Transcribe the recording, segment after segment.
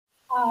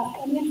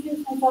Let me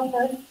introduce myself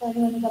first. For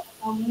anyone who doesn't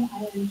know me, I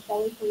am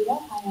Shelley Farida.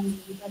 I am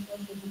the Director of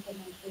Business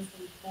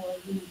Administration for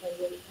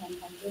Unitary and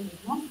Hunter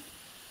Regional.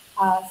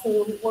 So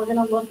we're going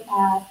to look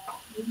at,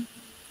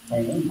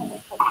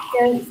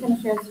 Gary's going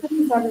to share the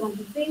screen so everyone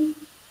can see.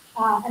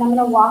 And I'm going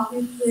to walk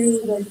you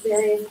through the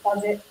various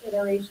budget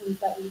iterations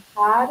that we've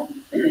had.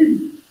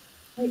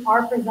 We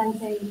are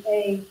presenting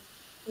a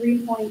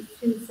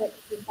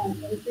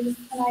 3.26% increase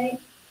tonight,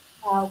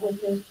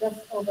 which is just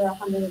over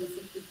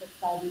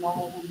 $166,000, and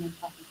we'll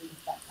talk to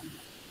discuss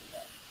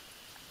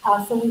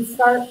that. So we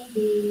start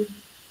the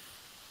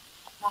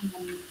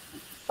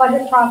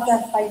budget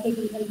process by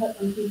taking input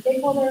from key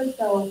stakeholders,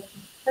 so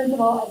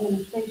principal,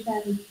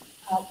 administration,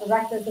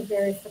 directors of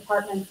various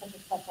departments such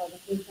as special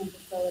education,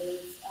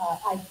 facilities,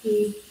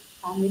 IT.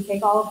 We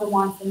take all of the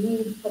wants and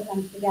needs, put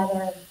them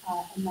together,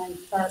 and then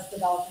start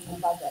developing the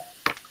budget.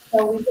 So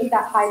we take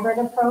that hybrid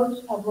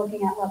approach of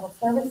looking at level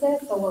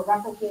services. So we're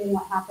replicating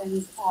what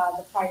happened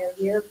the prior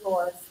year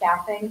for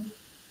staffing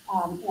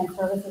and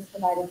services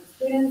provided to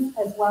students,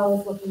 as well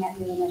as looking at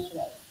new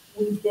initiatives.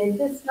 We did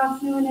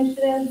discuss new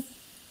initiatives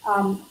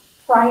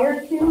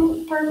prior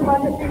to first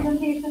budget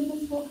presentation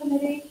to school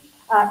committee.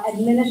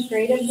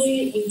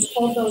 Administratively, we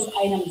pulled those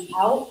items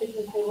out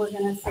because they were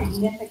going to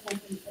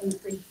significantly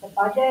increase the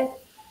budget.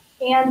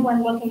 And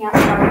when looking at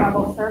what our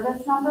level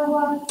service number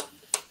was,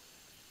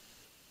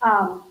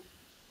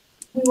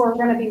 we were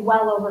going to be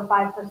well over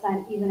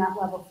 5% even at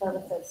level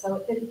services. So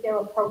it didn't feel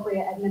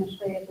appropriate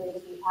administratively to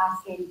be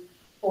asking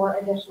for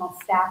additional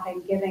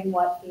staffing, given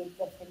what the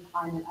existing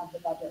climate of the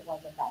budget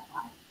was at that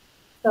time.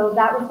 So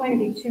that was going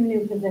to be 2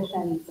 new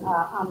positions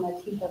on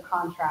the teacher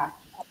contract.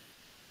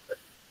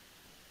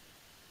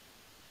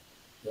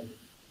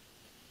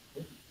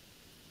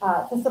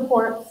 To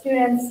support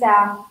students,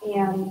 staff,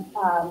 and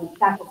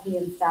faculty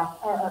and staff,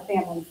 or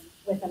families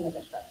within the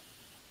district.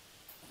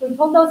 We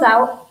pulled those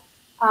out.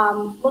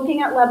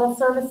 Looking at level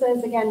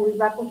services, again, we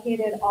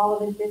replicated all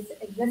of this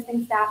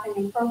existing staffing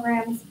and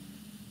programs.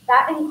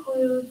 That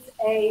includes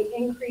an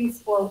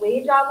increase for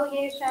wage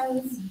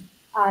obligations,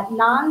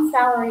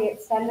 non-salary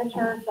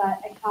expenditures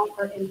that account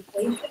for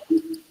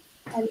inflation,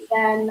 and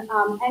then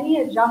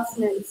any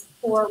adjustments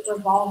for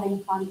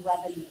revolving fund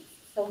revenues.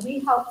 So we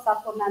help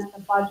supplement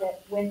the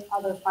budget with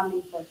other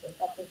funding sources,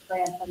 such as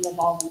grants and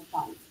revolving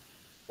funds.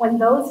 When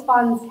those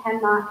funds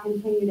cannot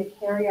continue to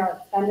carry our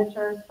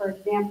expenditures, for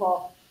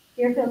example,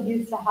 Deerfield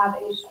used to have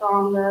a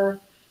stronger,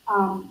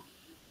 I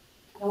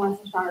don't want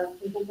to say stronger,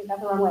 you can think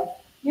that's the wrong way,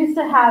 used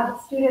to have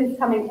students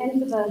coming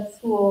into the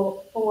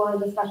school for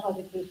the special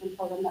education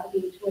program that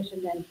would be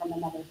tuitioned in from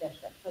another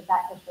district. So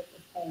that district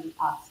was paying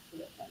us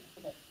tuition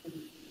for the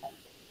students.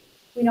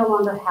 We no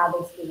longer have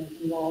a student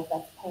enrolled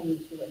that's paying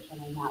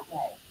tuition in that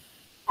way.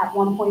 At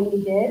one point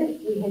we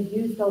did, we had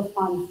used those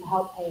funds to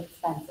help pay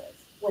expenses.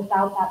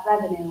 Without that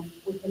revenue,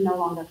 we can no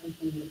longer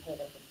continue to pay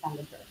those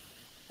expenditures.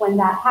 When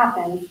that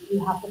happens,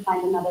 you have to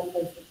find another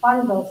place to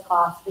fund those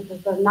costs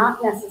because they're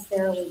not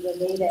necessarily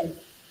related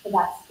to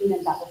that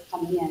student that was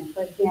coming in.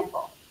 For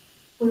example,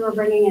 we were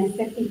bringing in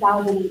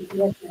 $50,000 in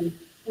tuition.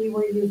 We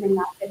were using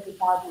that $50,000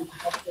 to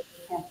help with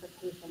the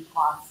transportation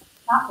costs,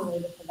 not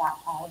related to that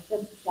child,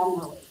 just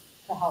generally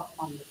to help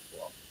fund the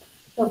school.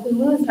 So if we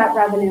lose that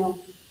revenue,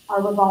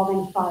 our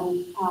revolving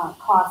fund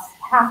costs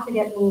have to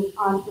get moved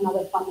on to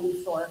another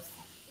funding source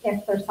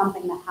if there's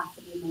something that has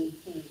to be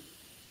maintained.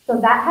 So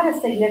that had a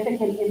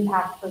significant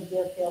impact for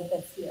Deerfield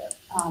this year,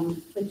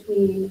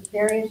 between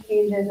various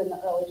changes in the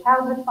early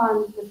childhood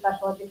fund, the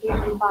special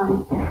education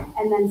fund,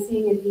 and then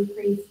seeing a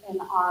decrease in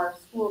our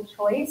school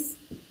choice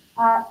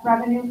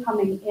revenue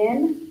coming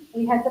in.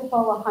 We had to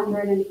pull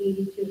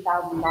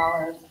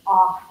 $182,000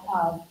 off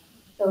of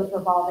those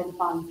revolving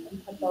funds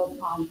and put those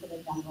onto the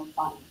general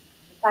fund.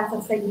 That's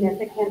a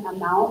significant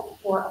amount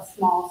for a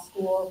small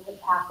school to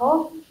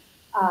tackle.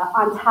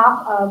 On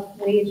top of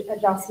wage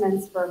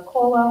adjustments for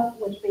COLA,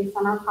 which based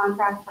on our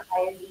contract for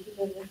ISD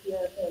teachers this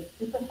year is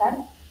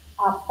 2%,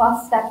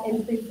 plus step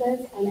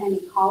increases and any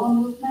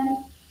column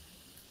movement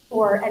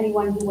for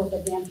anyone who was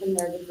advancing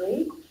their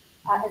degree,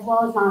 as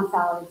well as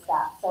non-salaried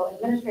staff. So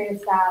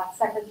administrative staff,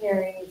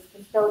 secretaries,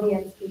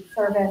 custodians, food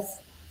service,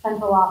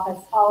 central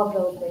office, all of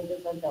those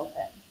wages are built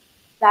in.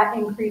 That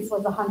increase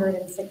was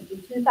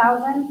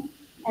 $162,000.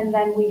 And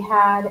then we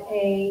had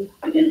a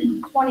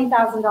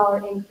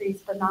 $20,000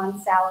 increase for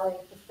non-salary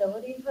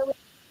facilities related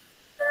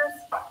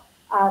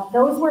expenses.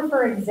 Those were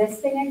for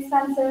existing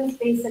expenses,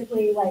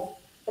 basically like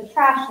the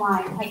trash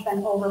line has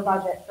been over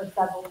budget for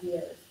several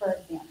years, for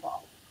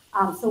example.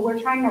 So we're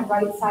trying to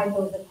right size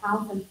those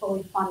accounts and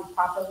fully fund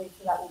properly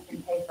so that we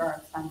can pay for our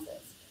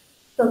expenses.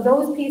 So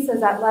those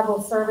pieces at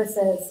level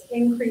services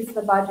increased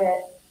the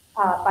budget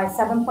by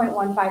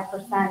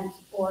 7.15%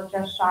 or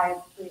just shy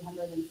of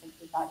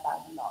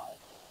 $365,000.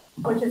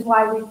 Which is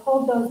why we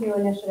pulled those new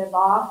initiatives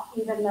off,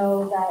 even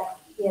though that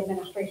the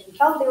administration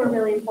felt they were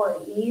really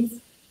important needs.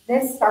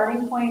 This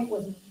starting point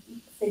was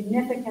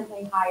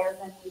significantly higher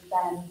than we've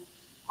been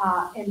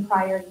in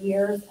prior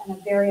years, and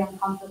a very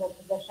uncomfortable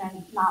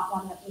position, not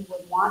one that we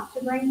would want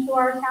to bring to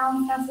our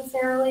towns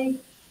necessarily.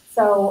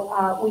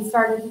 So we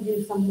started to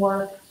do some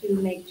work to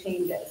make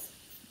changes.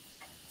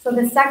 So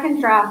the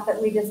second draft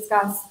that we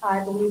discussed,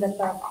 I believe at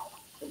the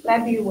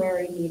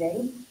February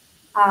meeting,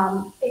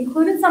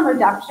 included some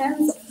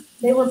reductions.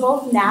 They were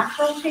both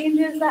natural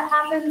changes that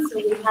happened. So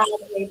we had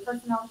a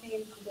personnel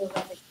change to the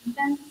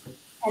resignation,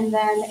 and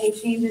then a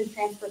change in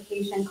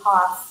transportation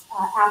costs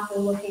after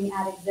looking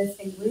at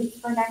existing routes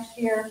for next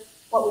year,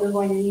 what we were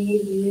going to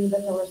need. We knew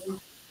that there was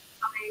some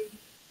coming,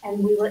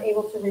 and we were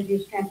able to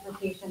reduce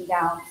transportation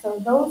down. So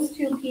those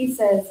two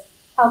pieces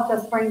helped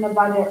us bring the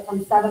budget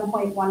from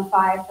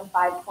 7.15 to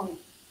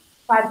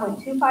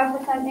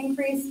 5.25%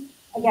 increase.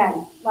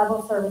 Again,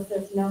 level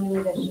services, no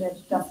new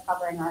initiatives, just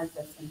covering our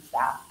existing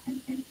staff.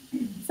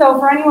 So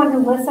for anyone who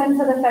listened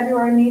to the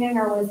February meeting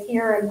or was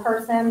here in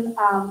person,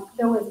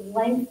 there was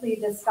lengthy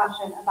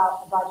discussion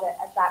about the budget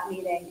at that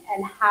meeting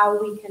and how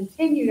we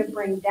continue to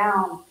bring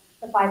down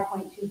the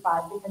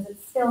 5.25 because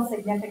it's still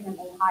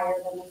significantly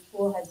higher than the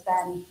school has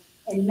been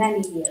in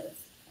many years.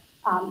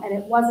 And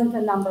it wasn't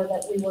a number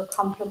that we were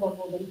comfortable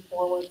moving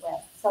forward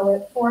with. So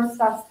it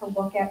forced us to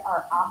look at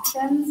our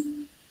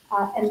options.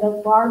 And the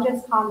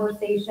largest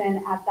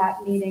conversation at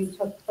that meeting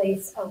took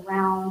place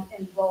around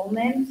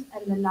enrollment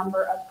and the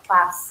number of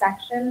class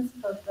sections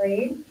per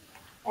grade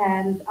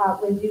and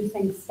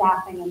reducing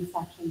staffing in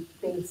sections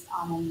based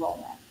on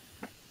enrollment.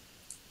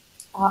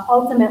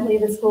 Ultimately,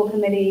 the school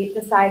committee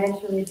decided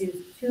to reduce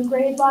 2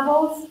 grade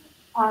levels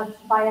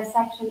by a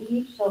section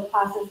each. So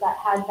classes that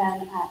had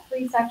been at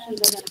 3 sections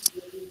are going to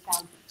be reduced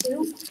down to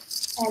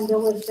 2. And there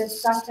was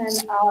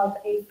discussion of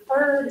a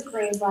 3rd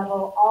grade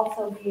level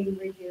also being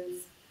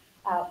reduced.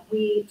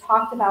 We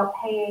talked about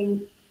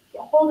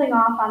holding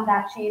off on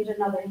that change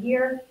another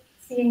year,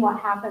 seeing what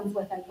happens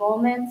with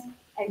enrollment,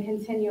 and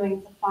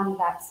continuing to fund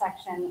that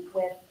section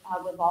with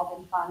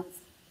revolving funds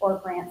or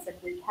grants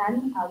if we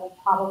can. We'll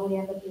probably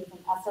end up using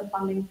ESSER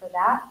funding for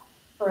that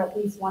for at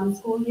least 1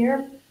 school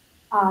year.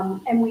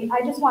 And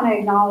I just want to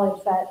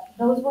acknowledge that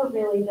those were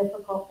really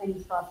difficult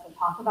things for us to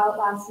talk about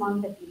last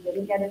month. If you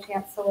didn't get a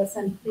chance to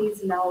listen,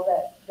 please know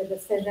that the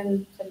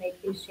decision to make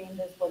these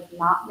changes was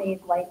not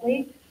made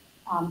lightly.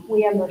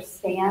 We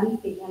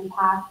understand the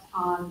impact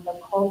on the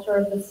culture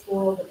of the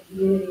school, the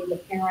community, the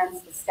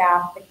parents, the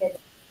staff, the kids.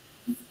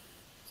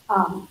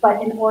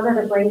 But in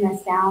order to bring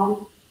this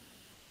down,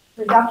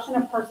 reduction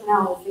of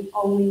personnel is the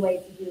only way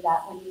to do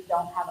that when you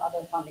don't have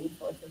other funding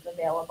sources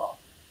available.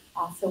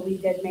 So we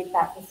did make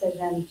that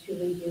decision to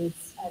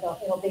reduce,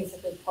 it'll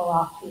basically pull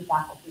off 2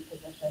 faculty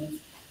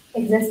positions.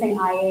 Existing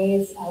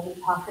IAs, we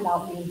talked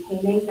about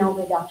maintaining no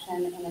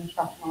reduction in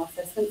instructional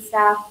assistant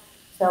staff.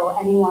 So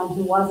anyone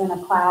who was in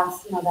a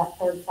class, that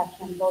 3rd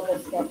section will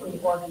just get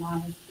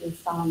reorganized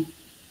based on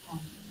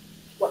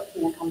what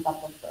Tina comes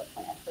up with for a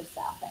plan for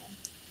staffing.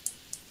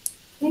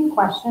 Any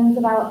questions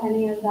about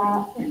any of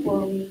that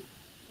before we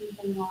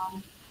continue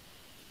on?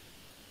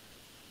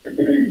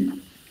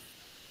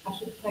 I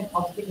should have said at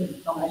the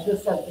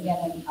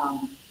beginning,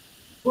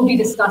 we'll be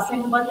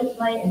discussing the budget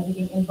tonight and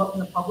taking input from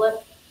the public,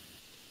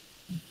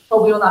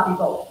 but we will not be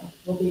voting.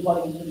 We'll be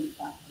voting in 2 weeks'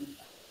 time.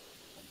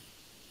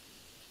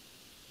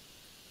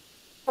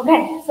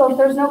 Okay, so if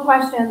there's no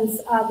questions,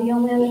 the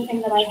only other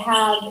thing that I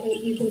have,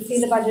 you can see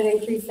the budget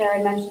increase there.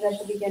 I mentioned at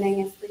the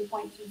beginning is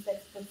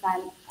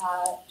 3.26%.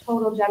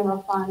 Total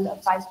general fund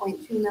of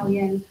 5.2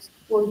 million.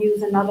 We'll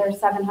use another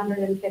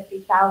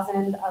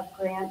 750,000 of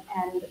grant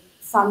and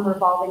some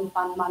revolving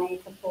fund money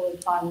to fully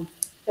fund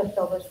just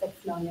over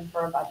 6 million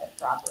for a budget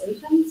for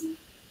operations.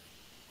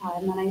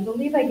 And then I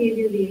believe I gave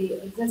you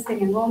the existing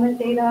enrollment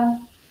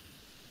data,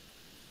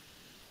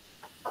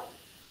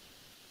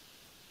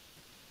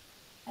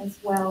 as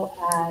well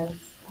as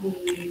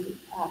the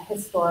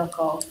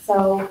historical.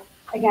 So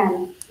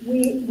again,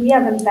 we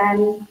haven't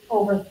been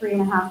over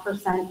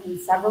 3.5% in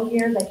several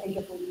years. I think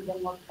if we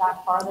even look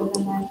back farther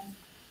than that,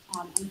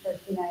 I'm sure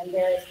Tina and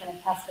Barry's going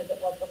to test as it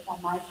was before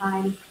my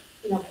time.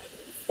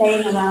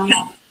 Staying around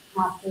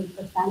that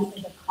 3%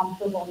 is a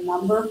comfortable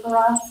number for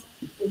us.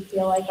 We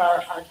feel like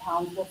our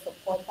towns will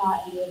support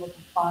that and be able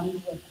to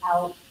fund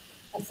without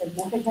a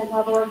significant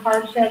level of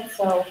hardship.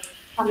 So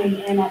coming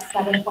in at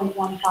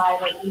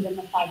 7.15 or even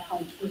the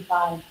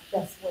 5.25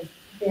 just was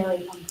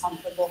very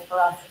uncomfortable for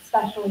us,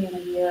 especially in a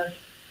year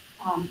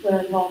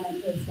where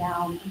enrollment is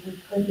down, and we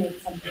could make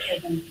some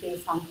decisions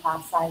based on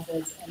class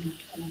sizes and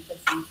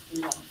existing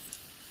students.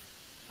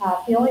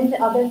 The only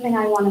other thing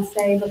I want to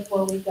say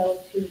before we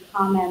go to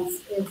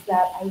comments is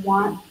that I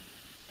want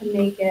to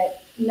make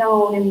it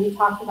known, and we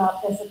talked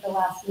about this at the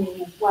last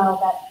meeting as well,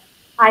 that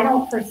I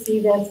don't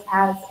foresee this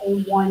as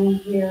a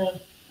 1-year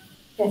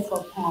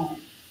fiscal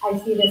challenge. I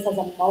see this as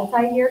a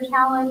multi-year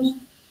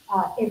challenge.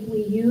 If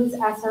we use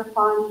ESSER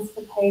funds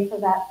to pay for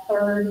that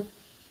 3rd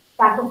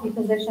faculty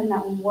position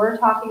that we were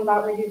talking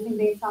about reducing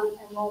based on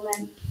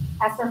enrollment,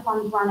 ESSER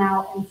funds run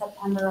out in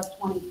September of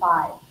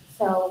 25.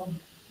 So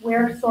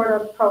we're sort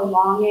of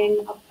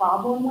prolonging a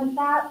problem with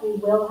that. We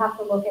will have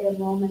to look at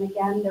enrollment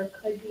again. There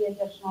could be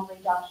additional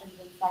reductions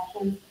in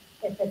sections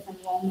if it's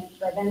enrollment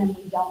driven and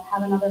we don't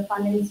have another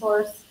funding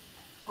source.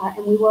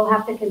 And we will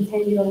have to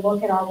continue to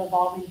look at our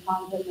revolving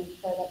funds and make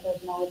sure that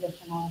there's no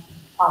additional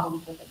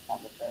problems with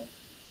expenditures.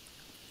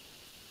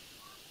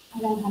 I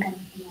don't have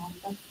anything else.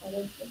 That's sort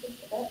of it.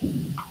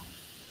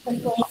 Quick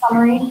little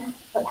summary,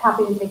 but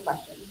happy to take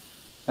questions.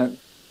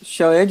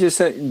 Shelley, I just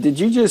said, did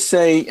you just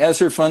say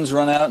ESSER funds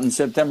run out in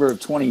September of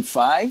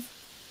 25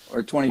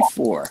 or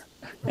 24?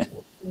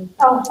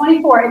 Oh,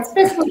 24. It's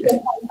fiscal year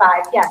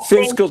 25. Yes.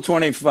 Fiscal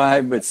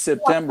 25, but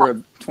September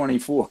of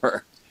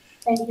 24.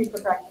 Thank you for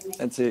correcting me.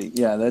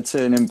 That's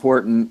an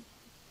important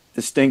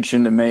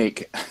distinction to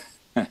make.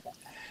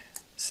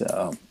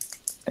 So,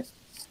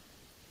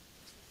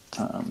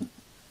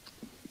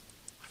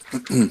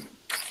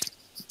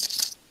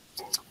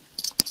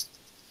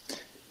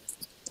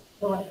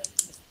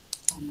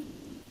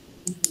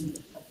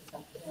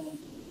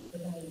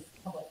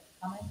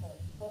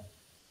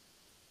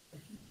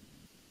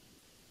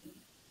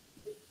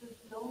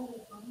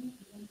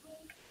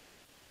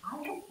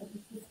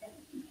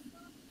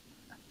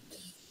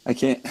 I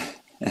can't.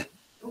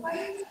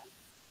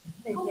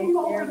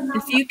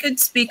 If you could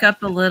speak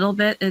up a little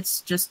bit,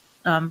 it's just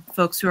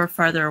folks who are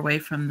farther away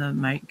from the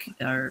mic,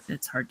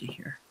 it's hard to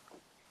hear.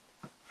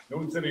 No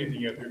one said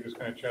anything yet. They're just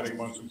kind of chatting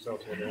amongst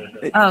themselves.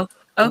 Oh,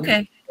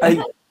 okay.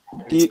 I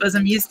suppose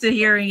I'm used to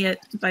hearing it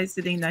by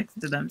sitting next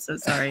to them, so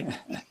sorry.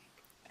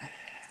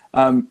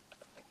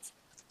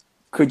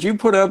 Could you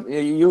put up,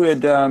 you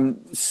had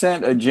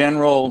sent a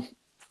general,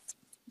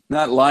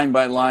 not line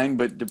by line,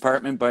 but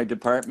department by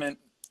department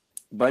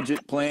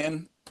budget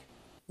plan.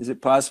 Is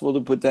it possible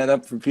to put that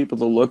up for people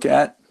to look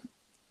at?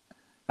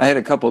 I had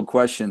a couple of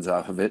questions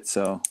off of it,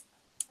 so.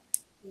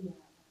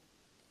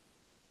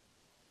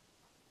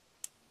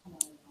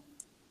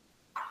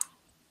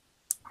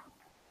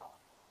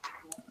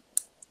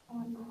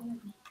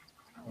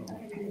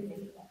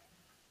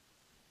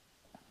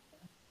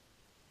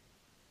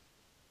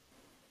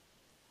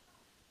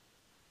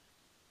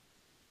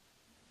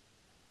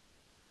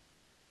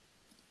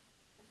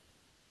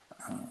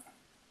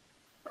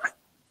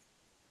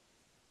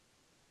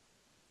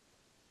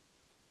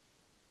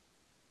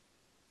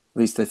 At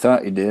least I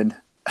thought you did.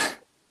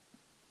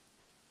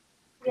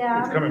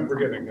 Yeah. It's coming. We're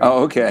getting.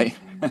 Oh, okay.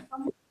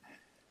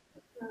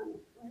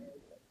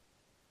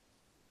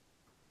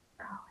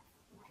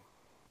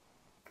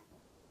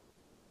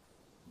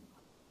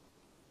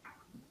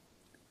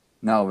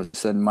 Now all of a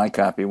sudden my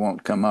copy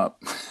won't come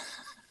up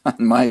on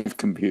my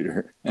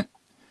computer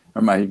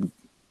or my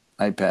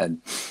iPad.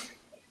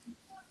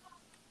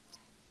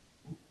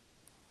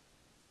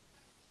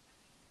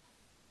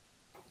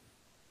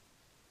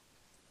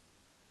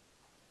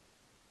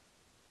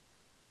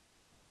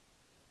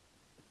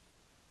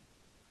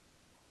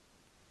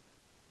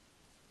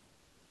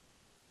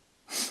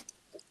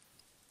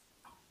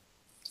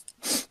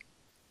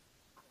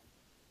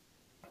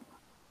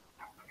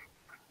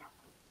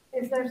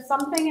 Is there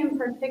something in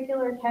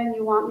particular, Ken,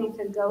 you want me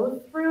to go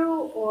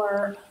through,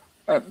 or?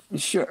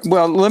 Sure.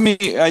 Well,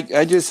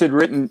 I just had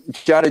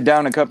jotted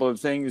down a couple of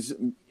things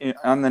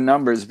on the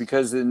numbers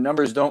because the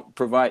numbers don't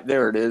provide,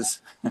 there it is,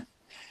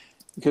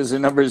 because the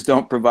numbers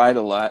don't provide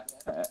a lot.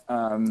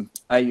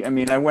 I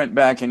mean, I went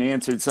back and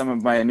answered some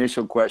of my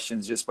initial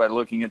questions just by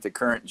looking at the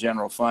current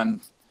general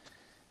fund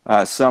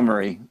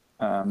summary.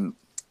 But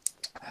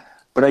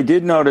I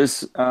did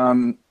notice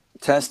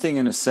testing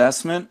and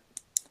assessment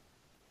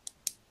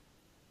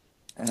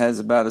has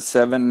about a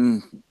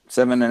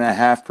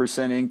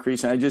 7.5%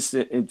 increase.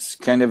 It's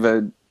kind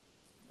of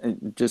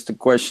just a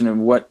question of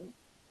what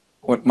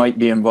might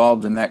be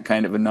involved in that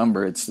kind of a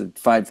number. It's a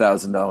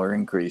 $5,000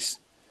 increase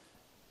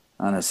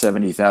on a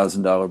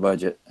 $70,000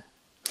 budget.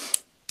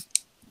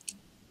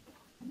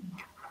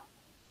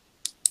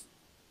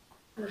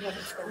 No,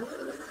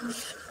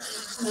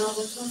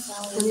 there's no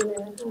salary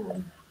there.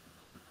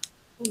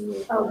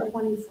 Oh,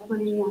 20.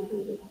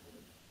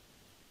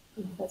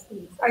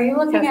 Are you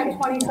looking at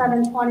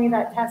 2720,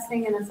 that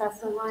testing and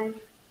assessment line?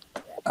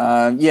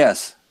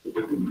 Yes.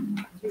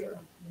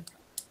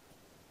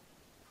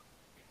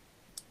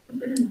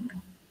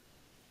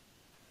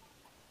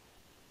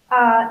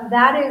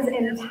 That is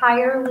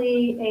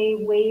entirely a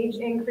wage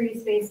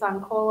increase based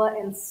on COLA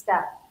and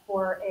STEP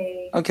for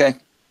a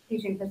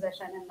teaching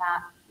position in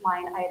that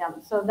line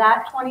item. So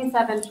that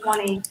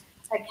 2720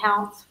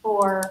 accounts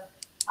for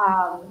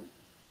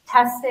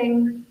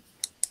testing,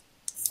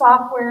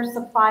 software,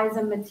 supplies,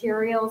 and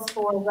materials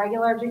for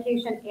regular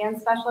education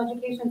and special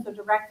education, so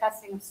direct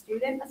testing of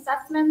student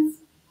assessments,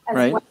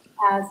 as well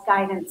as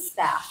guidance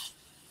staff.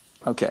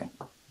 Okay.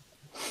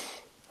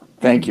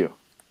 Thank you.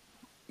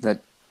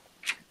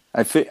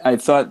 I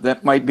thought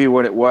that might be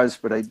what it was,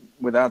 but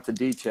without the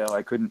detail,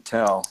 I couldn't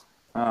tell.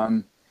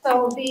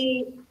 So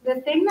the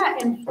thing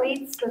that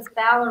inflates the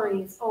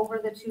salaries over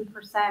the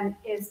 2%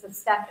 is the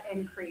step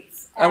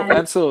increase. Oh,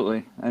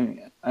 absolutely.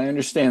 I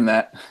understand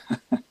that.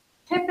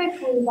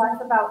 Typically, that's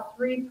about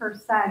 3%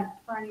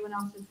 for anyone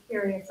else who's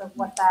curious of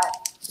what that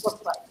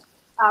looks like.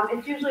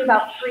 It's usually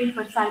about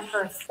 3%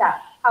 for a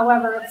step.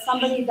 However, if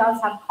somebody does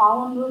have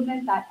column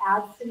movement, that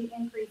adds to the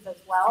increase as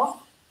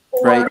well.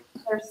 Or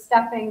they're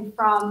stepping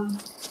from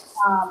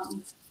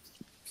um,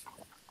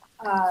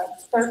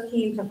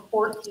 13 to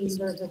 14,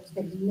 there's a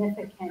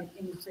significant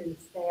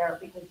increase there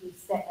because we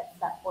sit at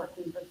step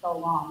 14 for so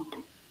long.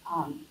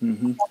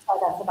 That's why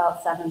that's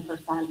about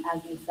 7%,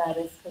 as you said,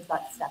 is because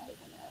that step is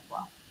in there as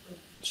well.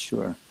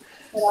 Sure.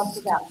 What else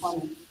you got for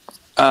me?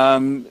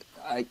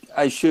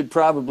 I should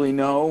probably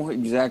know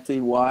exactly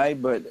why,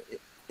 but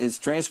is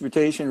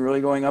transportation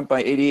really going up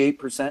by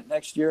 88%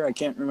 next year? I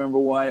can't remember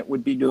why it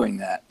would be doing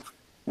that.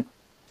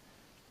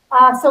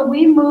 So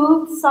we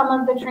moved some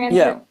of the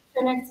transportation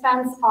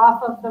expense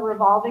off of the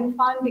revolving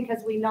fund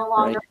because we no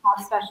longer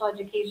have special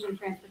education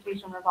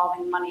transportation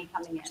revolving money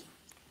coming in.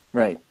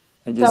 Right.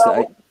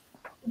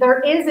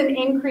 There is an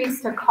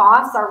increase to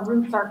costs. Our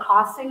routes are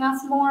costing us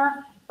more,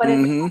 but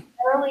it's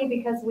primarily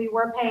because we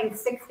were paying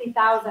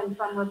 $60,000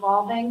 from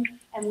revolving,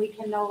 and we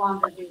can no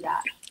longer do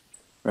that.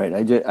 Right.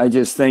 I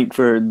just think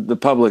for the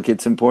public,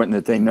 it's important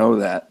that they know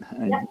that,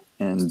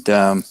 and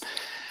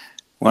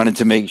wanted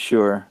to make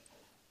sure.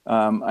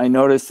 I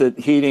noticed that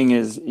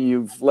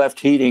you've left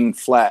heating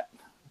flat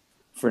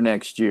for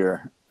next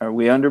year. Are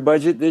we under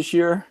budget this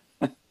year?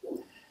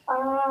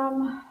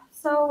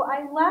 So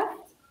I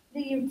left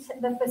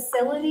the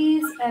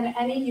facilities and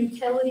any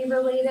utility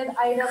related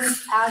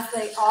items as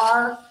they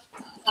are.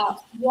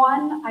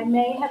 One, I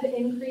may have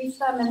increased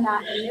them in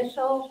that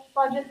initial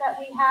budget that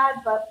we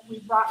had, but we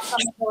brought some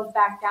of those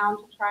back down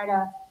to try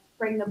to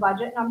bring the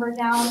budget number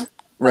down.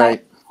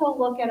 Right. We'll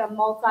look at a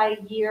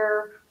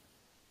multi-year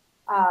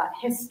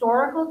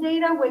historical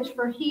data, which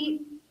for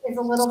heat is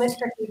a little bit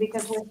tricky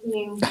because we're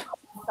seeing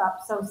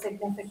up so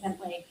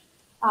significantly.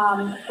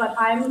 But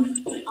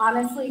I'm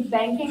honestly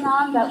banking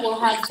on that we'll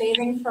have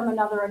savings from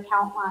another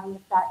account line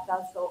if that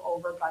does go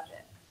over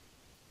budget.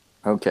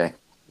 Okay.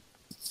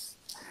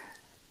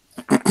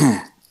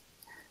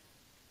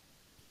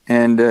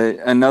 And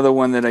another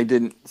one that I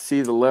didn't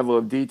see the level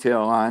of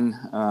detail on,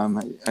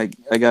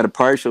 I got a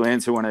partial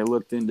answer when I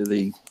looked into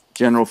the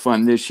general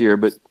fund this year,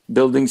 but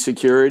building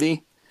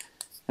security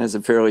has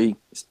a fairly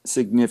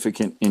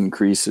significant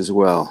increase as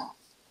well,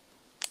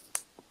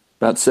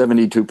 about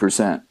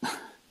 72%.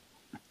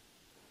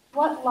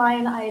 What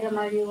line item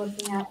are you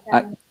looking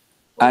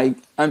at?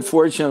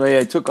 Unfortunately,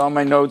 I took all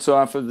my notes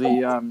off of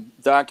the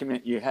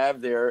document you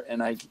have there,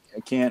 and I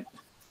can't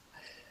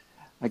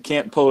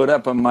pull it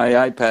up on my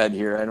iPad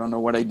here. I don't know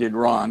what I did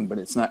wrong, but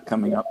it's not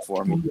coming up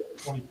for me.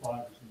 25 is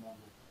the number.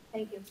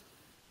 Thank you.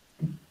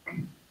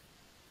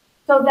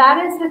 So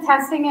that is the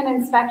testing and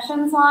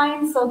inspections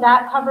line. So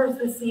that covers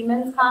the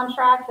Siemens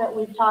contract that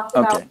we've talked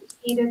about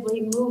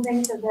repeatedly,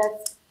 moving to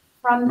this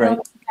from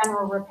building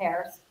general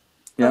repairs.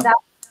 So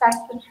that's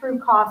the true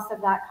cost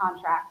of that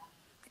contract.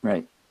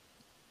 Right.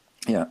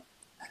 Yeah.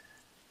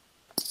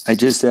 I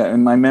just,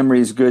 and my memory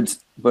is good,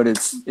 but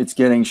it's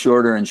getting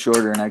shorter and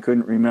shorter, and I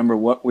couldn't remember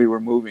what we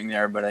were moving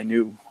there, but I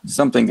knew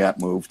something got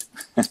moved.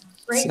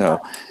 Great.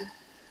 So,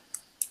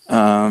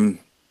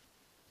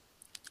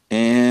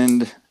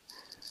 and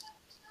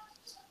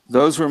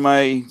those were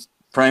my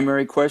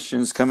primary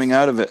questions coming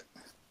out of it.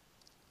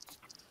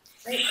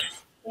 Great.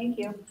 Thank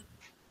you.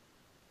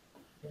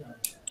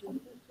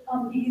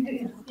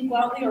 You speak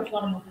loudly or if you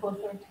want to move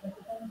closer?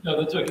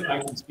 No, that's okay. I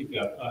can speak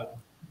up.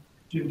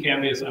 Jim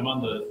Cambias, I'm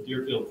on the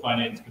Deerfield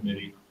Finance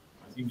Committee.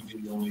 I seem to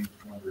be the only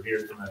member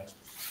here tonight.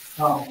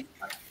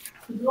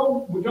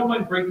 Would y'all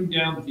mind breaking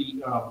down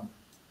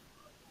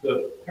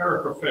the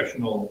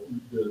paraprofessional,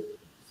 the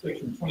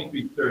section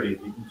 2330,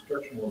 the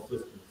instructional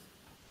assistants?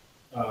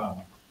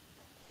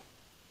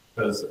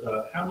 Because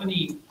how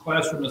many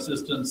classroom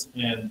assistants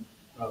and,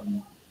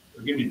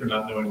 forgive me for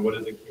not knowing, what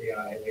is a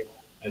KIA?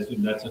 I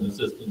assume that's an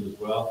assistant as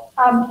well?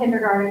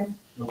 Kindergarten.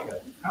 Okay.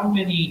 How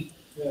many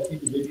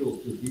individuals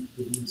do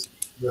these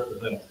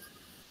represent?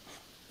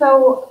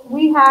 So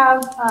we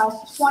have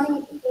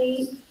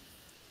 28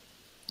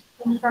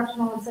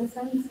 instructional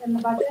assistants in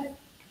the budget.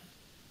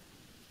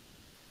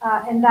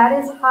 And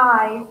that is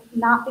high,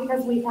 not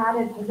because we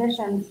added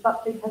positions,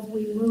 but because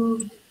we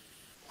moved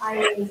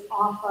IAs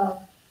off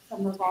of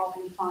some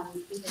revolving funds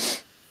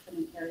because we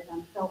couldn't carry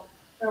them. So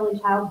early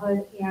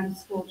childhood and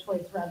school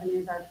choice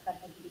revenues are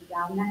expected to be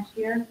down next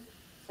year.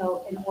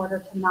 So in order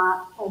to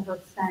not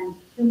overspend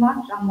too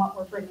much on what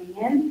we're bringing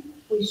in,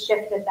 we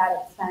shifted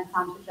that expense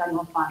onto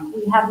general fund.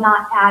 We have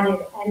not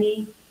added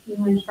any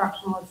new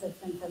instructional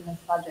assistants in this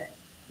budget.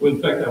 Well,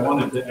 in fact, I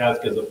wanted to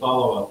ask as a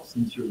follow-up,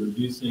 since you're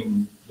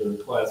reducing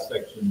the class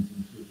sections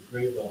into the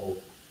grade level,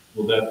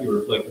 will that be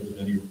reflected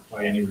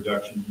by any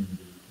reduction in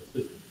the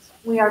assistants?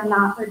 We are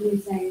not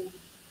reducing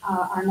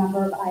our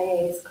number of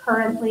IAs.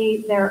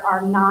 Currently, there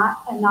are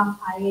not enough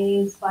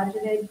IAs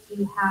budgeted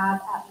to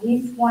have at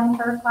least one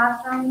per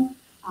classroom.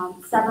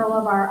 Several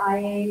of our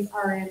IAs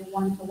are in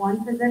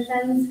one-to-one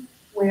positions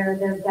where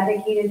they're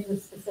dedicated to a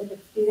specific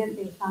student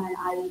based on an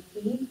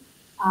IEP.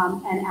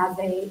 And as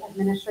a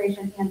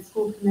administration and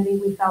school committee,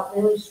 we felt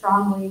really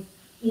strongly,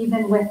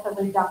 even with the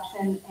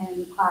reduction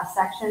in class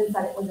sections,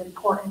 that it was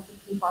important to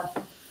keep our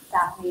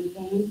staff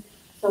maintained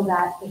so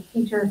that the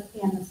teachers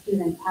and the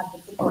students have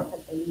the support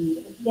that they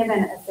need,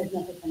 given a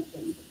significant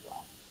change as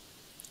well.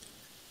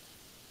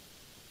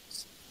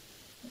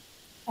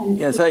 And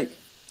Yes, I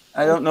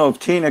don't know if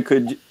Tina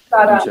could,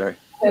 But, I'm sorry.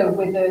 so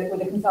with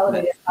the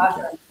consolidated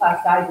classroom,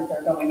 class sizes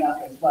are going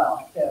up as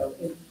well, so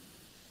it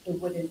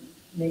wouldn't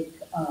make,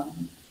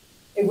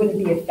 it wouldn't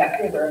be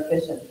effective or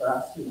efficient for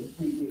us to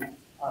redo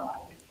our hours.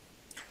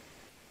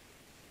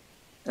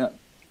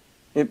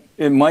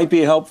 It might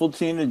be helpful,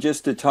 Tina,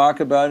 just to talk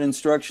about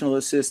instructional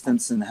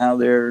assistants and how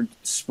they're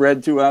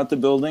spread throughout the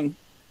building,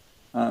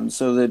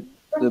 so that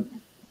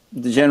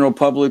the general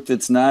public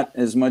that's not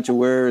as much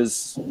aware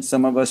as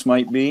some of us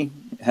might be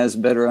has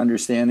better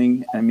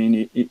understanding. I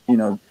mean, you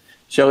know,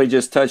 Shelley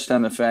just touched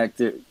on the fact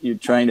that you're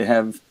trying to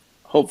have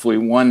hopefully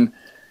one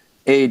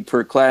aide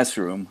per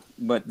classroom,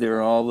 but there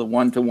are all the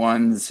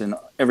one-to-ones and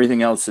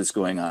everything else that's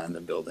going on in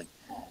the building.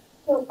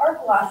 So our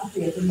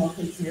philosophy is a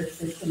multi-tiered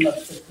system of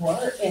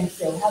support, and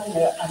so having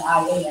an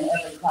IA in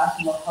every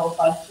classroom will help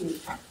us to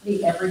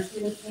meet every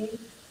student's needs.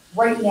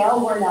 Right now,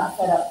 we're not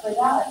set up for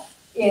that.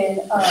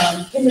 In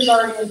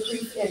kindergarten and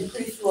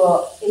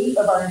preschool, 8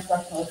 of our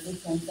instructional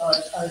assistants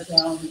are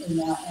down in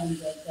that end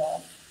of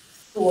the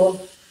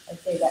school. I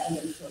say that end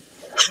of the school,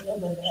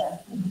 over there.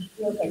 It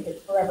feels like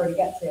it's forever to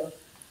get to.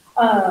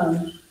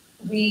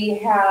 We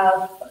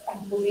have, I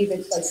believe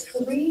it's like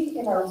 3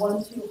 in our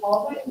 1-2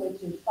 hallway,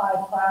 which is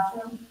 5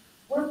 classrooms.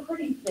 We're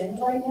pretty thin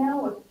right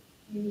now. If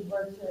you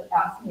were to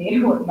ask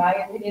me what my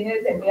opinion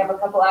is, and we have a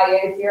couple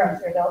IAs here, I'm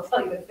sure they'll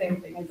tell you the same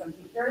thing as some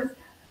teachers.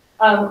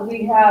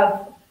 We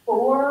have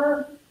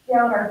 4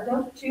 down our,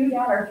 no, 2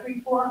 down our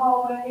 3-4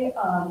 hallway.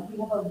 We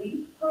have a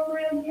LEAP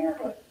program here,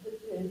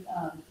 which is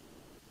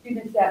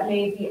students that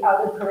may be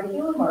out of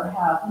curriculum or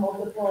have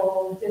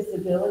multiple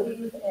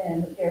disabilities,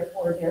 and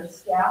therefore they're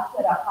staffed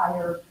at a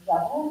higher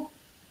level.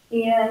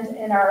 And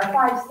in our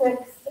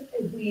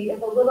 5-6, we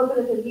have a little bit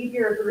of a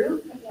heavier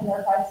group in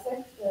our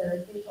 5-6.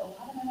 There takes a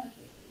lot of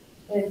energy.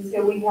 And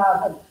so we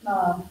have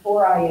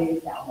 4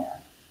 IAs down there.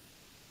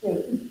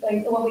 So,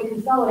 like, when we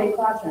consolidate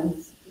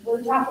classrooms,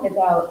 we're talking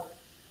about,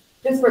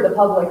 just for the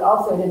public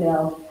also to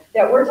know,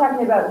 that we're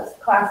talking about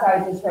class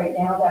sizes right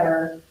now that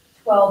are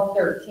 12,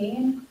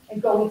 13,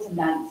 and going to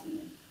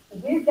 19.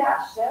 With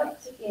that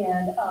shift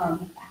and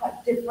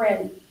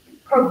different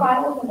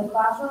profiles in the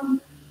classroom,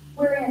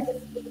 we're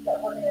anticipating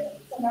that we're going to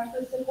need some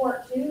extra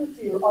support too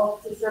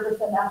to service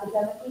them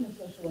academically and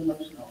social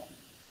emotionally.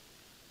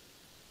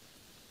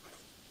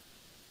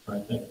 All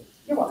right, thank you.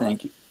 You're welcome.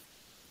 Thank you.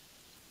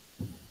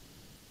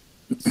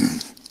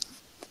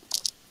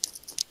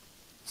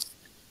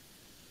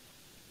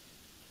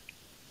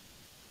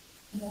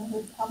 Any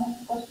other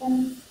comments,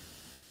 questions?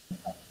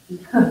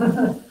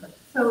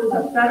 So is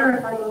it better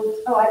if I move?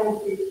 Oh, I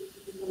didn't see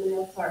somebody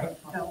else. Sorry.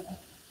 No.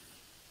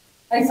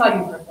 I saw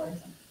you for a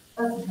second.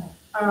 That's okay.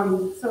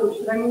 So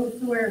should I move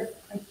to where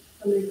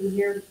somebody can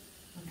hear?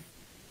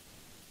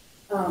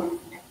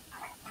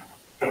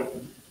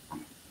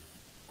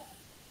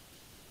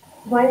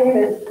 My name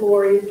is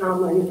Lori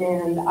Tomlin,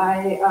 and I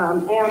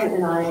am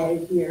an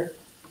IA here.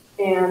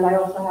 And I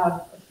also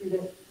have a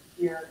student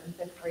here in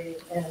 5th grade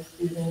and a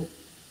student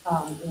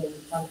in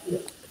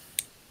Deerfield.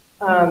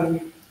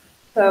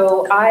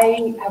 So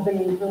I have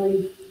been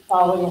really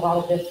following a lot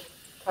of this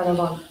kind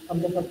of from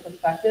different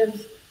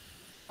perspectives.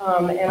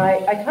 And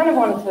I kind of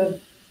wanted to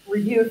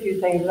review a few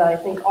things that I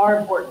think are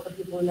important for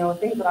people to know,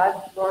 things that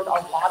I've learned a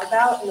lot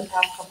about in the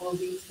past couple of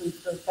weeks since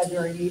the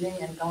February meeting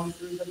and going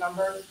through the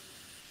numbers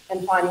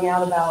and finding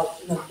out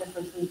about, the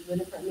differences, the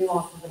different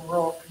nuances in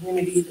rural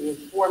communities and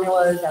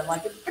formulas, and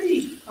like it's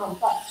pretty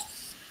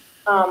complex.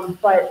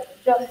 But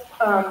just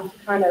to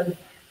kind of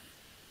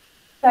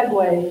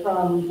segue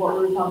from what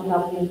we were talking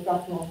about the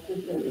instructional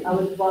assistants, I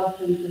would love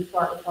to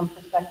start with some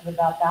perspective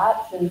about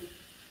that, since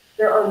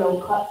there are no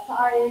cuts to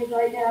IAs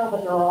right now,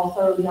 but there are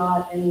also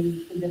not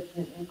any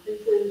significant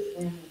increases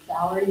in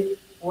salaries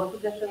for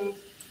positions.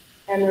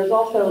 And there's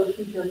also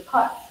teacher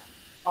cuts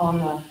on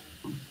the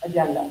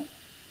agenda.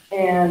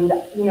 And,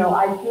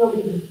 I feel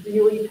these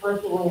really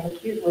personally and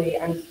acutely,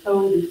 and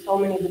so do so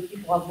many of the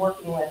people I'm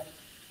working with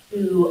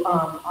who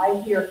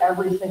I hear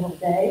every single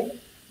day,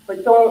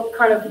 but don't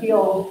kind of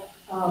feel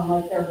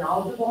like they're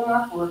knowledgeable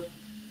enough or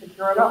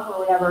secure enough or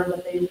whatever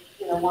that they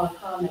want to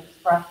come and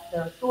express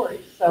their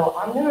stories. So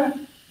I'm going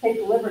to take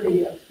the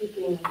liberty of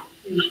speaking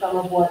to some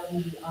of what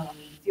we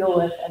deal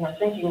with and are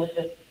thinking with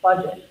this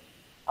budget.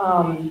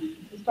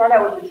 To start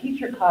out with the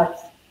teacher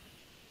cuts,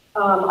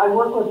 I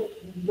work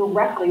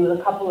directly with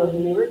a couple of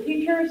newer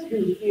teachers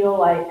who feel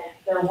like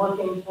they're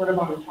working sort of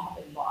on the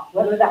chopping block.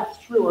 Whether that's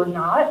true or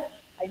not,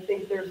 I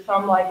think there's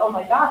some like, oh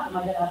my gosh, am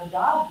I going to have a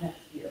job next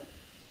year?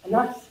 And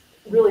that's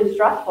really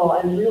stressful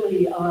and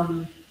really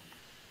awesome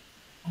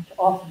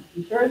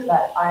teachers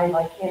that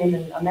I can't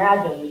even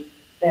imagine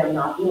them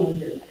not being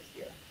here next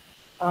year.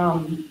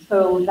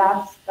 So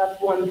that's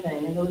one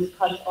thing, and those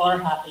cuts are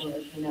happening,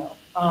 as you know.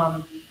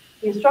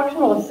 The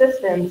instructional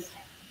assistants,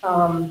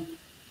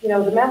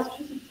 the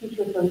Massachusetts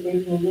Teacher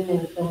Association Union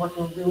has been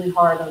working really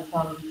hard on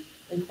some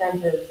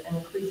incentives, and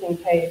increasing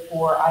pay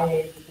for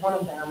IAs is one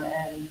of them,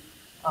 and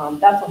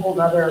that's a whole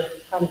other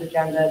kind of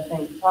agenda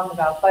thing to talk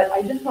about. But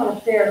I just want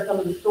to share some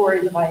of the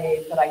stories of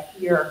IAs that I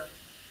hear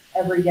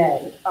every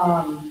day.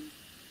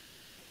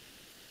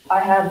 I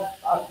have,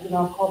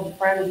 called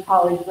friends,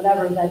 colleagues,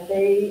 whatever, that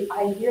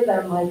I hear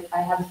them like,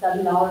 I have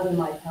 $7 in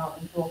my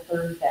account until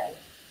Thursday.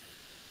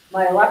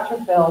 My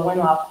electric bill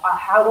went up.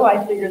 How do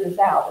I figure this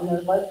out? And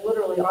they're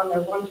literally on their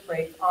lunch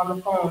breaks on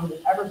the phone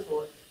with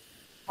Eversource,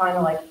 trying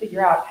to like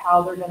figure out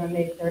how they're going to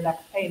make their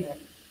next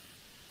payment.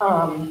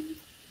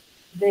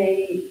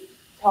 They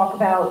talk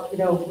about,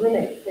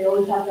 roommates. They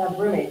always have to have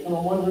roommates. And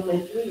when one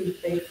roommate leaves,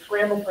 they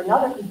scramble for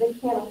another because they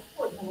can't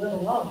afford to live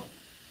alone.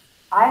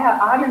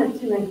 I'm in a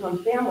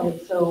 2-income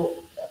family,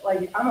 so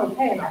like I'm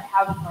okay, and I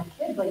have my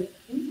kids. Like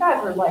these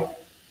guys are like,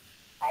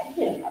 I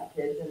can't have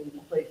kids in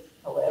a place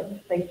to live.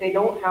 Like they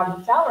don't have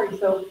the salary,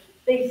 so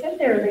they sit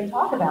there and they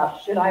talk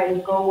about, should I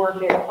go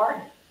work at a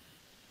party,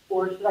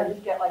 or should I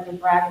just get like a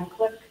drag and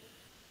click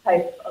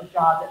type of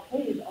job that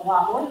pays a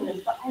lot more than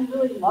this? But I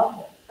really love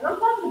this, and I'm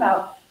talking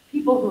about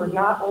people who are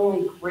not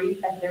only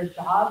great at their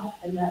jobs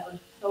and that are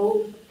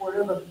so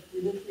supportive of the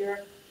students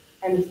here,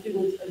 and the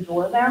students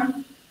adore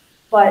them.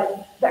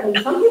 But I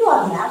mean, some people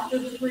have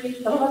master's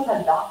degrees, some of us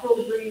have doctoral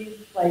degrees.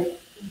 Like,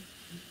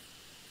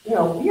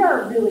 we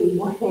are really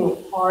working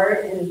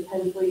hard and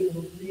intensely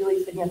in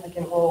really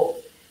significant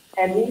roles.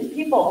 And these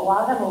people, a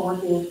lot of them are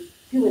working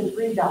 2 and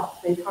 3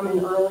 jobs. They come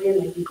in early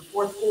and they do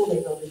before school,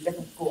 they go to a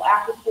different school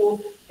after school.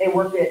 They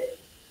work at,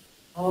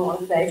 I don't want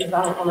to say, because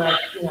I don't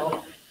want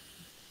to,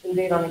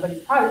 invade on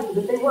anybody's privacy,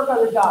 but they work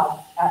other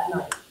jobs at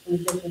night in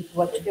addition to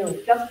what they're doing,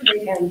 just to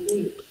make ends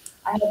meet.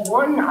 I have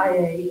one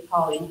IA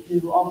colleague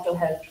who also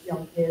has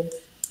young kids,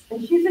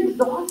 and she's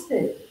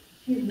exhausted.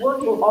 She's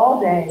working all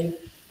day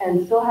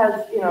and still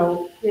has,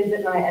 kids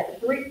at night.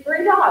 Three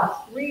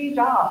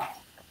jobs,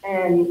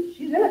 and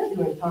she's in a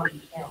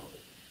 2-income family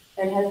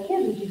and has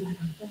kids, and she's like,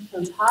 I'm just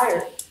so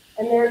tired.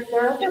 And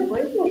they're at their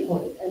breaking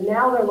point, and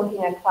now they're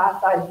looking at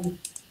class sizes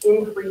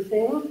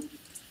increasing,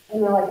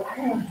 and they're like, I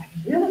don't know if I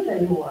can do this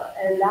anymore.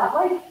 And that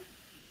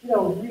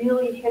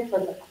really hits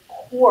at the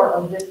core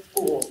of this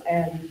school.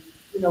 And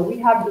we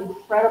have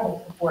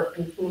incredible support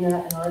from Tina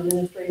and our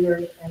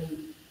administrators,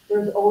 and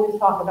there's always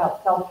talk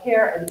about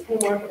self-care and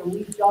teamwork, and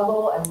we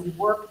juggle and we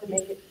work to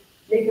make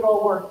it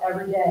all work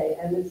every day.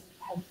 And this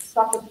has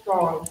such a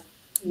strong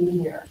team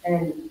here.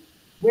 And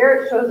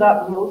where it shows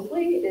up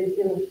mostly is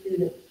in the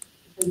students,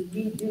 because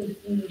we do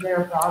see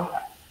their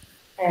progress.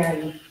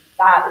 And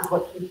that is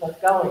what keeps us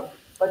going.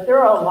 But there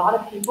are a lot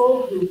of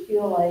people who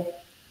feel like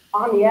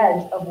on the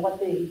edge of what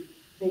they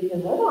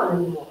can live on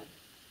anymore.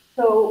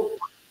 So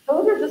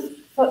those are just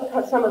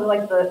some of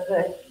like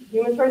the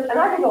human stories, and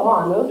I can go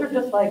on. Those are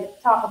just like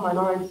top of my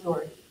mind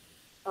stories.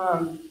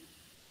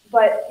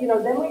 But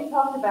then we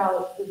talked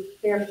about this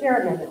fair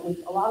share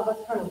amendment. A lot of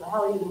us kind of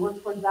rallied and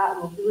worked towards that,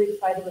 and we're really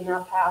excited when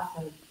that passed.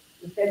 And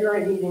the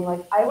February meeting,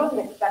 like I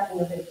wasn't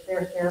expecting a big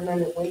fair share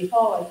amendment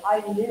windfall.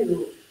 Like I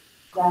knew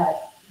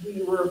that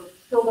we were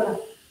still going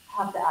to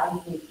have to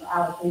advocate for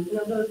allocation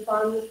of those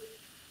funds.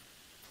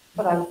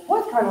 But I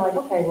was kind of like,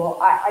 okay, well,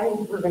 I didn't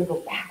think we were going to go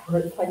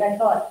backwards. Like I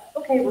thought,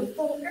 okay, we're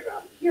still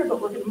here,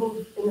 but we're going to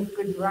move in this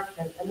good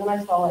direction. And then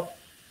I saw like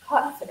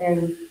cuts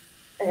and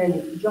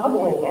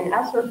juggling and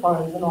ESSER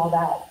funds and all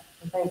that.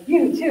 And thank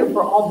you too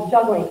for all the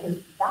juggling, because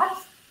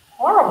that's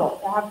horrible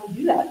to have to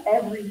do that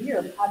every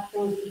year, cut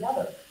things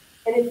together.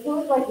 And it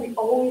feels like we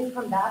always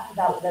come back to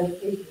that with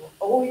education.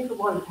 We're always the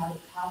ones having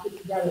to pass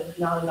it together with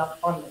not enough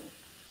funding.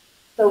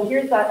 So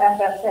here's that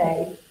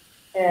FSA,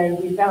 and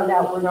we found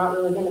out we're not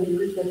really going to be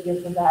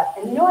recipients of that.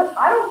 And you know what?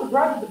 I don't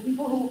begrudge the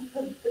people who,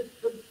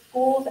 the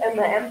schools and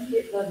the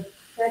MTA, the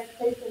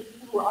transportation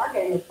people who are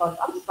getting the funds.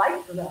 I'm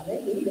psyched for them.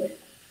 They need it.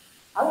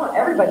 I want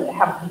everybody to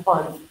have the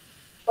funds.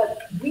 But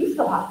we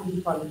still have to be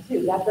funded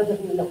too. That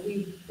doesn't mean that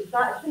it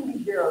shouldn't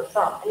be zero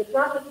sum. And it's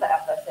not just the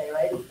FSA,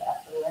 right? It's the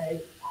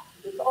SOA,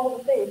 it's all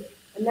the things.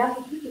 And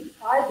Massachusetts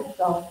prides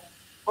itself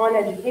on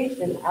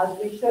education, as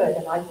we should,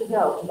 and I should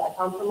know, because I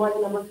come from like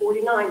number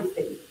 49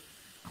 state.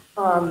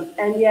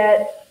 And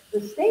yet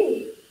the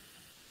state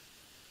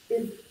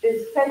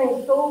is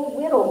sending so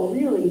little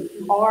really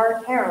to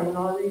our town and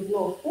our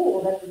regional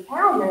school that the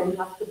town then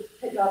has to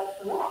pick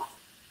up the rest.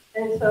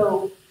 And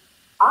so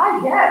I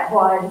get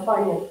why the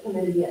finance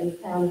committee and the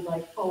town is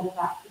like, oh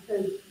crap,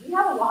 because we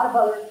have a lot of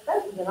other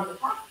expenses, and I'm a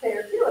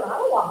taxpayer too, and I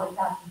don't want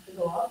my taxes to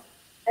go up,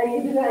 and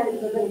you do that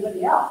with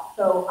anybody else.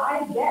 So I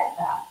get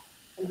that.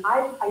 And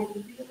I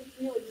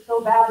really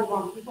so badly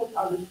want people to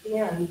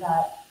understand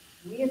that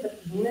we as a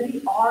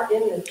community are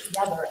in this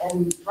together.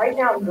 And right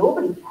now,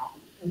 nobody's happy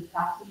because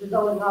taxes are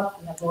going up,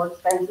 we have more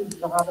expenses, we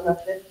don't have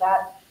enough this,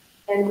 that.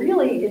 And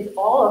really, it's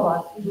all of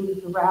us who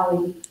need to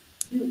rally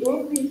to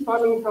increase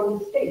funding from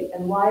the state.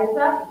 And why is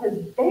that?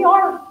 Because they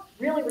are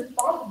really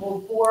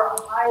responsible for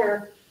a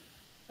higher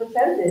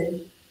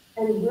percentage,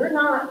 and we're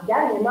not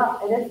getting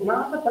enough. And it's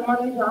not that the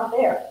money's not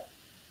there.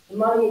 The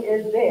money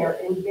is there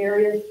in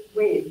various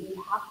ways. We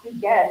have to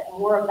get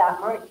more of that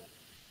money.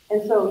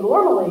 And so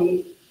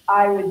normally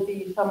I would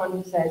be someone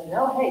who says,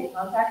 hey,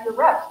 contact your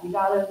reps. You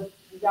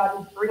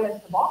gotta bring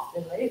us to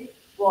Boston, right?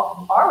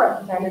 Well, our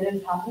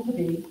representatives happen to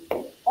be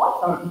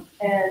awesome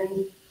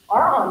and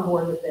are on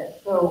board with this.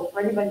 So So for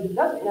anybody who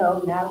doesn't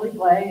know, Natalie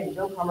Blay and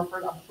Joe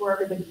Comerford, I'm sure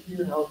everybody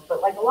here knows,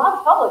 but like a lot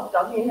of public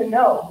doesn't even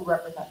know who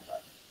represents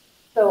us.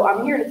 So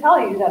I'm here to tell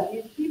you that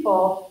these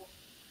people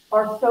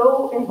are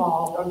so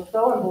involved, are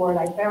so on board.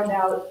 I found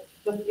out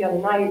just the other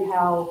night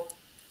how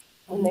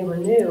when they were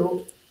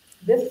new,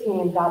 this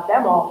team got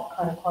them all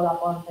kind of caught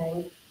up on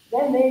things.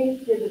 Then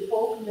they did this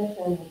whole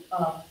commission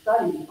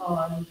study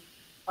on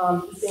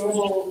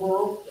sustainable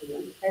rural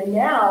cities, and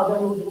now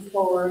they're moving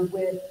forward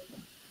with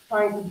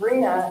trying to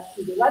bring that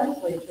to the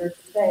legislature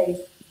to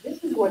say,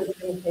 this is what it's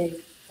going to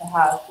take to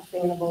have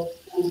sustainable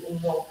schools in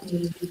rural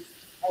communities,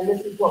 and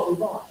this is what we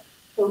want.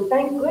 So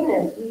thank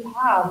goodness we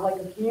have like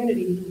a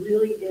community who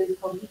really is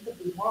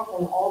cohesively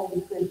wanting all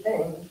these good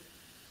things,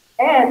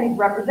 and these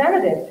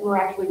representatives who are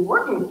actually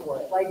working for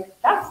it. Like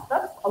that's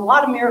a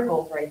lot of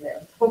miracles right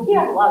there. So we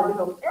have a lot of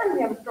miracles, and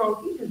we have a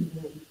strong teachers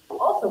union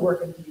also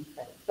working for these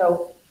things.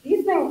 So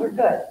these things are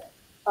good.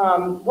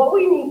 What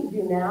we need to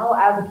do now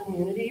as a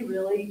community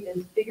really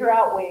is figure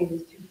out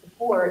ways to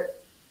support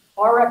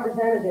our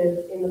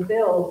representatives in the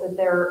bills that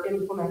they're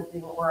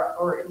implementing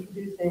or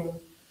introducing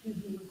to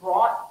be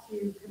brought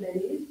to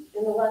committees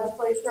in the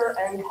legislature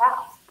and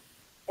passed.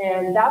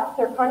 And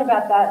they're kind of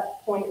at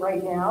that point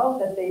right now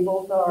that they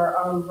both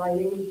are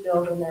writing these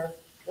bills, and they're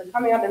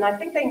coming up. And I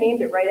think they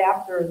named it right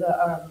after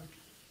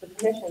the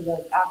commission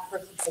that asked for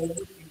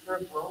sustainable future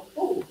of rural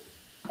schools.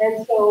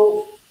 And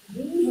so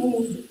we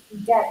need to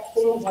get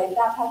things like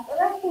that passed.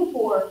 They're asking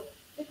for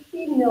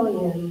 $16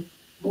 million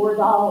more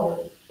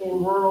dollars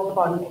in rural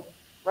funding.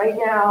 Right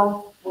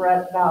now, we're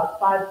at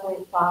about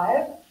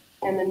 5.5,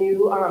 and the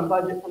new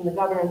budget from the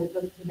governor that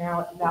just came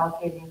out is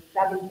allocating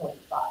 7.5.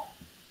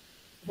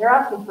 They're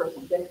asking for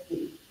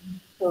 60.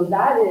 So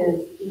that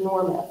is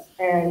enormous.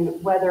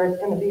 And whether it's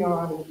going to be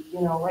on,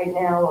 right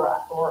now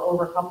or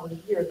over a couple of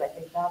years, I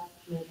think that's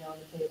maybe on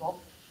the table.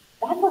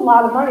 That's a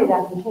lot of money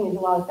that can change a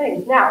lot of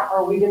things. Now,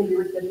 are we going to be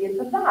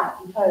recipients of that?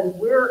 Because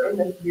we're in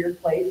this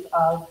weird place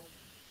of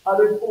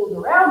other schools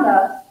around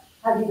us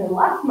have even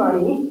less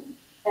money.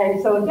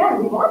 And so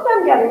again, we want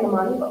them getting the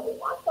money, but we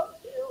want them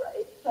too,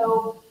 right?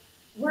 So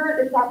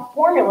it's that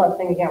formula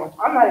thing again, which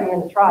I'm not even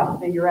going to try to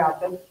figure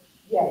out, but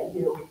yeah,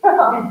 you.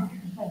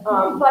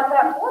 But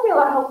that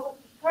formula helps us,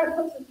 kind of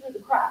puts us through the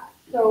cracks.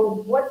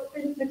 So what's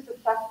been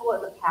successful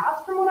in the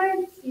past from what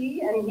I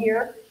see and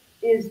hear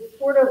is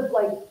sort of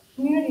like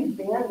communities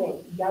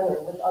banding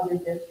together with other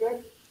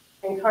districts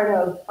and kind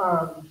of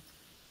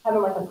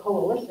having like a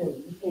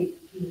coalition to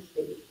take to the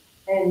state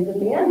and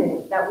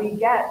demanding that we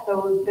get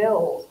those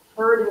bills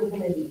heard in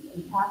committees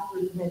and passed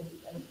through committees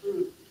and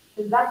approved.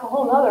 Because that's a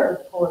whole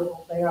other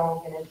political thing I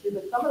won't get into,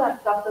 but some of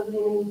that stuff doesn't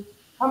even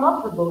come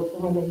up for votes,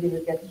 and when they do,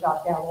 it gets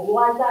shot down. Well,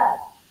 why is that?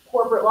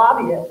 Corporate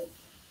lobbyists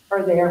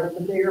are there with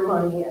the bigger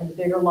money and the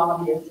bigger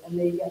lobbyists, and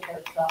they get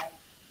their stuff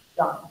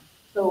done.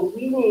 So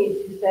we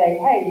need to say,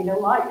 hey, you know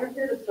what? You're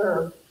here to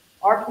serve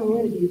our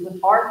communities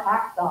with our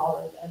tax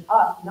dollars and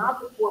us,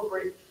 not the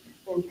corporate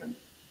interest.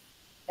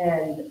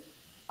 And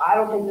I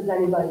don't think there's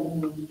anybody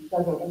who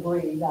doesn't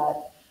agree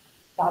that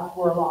that's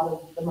where a lot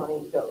of the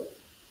money goes.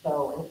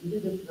 So, and if you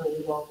do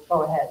disagree, well,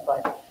 go ahead.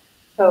 But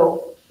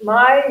so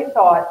my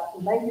thought,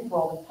 and thank you for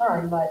all the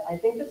time, but I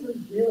think this is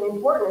really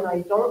important, and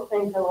I don't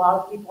think that a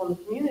lot of people in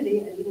the community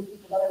and even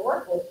people that I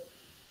work with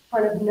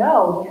kind of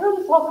know where is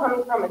this all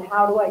coming from and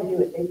how do I do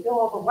it. They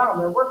feel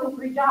overwhelmed. They're working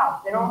 3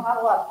 jobs. They don't have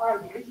a lot of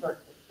time to research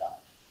this stuff.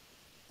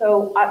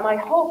 So my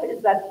hope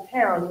is that the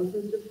town, this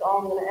is just all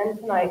I'm going to end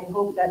tonight, and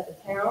hope that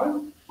the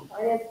town,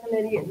 finance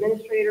committee,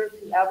 administrators,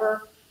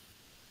 whoever,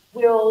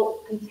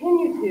 will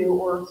continue to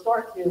or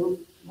start to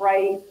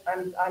write.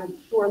 I'm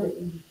sure that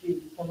you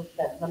do to some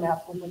extent. I'm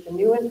asking with the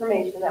new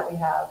information that we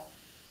have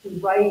to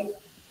write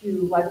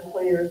to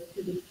legislators,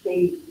 to the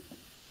state,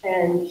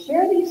 and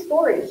share these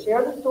stories.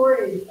 Share the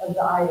stories of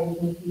the IAs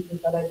and the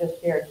teachers that I just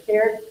shared.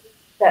 Share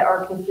that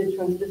our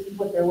constituents, this is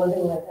what they're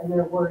living with, and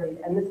they're worried,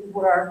 and this is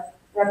what our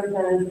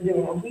representatives are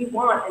doing, and we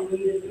want and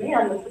need and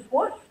demand the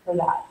support for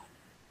that.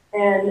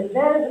 And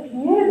then as a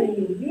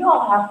community, we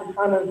all have to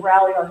kind of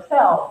rally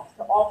ourselves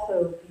to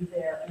also be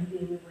there and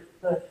be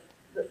the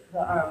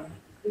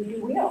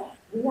wheel.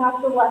 We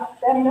have to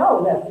let them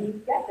know that we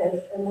get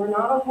this and we're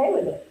not okay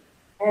with it.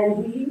 And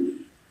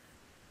we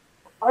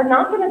are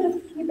not going to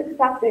just keep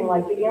accepting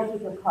like the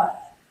answers are cuts.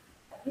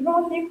 Even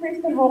with the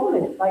increased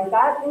enrollment, like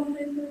that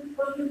increases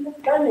per pupil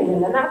spending,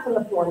 and then that's in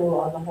the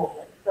formula on the whole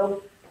thing.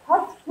 So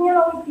cuts can't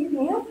always be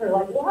the answer.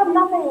 Like we'll have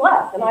nothing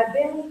left. And I've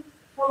been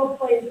from a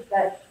place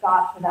that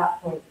got to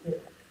that point too.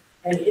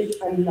 And it's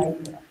a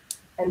nightmare.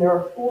 And there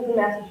are schools in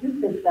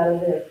Massachusetts that are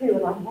there too,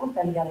 and I want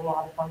them to get a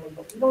lot of funding,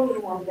 but we don't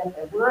even want to get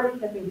there. We're at a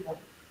tipping point.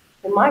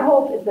 And my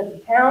hope is that the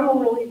town will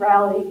really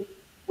rally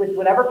with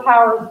whatever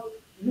powers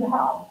you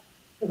have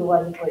to the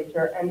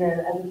legislature, and then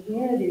as a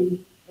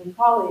community and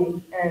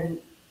colleagues and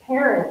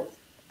parents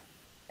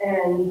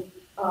and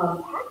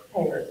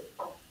taxpayers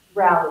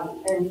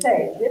rally and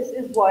say, this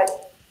is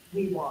what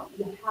we want.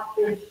 You have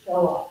to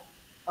show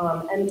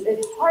up. And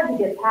it's hard to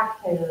get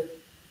taxpayers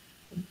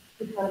to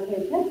to kind of pay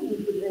attention to,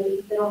 because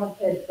if they don't have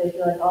kids, they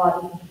feel like,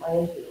 oh, this isn't my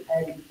issue.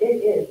 And it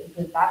is,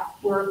 because that's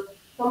where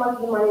so much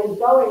of the money is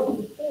going to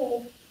the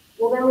school.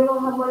 Well, then we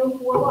don't have money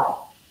for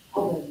what?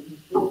 Children,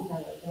 food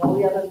centers, and all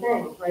the other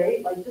things,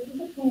 right? Like, this is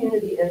a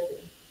community issue.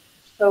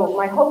 So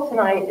my hope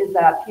tonight is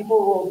that people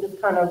will just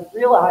kind of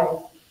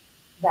realize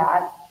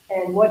that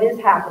and what is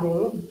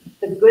happening,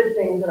 the good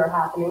things that are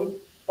happening,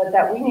 but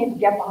that we need to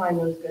get behind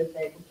those good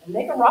things and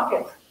make a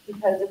ruckus,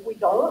 because if we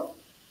don't,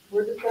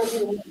 we're just going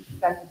to be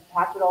expected to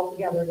patch it all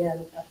together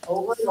again,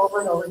 over and over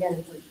and over again,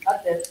 until you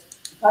cut this,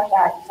 you cut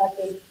that, you cut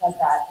this, you cut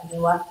that, and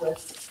you're left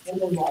with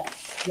women that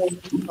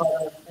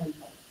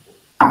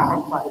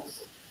and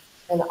fights.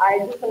 And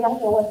I just am not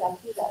going to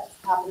let that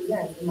happen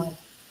again in my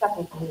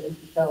second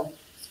community. So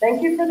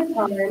thank you for the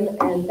time,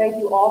 and thank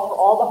you all for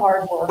all the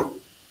hard work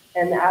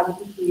and the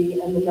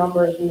advocacy and the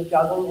numbers and the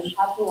juggling and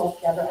patching all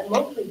together. And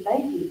mostly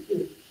thank you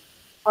to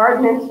our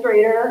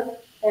administrator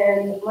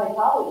and my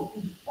colleagues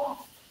who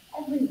just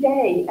every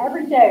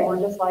day we're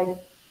just like,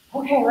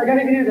 okay, we're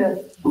gonna do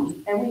this.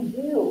 And we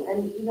do.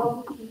 And you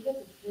know, we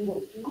get the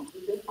students, we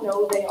just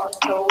know they are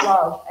so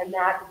loved, and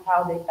that is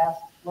how they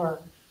best learn.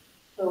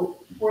 So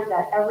for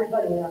that,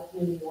 everybody in our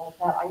community wants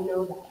that. I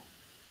know that.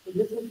 So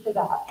this is for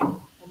that.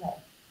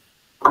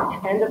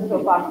 Okay. End of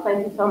soapbox.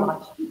 Thank you so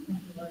much.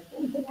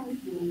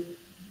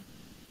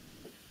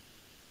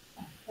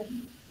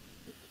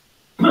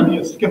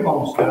 Yes, Skip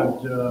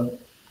Olmsted.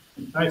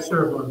 I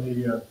serve on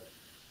the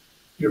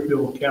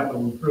Deerfield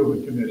Capital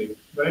Improvement Committee,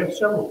 but I have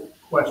several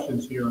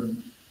questions here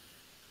on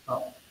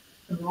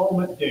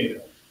enrollment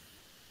data.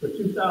 For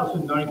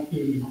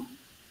 2019,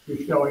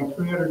 you're showing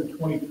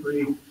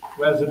 323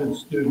 resident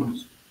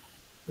students.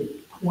 For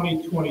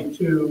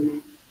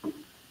 2022,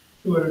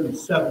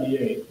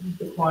 278,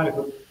 decline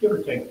of give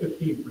or take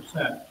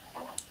 15%.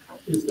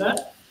 Is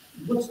that,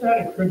 what's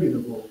that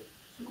attributable?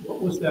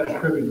 What was that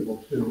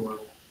attributable to?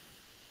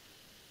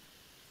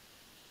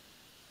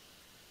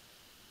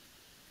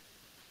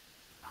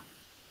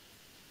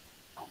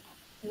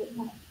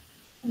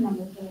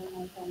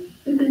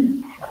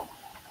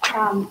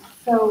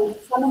 So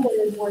some of it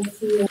is we're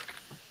seeing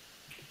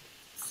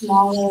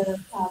smaller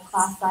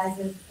class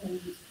sizes in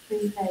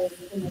pre-K and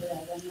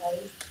kindergarten,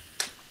 right?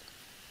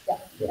 Yeah,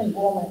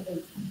 enrollment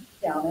is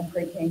down in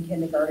pre-K and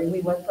kindergarten.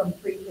 We went from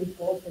 3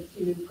 preschool to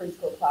 2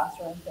 preschool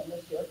classrooms, and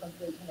this year from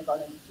 3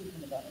 kindergarten to 2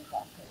 kindergarten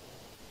classrooms.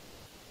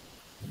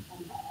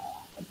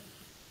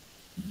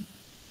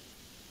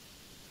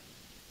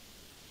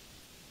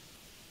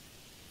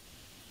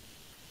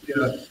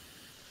 Yeah.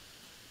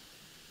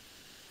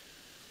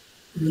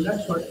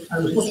 That's what I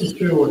was looking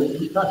through, and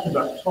we talked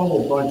about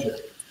total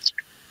budget.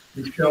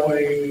 You're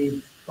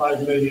showing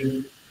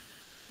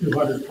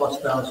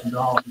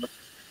 $5,200,000+.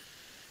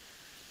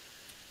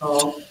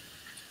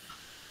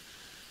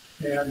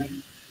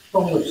 And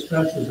total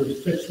expenses of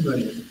 $6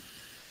 million.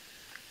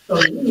 So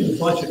really the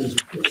budget is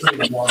 $6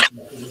 million.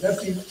 Would that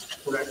be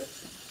correct?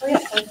 Oh, yeah,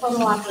 our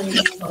total operating is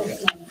 6 million.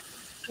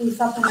 We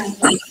supplement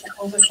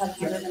over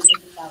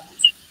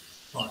 750,000.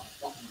 Fine.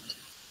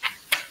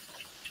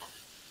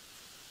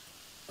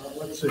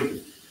 Let's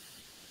see.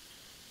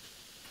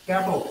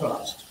 Capital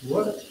cost.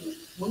 What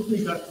have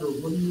we got for,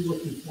 what are you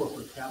looking for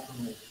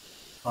capital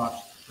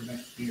cost for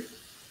next year?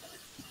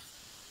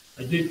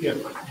 I did get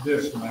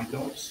this, and I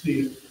don't see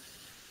it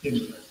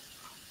in there.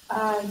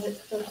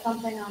 There's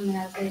something on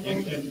there. And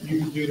you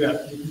can do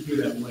that. You can do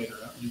that later.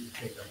 You can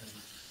take that.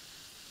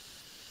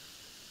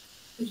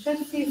 You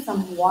should see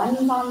some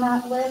ones on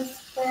that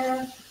list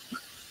there.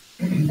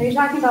 Are you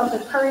talking about the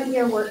current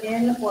year we're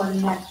in or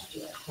next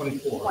year?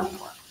 24.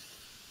 24.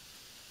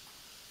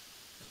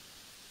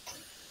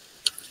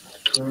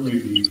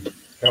 Currently, the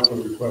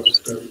capital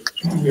request that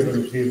we have on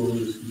the table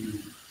is the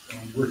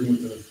working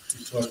with the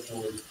select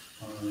board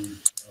on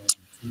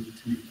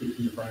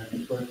fixing the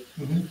finance plan.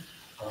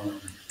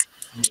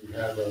 We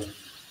have a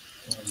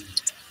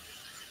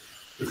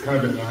it's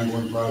kind of an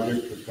ongoing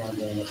project that's kind of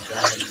going up and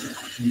down and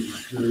huge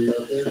security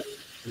out there.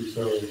 And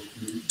so we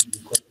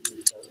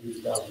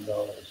requested about $80,000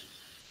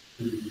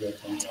 to do that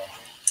fund.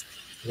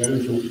 That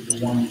is the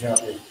one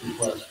capital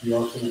request. We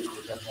also are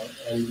talking about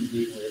adding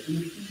additional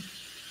resolution.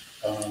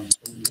 So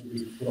we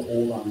put a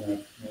hold on that,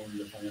 knowing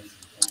the finance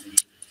plan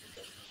issue.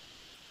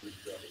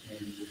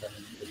 And we're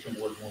going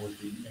to work more with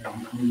the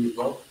energy community as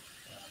well.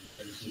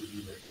 And this is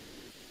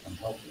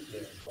help with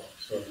that as well.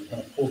 So we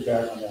kind of pulled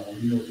back on that one.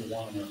 You know, it's the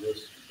one on our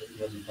list that you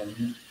have in front of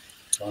you.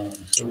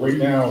 So right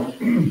now,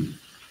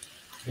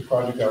 the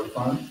project out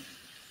front,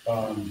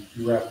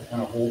 you have to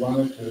kind of hold on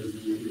it because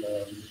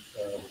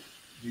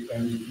the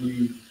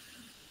MVP,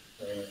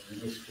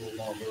 municipal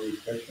vulnerability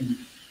protection,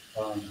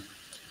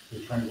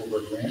 we're trying to go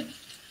over a grant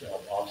to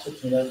help offset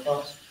some of that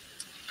cost.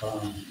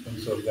 And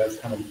so that's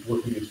kind of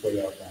working its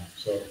way out now.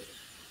 So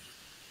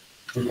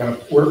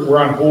we're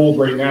on hold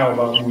right now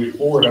about moving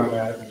forward on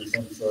that in the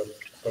sense of,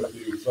 but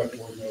the select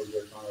board knows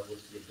that on our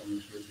list to get done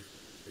this year.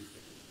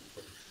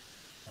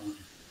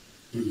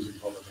 Students and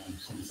public on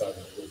some side of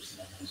the list and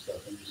that kind of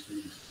stuff, and the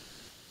students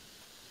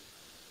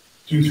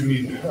students who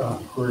need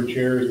for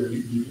chairs or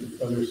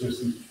need other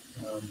assistance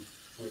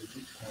with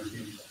kind of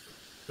being.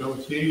 So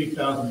it's the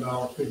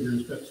 $80,000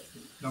 figures, that's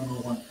the number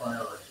one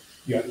priority.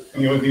 Yeah,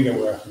 and the only thing that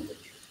we're asking for.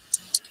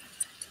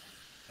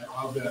 And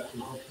of that,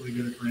 we'll hopefully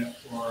get a grant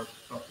for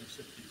roughly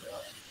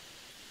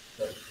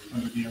 $60,000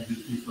 under the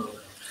MVP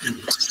program.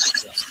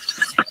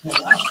 The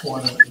last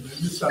one, and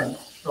this I'm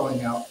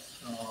throwing out,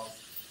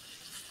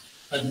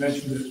 I've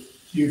mentioned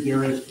it to you,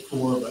 Darius,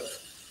 before,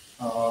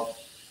 but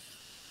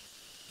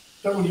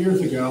several years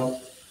ago,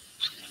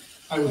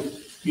 I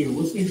was either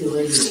listening to the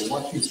radio or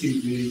watching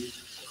TV,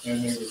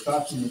 and they were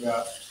talking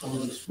about some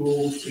of the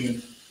schools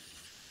in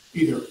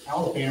either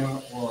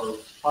Alabama or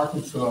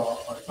Arkansas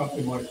or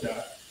something like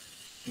that.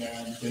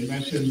 And they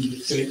mentioned the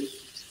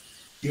state's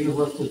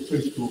universal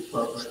preschool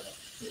program.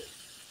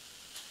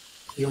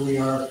 Here we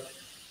are,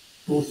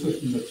 school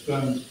system that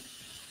spends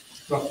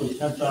roughly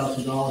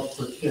 $10,000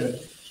 per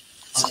kid,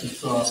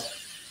 Arkansas,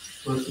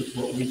 versus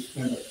what we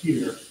spend up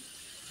here,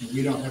 and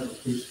we don't have a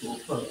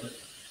preschool program.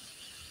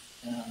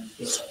 And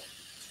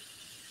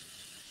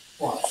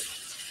why?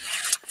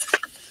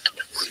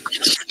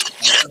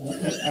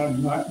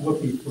 I'm not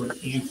looking for an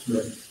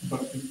answer,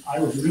 but I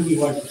would really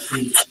like to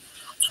see the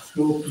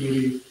school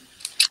committee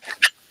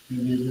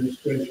and the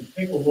administration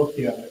take a look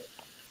at it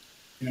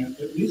and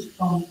at least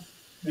come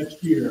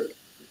next year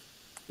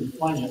to the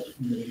finance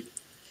committee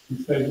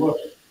and say, look,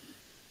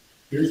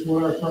 here's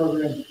what our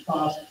programs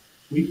cost.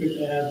 We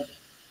could add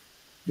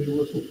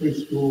universal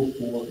preschool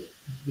for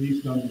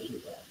these numbers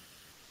of that.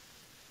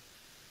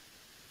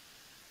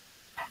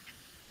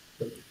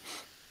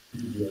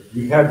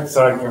 We had the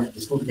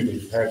school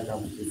committee had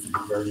conversations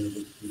regarding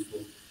this people,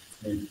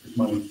 this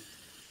money,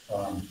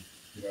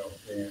 you know,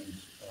 and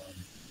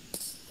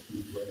I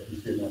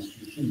think in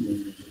Massachusetts,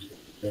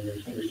 and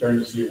they're starting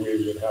to see a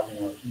wave of it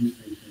happening on East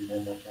Street in more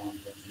and more towns,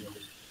 and you know,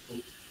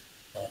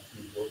 the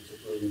importance of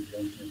early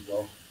intervention as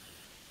well.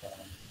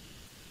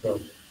 So,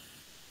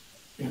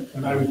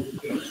 and I would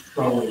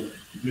probably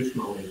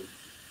additionally,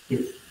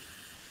 if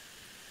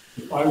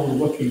I were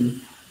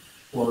looking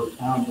for a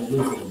town to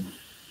live in,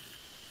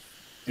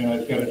 and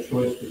I've got a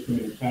choice between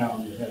a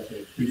town that has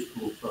a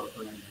preschool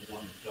program and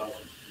one that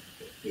doesn't,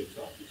 that kids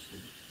obviously,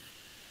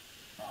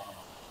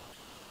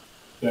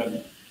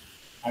 then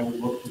I would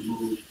look to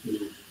move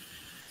to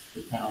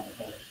the town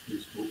that has a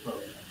preschool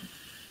program.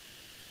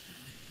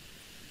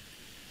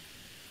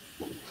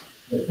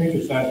 I think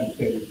it's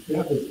advantageous.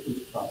 Yeah,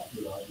 this cost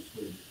good,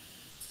 obviously,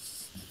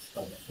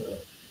 but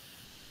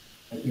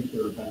I think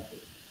there are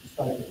benefits.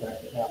 Despite the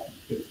fact that half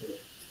the kids are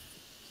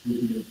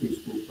moving in the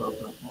preschool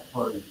program are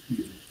part of the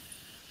future.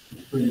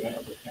 It's bring that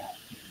up with that.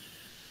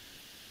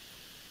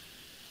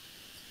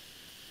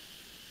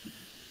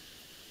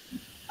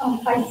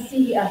 I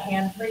see a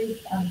hand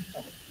raised.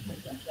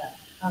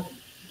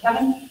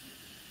 Kevin?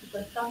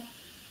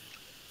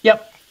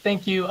 Yep,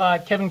 thank you.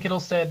 Kevin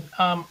Kittlestead.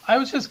 I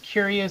was just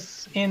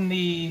curious in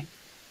the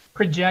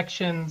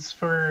projections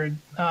for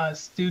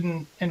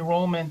student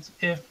enrollment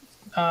if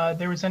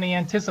there was any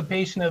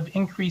anticipation of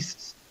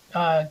increased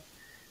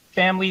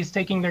families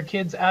taking their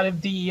kids out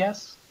of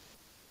DES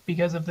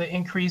because of the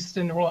increased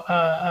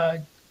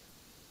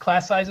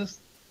class sizes?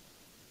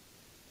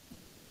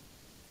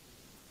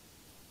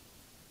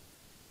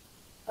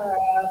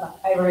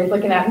 Everybody's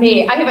looking at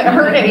me. I haven't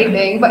heard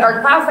anything, but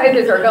our class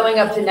sizes are going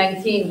up to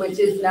 19, which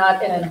is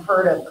not an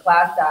unheard of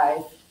class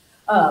size.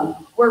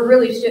 We're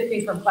really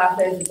shifting from class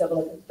sizes of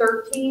like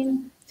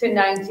 13 to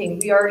 19.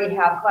 We already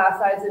have class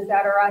sizes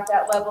that are at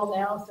that level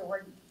now, so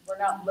we're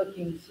not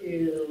looking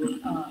to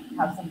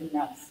have something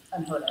that's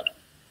unheard of.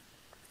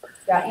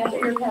 Does that answer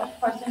your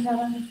question,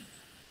 Kevin?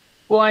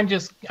 Well,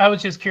 I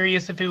was just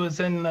curious if it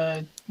was in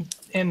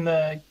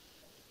the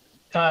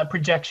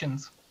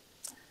projections,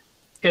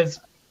 because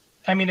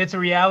I mean, it's a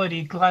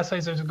reality. Class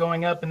sizes are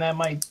going up, and that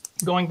might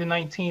going to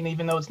 19,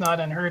 even though it's not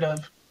unheard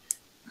of.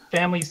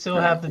 Families still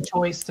have the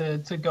choice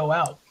to go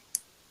out,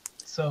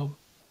 so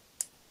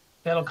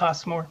that'll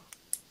cost more.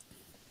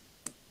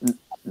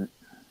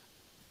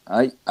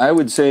 I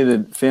would say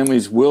that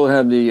families will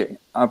have the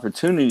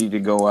opportunity to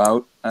go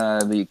out.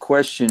 The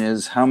question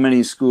is how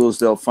many schools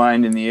they'll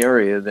find in the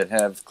area that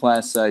have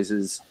class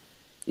sizes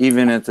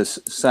even at the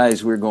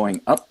size we're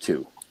going up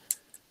to.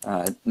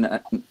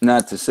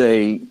 Not to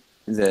say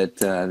that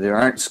there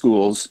aren't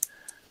schools,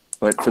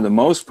 but for the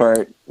most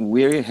part,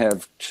 we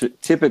have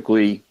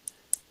typically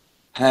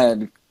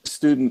had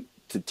student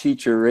to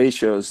teacher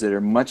ratios that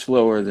are much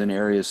lower than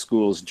area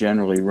schools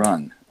generally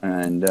run.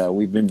 And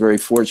we've been very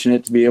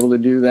fortunate to be able to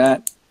do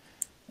that.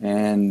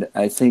 And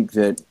I think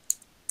that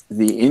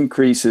the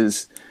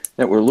increases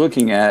that we're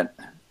looking at,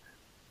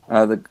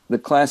 the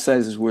class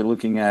sizes we're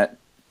looking at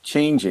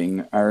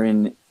changing are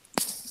in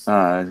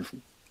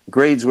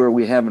grades where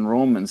we have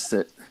enrollments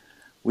that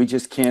we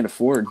just can't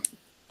afford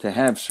to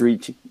have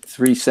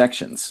three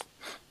sections.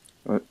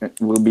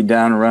 We'll be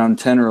down around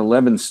 10 or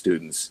 11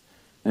 students.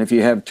 And if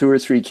you have 2 or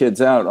 3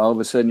 kids out, all of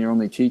a sudden you're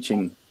only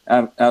teaching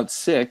out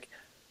sick.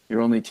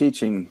 You're only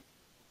teaching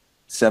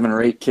 7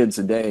 or 8 kids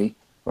a day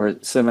or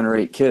 7 or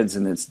 8 kids,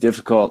 and it's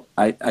difficult.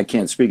 I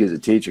can't speak as a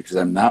teacher because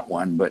I'm not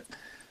one, but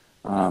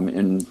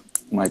in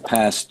my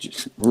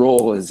past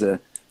role as an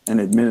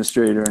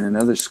administrator in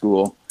another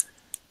school,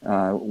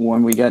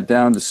 when we got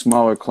down to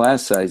smaller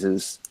class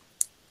sizes,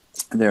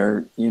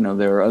 there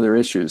are other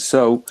issues.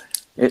 So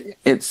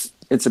it's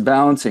a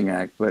balancing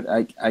act, but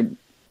I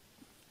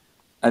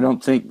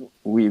don't think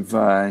we've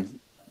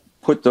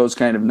put those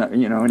kind of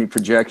any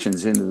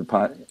projections into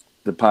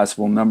the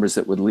possible numbers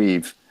that would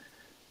leave.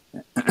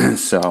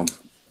 So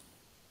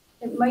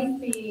It might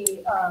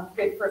be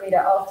good for me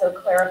to also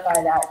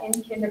clarify that in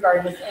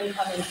kindergarten, this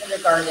incoming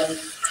kindergarten,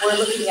 we're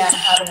looking at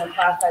having a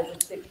class size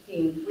of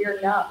 16. We're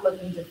not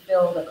looking to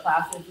fill the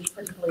classes,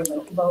 particularly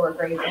in the lower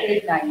grades,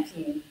 with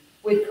 19.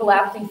 With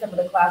collapsing some of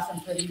the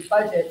classrooms for these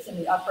budgets in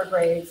the upper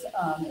grades,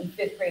 in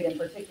 5th grade in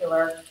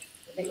particular,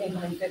 the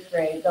incoming 5th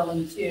grade they're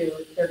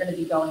going to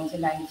be going to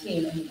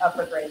 19 in the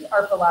upper grades.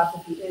 Our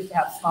philosophy is to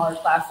have smaller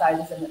class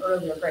sizes in the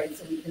earlier grades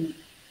so we can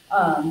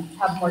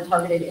have more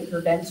targeted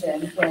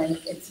intervention when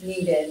it's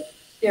needed.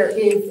 There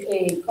is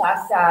a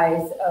class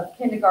size of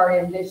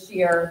kindergarten this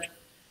year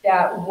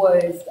that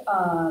was,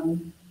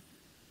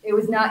 it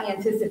was not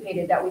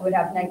anticipated that we would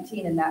have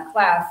 19 in that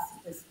class,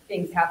 because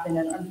things happened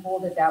and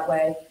unfolded that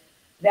way.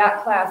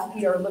 That class,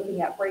 we are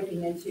looking at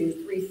breaking into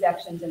 3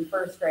 sections in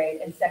 1st grade,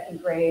 and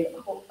 2nd grade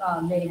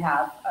may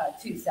have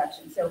 2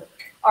 sections. So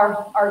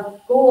our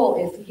goal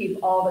is to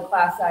keep all the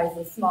class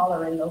sizes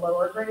smaller in the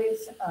lower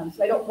grades.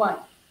 So I don't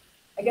want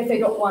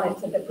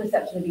the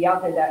perception to be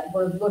out there that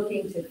we're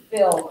looking to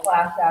fill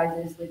class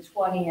sizes with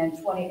 20 and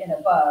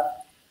above.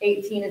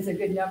 18 is a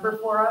good number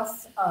for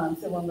us.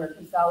 So when we're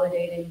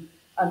consolidating,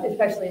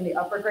 especially in the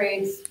upper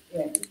grades,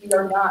 we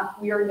are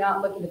not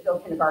looking to fill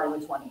kindergarten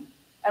with 20.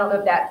 I don't know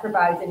if that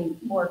provides any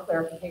more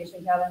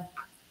clarification, Kevin.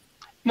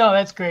 No,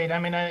 that's great. I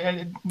mean,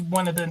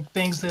 one of the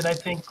things that I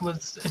think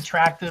was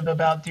attractive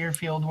about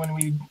Deerfield when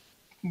we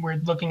were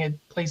looking at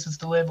places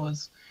to live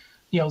was,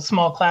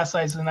 small class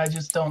sizes, and I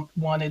just don't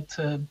want it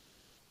to,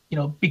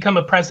 become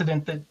a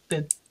precedent that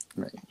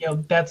right.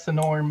 That's the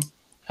norm,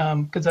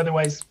 because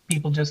otherwise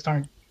people just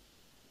aren't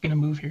going to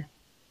move here.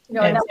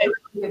 No, and that's a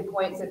really good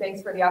point. So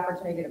thanks for the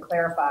opportunity to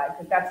clarify,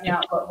 because that's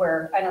not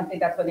what I don't think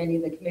that's what any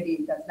of the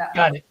committee does.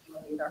 Got it.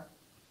 Either.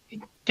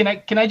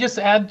 Can I just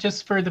add,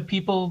 just for the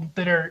people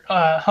that are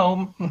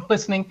home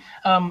listening,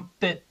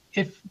 that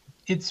if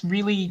it's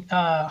really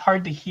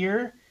hard to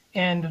hear,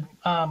 and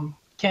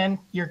Ken,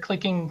 you're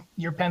clicking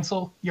your pen.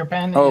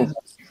 Oh,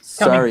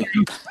 sorry.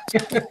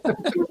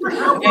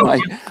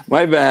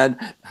 my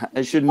bad.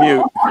 I should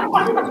mute.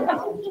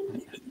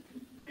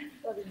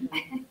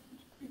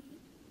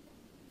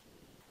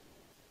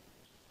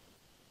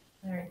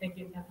 All right, thank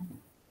you, Kevin.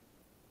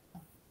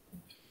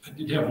 I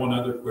did have one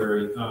other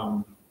query.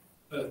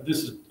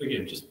 This is,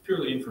 again, just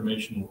purely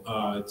informational.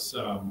 It's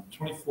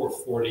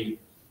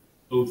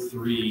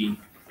 2440-03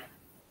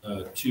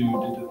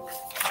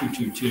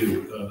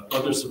 222,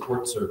 other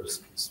support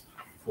services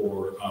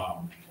for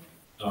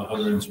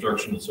other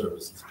instructional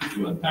services. Could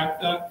you unpack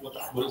that?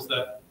 What is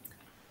that?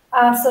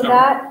 So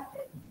that,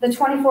 the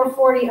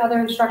 2440 other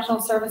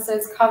instructional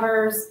services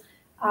covers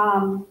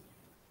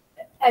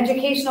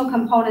educational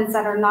components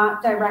that are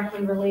not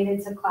directly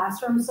related to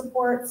classroom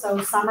support. So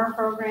summer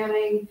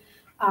programming,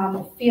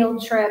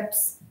 field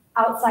trips,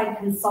 outside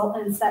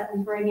consultants that we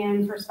bring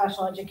in for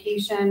special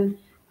education.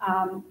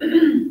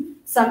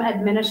 Some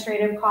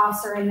administrative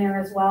costs are in there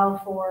as well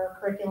for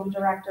curriculum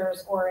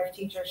directors, or if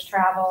teachers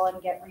travel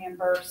and get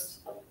reimbursed,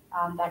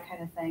 that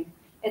kind of thing.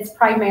 It's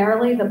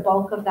primarily, the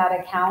bulk of that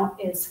account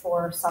is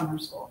for summer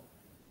school.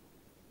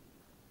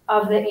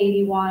 Of the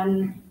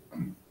 81,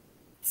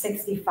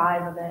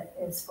 65 of it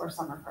is for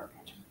summer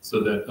programming. So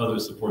that other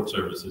support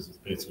services is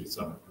basically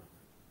summer program.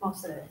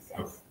 Most of it is, yes.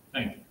 Okay,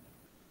 thank you.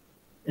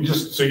 And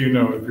just so you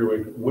know, if you're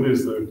like, what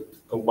is the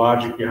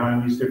logic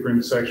behind these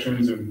different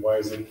sections, and why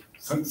is it,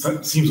 seems a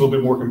little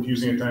bit more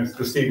confusing at times.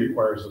 The state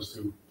requires us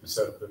to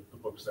set up the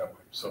books that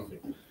way. So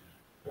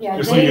yeah,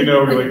 just so you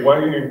know, you're like,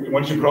 why,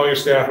 once you put all your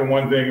staff in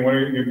one thing,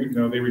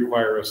 they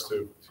require us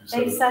to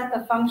They set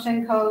the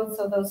function code,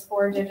 so those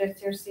 4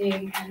 digits you're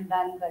seeing, and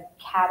then the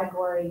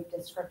category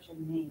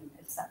description name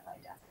is set by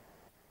default.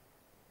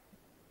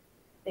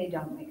 They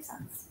don't make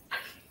sense.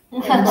 In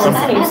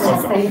most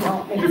cases, they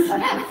don't make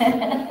sense.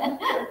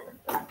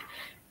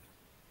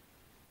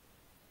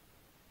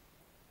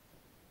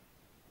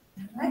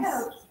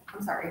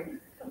 I'm sorry.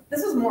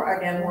 This is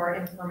more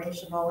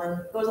informational,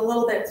 and goes a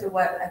little bit to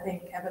what I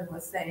think Kevin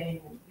was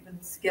saying,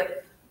 even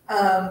Skip.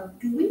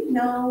 Do we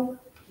know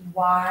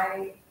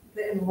why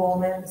the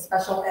enrollment, the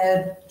special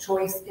ed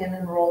choice in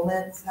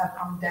enrollments have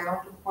come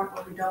down to the point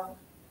where we don't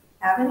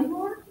have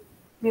anymore?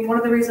 I mean, one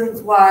of the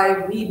reasons why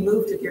we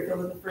moved to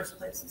Deerfield in the first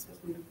place is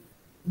because we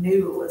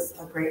knew it was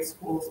a great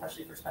school,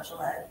 especially for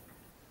special ed.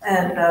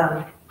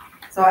 And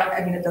so,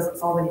 I mean, it doesn't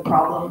solve any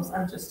problems.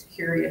 I'm just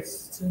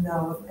curious to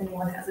know if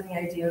anyone has any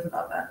ideas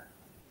about that.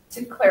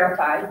 To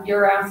clarify,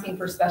 you're asking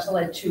for special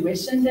ed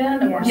tuition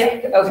then?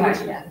 Yeah.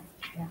 Okay. Yeah.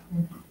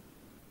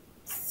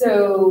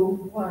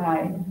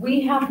 So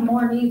we have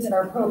more needs in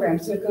our program,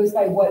 so it goes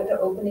by what the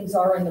openings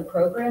are in the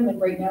program, and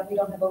right now we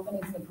don't have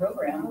openings in the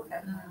program.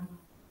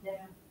 Okay.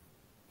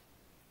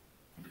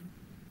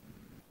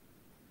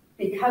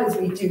 Because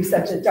we do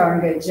such a darn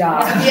good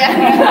job.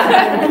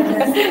 Yeah.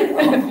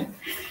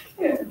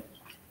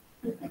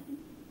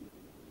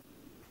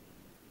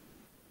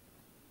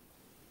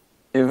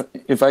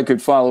 If I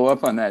could follow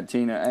up on that,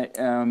 Tina,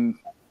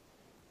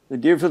 the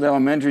Deerfield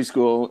Elementary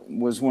School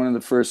was one of the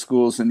first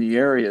schools in the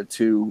area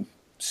to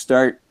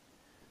start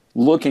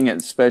looking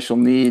at special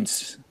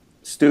needs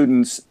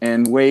students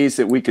and ways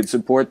that we could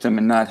support them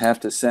and not have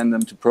to send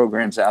them to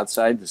programs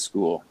outside the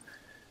school.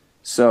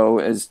 So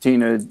as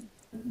Tina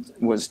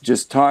was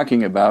just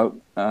talking about,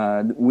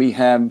 we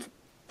have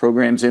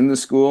programs in the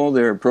school.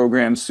 There are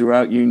programs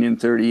throughout Union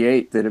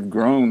 38 that have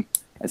grown.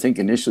 I think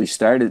initially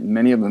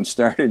many of them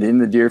started in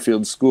the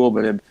Deerfield school,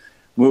 but have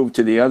moved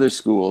to the other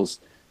schools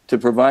to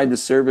provide the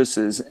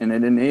services, and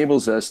it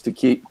enables us to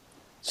keep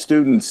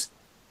students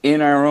in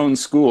our own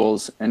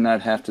schools and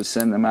not have to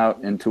send them out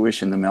and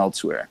tuition them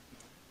elsewhere.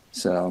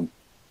 So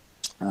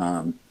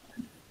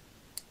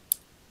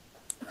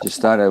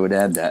just thought I would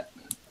add that.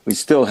 We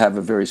still have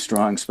a very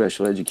strong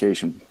special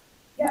education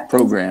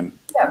program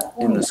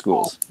in the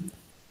schools.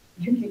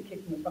 You can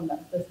kick me from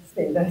that, let's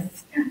say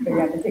this, but you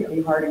have to kick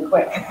me hard and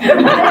quick. We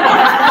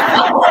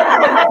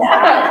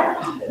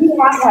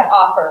have had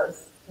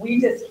offers, we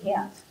just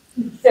can't.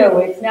 So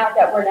it's not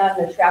that we're not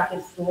an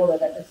attractive school, or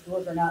that the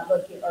schools are not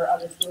looking, or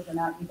other schools are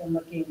not even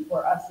looking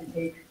for us to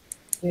take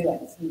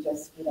students. We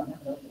don't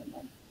have an opening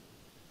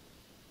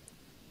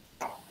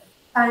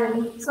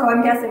then. So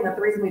I'm guessing that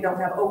the reason we don't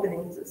have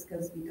openings is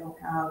because we don't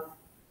have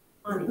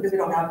money, because we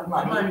don't have the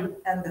money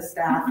and the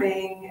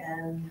staffing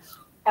and.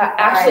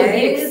 Actually,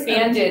 we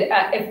expanded,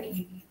 if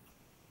you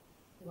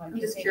want I'm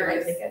to just take it,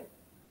 curious. take it.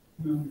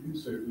 No, you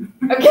say,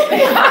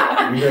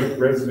 Okay. we have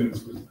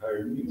residents with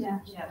higher needs. Yeah.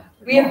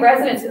 We have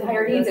residents with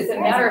higher needs. As a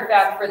matter of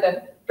fact, for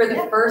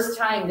the first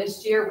time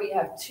this year, we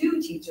have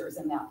 2 teachers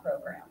in that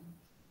program.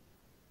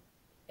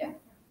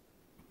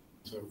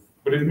 So,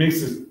 but it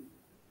makes it,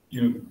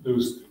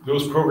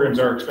 those programs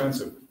are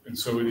expensive, and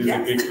so it is a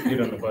big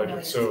hit on the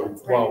budget. So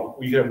while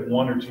we have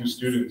 1 or 2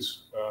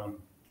 students,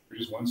 for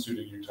just 1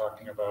 student, you're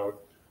talking about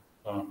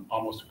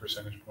almost a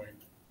percentage point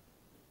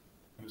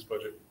in this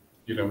budget.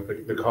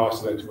 The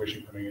cost of that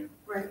tuition coming in.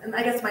 Right, and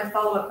I guess my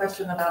follow-up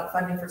question about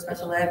funding for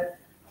special ed,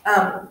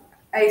 I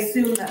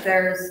assume that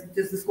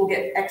does the school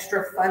get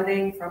extra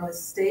funding from the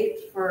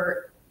state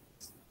for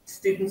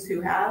students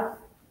who have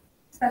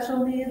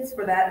special needs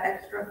for that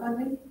extra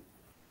funding?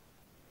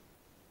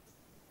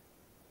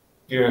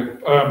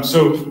 Yeah,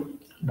 so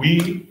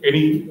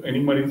any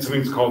money,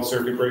 something's called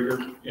circuit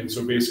breaker. And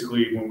so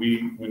basically when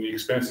the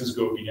expenses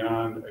go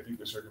beyond, I think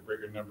the circuit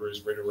breaker number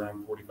is right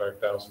around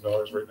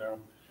 $45,000 right now.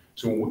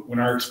 So when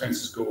our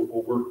expenses go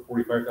over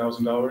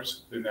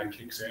 $45,000, then that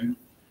kicks in.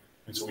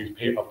 And so we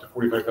pay up to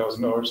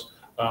 $45,000.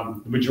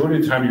 The majority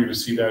of the time you're going to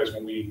see that is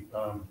when we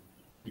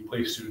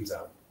place students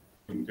out.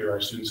 And there are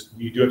students,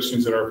 we do have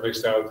students that are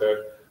placed out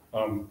that,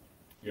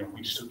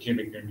 we just can't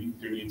make their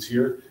needs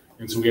here.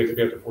 And so we have to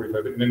pay up to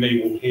 45, and then they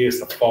will pay us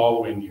the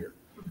following year.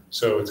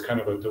 So it's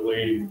kind of a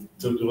delayed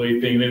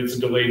thing. And it's a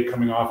delayed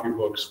coming off your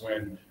books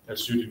when that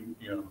student,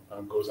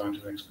 goes on to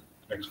the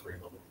next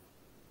grade level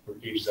or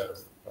ages out of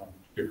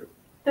Deerfield.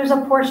 There's a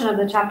portion of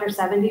the Chapter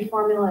 70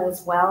 formula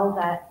as well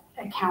that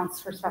accounts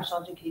for special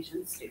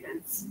education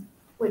students,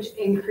 which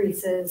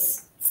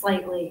increases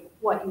slightly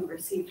what you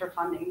receive for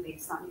funding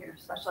based on your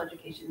special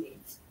education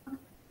needs.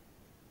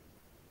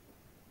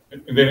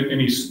 And then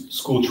any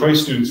school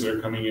choice students that are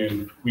coming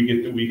in, we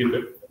get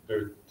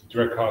the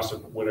direct cost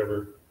of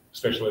whatever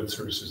special ed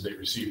services they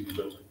receive in the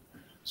building.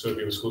 So if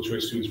you have school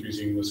choice students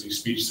receiving, let's say,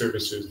 speech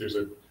services, there's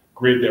a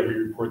grid that we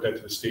report that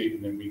to the state,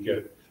 and then we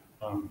get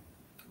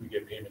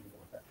payment for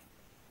that.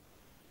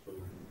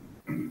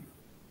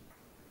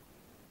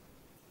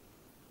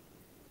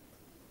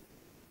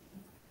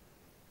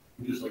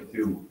 I'd just like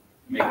to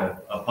make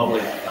a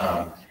public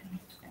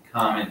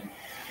comment.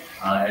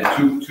 I had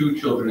two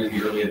children in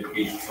the early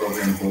education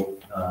program,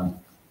 both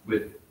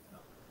with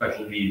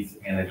special needs,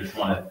 and I just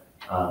want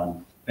to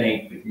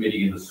thank the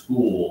committee and the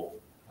school.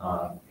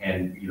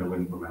 And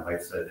when my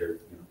wife said there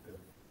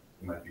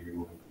might be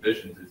removing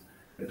positions,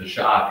 it's a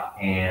shock,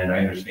 and I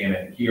understand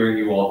it. Hearing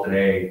you all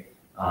today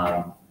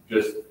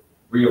just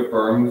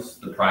reaffirms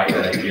the pride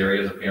that I carry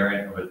as a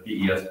parent of a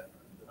DES,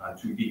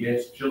 2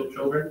 DES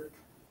children.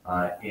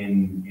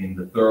 In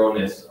the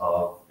thoroughness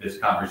of this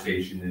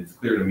conversation, it's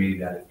clear to me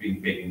that it's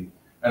being taken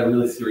at a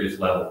really serious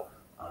level.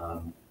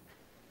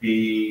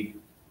 The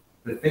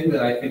thing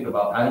that I think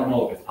about, I don't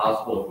know if it's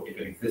possible, if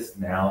it exists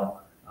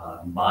now,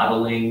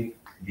 modeling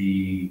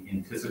the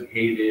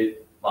anticipated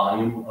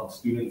volume of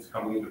students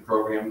coming into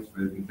programs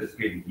for the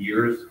anticipated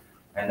years,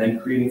 and then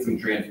creating some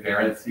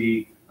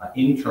transparency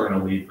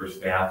internally for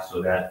staff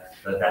so that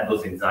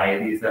those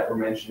anxieties that were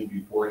mentioned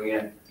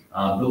beforehand,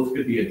 those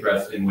could be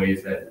addressed in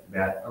ways that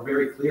are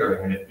very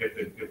clear. And if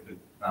the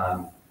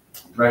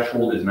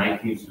threshold is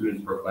 19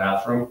 students per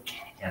classroom,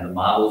 and the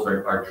models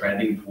are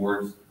trending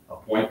towards a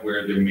point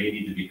where there may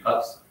need to be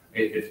cuts.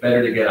 It's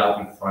better to get out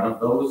in front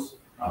of those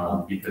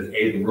because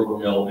the rubber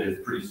mill is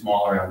pretty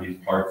small around these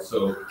parts.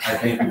 So I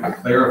think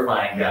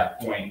clarifying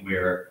that point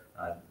where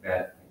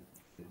that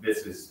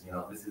this is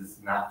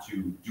not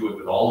to do it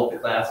with all of the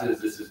classes.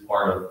 This is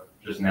part of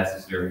just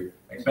necessary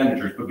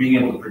expenditures, but being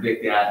able to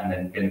predict that and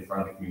then get in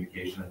front of the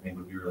communication, I think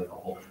would be really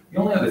helpful. The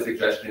only other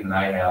suggestion that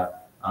I have,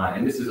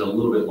 and this is a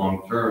little bit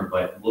long-term,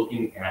 but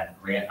looking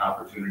at grant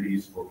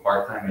opportunities for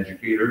part-time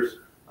educators,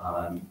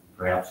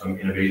 perhaps some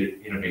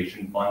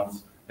innovation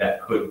funds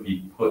that could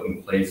be put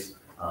in place.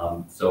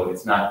 So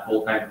it's not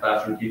full-time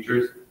classroom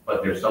teachers,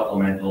 but they're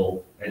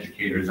supplemental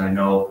educators. I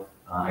know,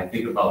 I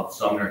think about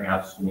Sumner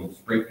Ave School in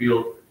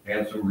Springfield. They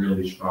have some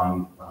really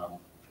strong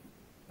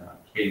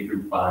K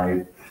through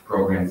 5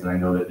 programs, and I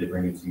know that they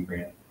bring in some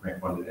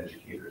grant-funded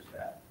educators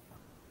that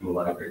do a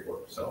lot of great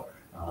work. So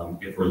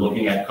if we're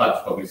looking at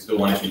cuts, but we still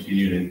want to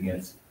continue to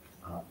enhance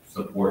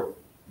support,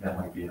 that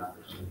might be an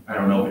opportunity. I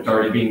don't know if it's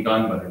already being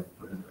done, but I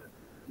put it there.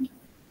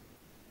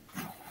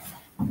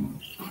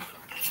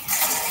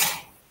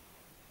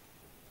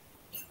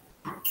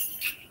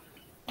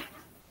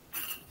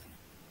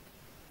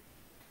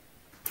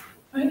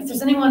 All right, if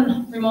there's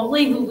anyone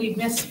remotely who we've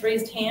missed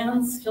raised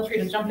hands, feel free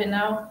to jump in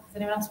now. If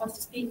anyone else wants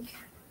to speak?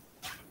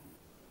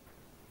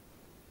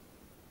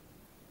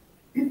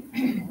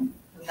 I'm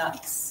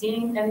not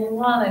seeing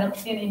anyone. I don't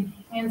see any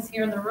hands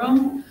here in the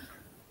room.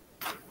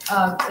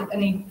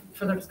 Any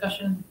further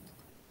discussion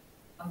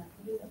on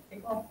the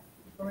table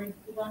before we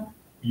move on?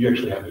 You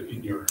actually have it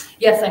in your.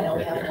 Yes, I know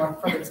we have more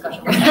further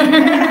discussion.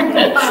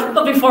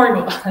 But before we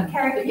move on.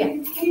 Carrie,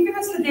 can you give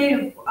us the date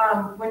of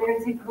when you're going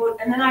to take the vote?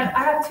 And then I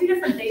have 2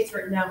 different dates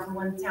written down for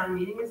when the town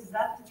meeting is. Is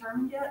that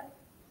determined yet?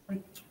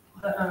 Like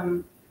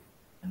the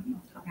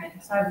okay,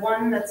 so I have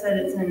one that said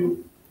it's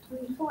in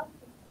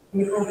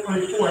April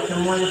 24th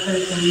and one that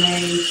says it's in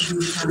May to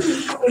be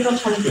determined. April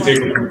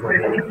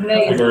 24th.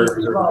 May is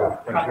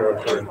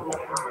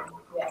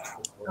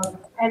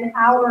And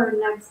our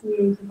next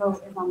meeting to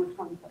vote is on the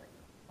 23rd.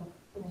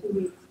 So 2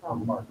 weeks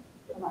from March.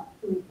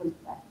 2 weeks from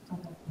today.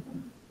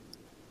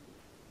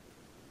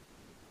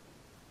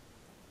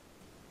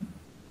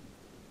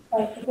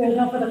 If there's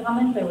no further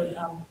comments, I would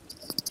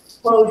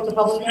close the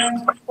public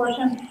hearing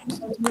portion of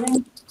the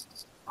meeting.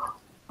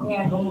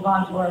 And we'll move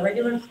on to our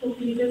regular school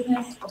committee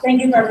business.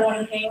 Thank you for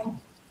everyone who came.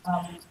 I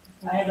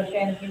have a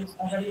fantasy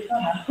of every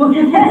now.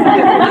 We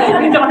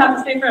don't have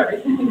to stay for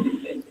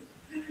everything.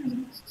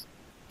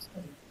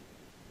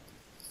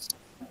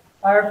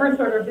 Our first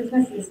order of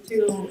business is to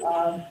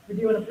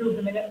review and approve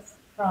the minutes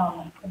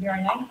from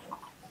February 9th.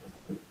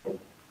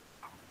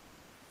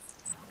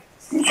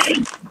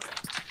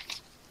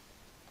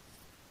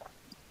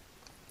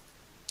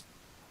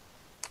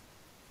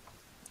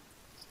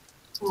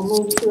 I'll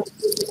move to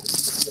approve the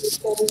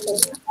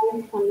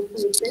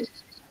 2026.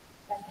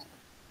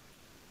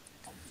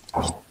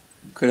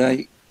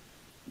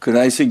 Could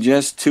I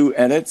suggest 2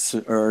 edits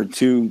or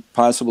 2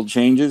 possible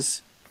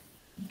changes?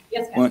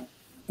 Yes, ma'am.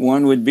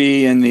 One would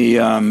be in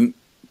the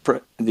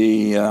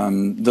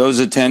those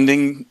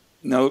attending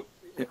note.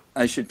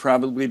 I should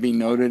probably be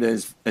noted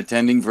as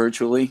attending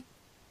virtually.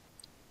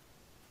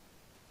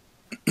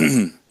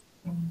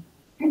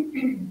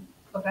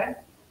 Okay.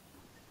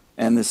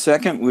 And the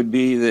second would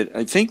be that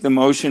I think the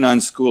motion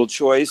on school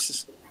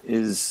choice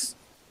is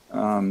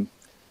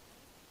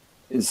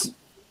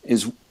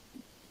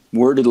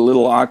worded a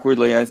little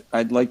awkwardly.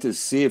 I'd like to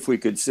see if we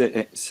could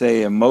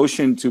say a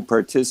motion to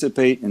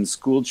participate in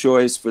school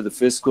choice for the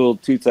fiscal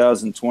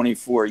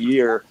 2024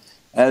 year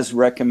as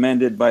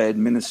recommended by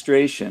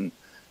administration,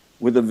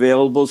 with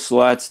available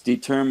slots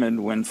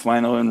determined when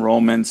final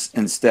enrollments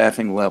and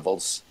staffing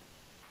levels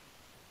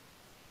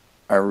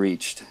are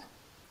reached.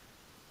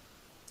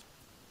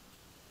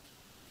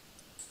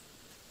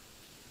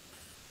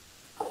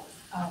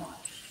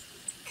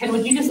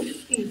 Would you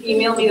just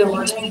email me the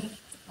wording?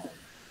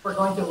 We're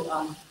going to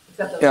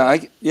accept those. Yeah,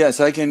 yes,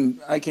 I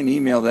can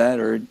email that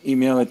or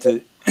email it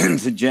to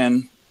to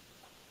Jen.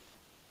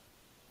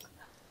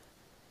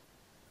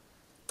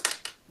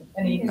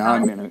 Now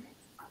I'm gonna.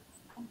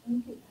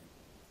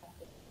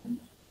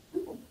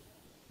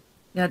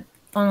 Yeah,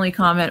 only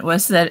comment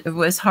was that it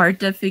was hard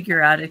to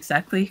figure out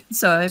exactly.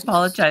 So I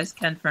apologize,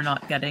 Ken, for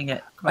not getting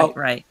it quite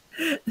right.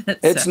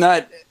 It's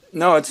not.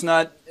 No, it's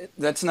not.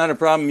 That's not a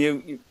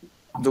problem.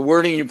 The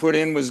wording you put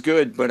in was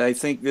good, but I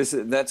think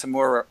that's a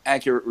more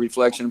accurate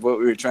reflection of what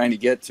we were trying to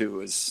get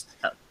to. Is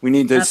we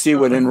need to see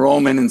what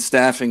enrollment and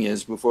staffing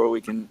is before we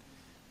can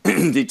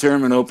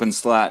determine open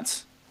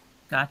slots.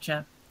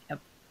 Gotcha. Yep.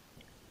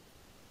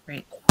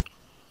 Great.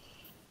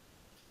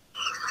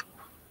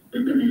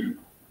 Do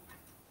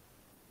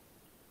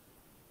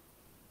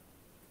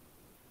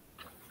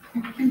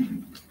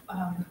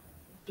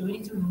we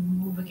need to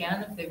move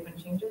again if there have been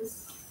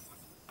changes?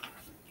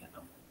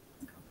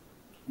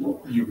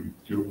 You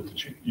do it with the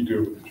change. You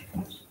do it with the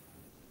changes.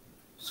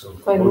 So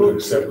I we'll move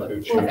accept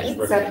the changes.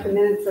 accept the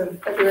minutes of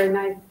February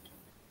 9th,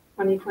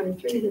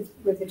 2023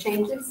 with the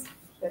changes.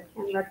 with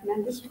and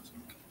recommended.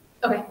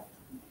 Okay.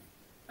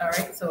 All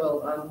right,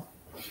 so we'll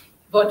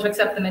vote to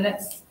accept the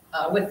minutes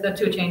with the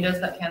 2 changes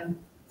that Ken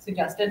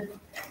suggested.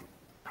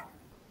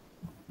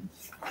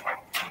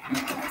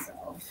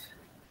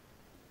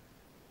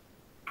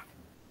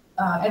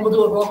 And we'll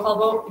do a roll call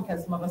vote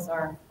because some of us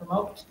are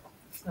remote.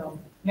 So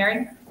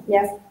Mary?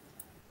 Yes.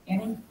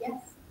 Annie?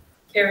 Yes.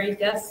 Carrie?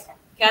 Yes.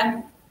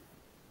 Ken?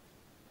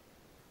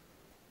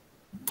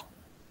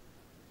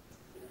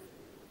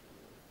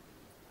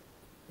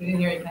 We didn't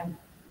hear you, Ken.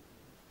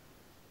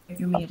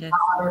 You're muted.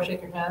 Or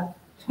shake your head.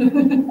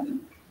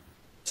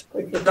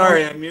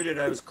 Sorry, I muted.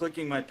 I was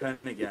clicking my pen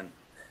again.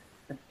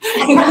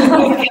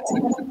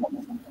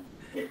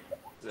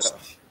 So,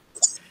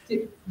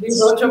 Do you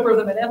vote to approve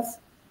the minutes?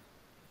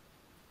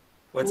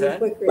 what's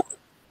that? We're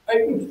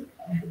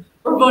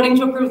voting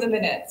to approve the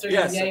minutes. Or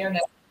Yes. Yay or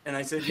no? And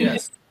I said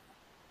yes.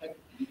 Okay.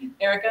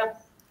 Erica?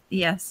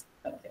 Yes.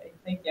 Okay,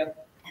 thank you.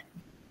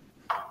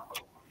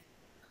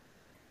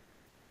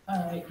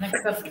 All right,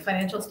 next up, the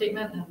financial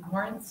statement and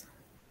warrants.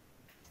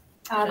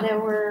 There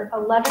were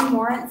 11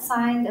 warrants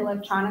signed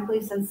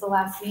electronically since the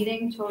last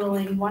meeting,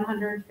 totaling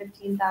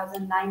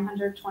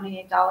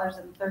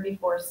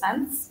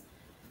 $115,928.34.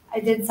 I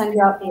did send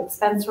you out the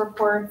expense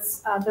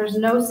reports. There's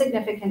no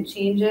significant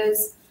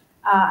changes.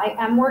 I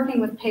am working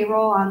with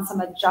payroll on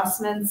some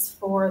adjustments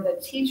for the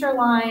teacher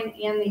line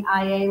and the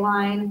IA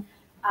line.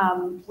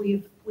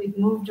 We've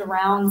moved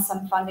around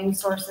some funding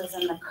sources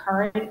in the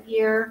current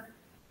year.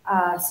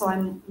 So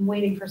I'm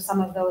waiting for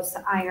some of those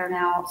to iron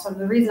out. So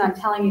the reason I'm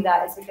telling you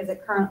that is because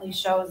it currently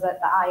shows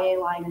that the IA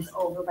line is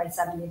over by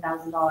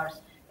 $70,000.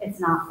 It's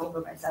not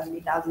over by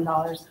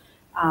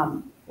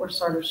 $70,000. We're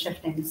sort of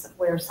shifting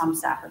where some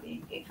staff are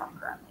being paid from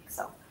currently.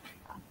 So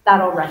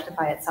that'll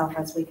rectify itself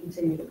as we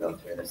continue to go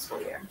through the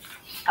school year.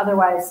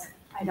 Otherwise,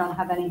 I don't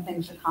have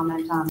anything to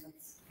comment on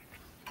that's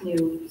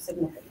new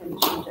significant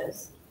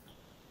changes.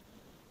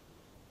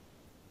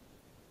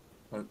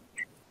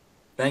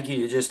 Thank you.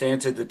 You just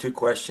answered the 2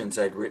 questions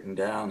I'd written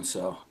down.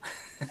 So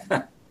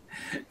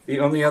the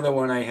only other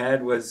one I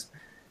had was,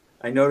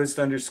 I noticed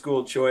under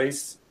school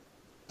choice,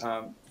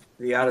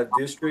 the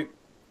out-of-district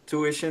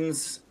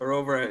tuitions are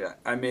over.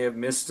 I may have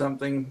missed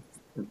something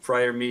in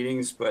prior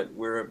meetings, but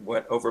we're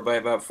over by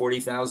about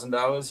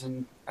 $40,000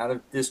 in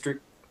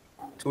out-of-district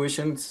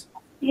tuitions.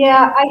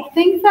 Yeah, I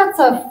think that's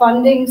a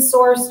funding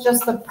source.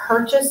 Just the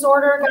purchase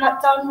order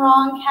got done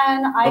wrong,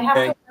 Ken. I have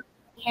to work with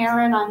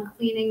Karen on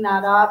cleaning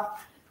that up.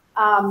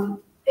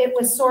 It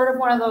was sort of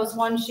one of those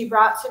ones she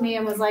brought to me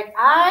and was like,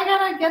 I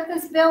gotta get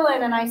this bill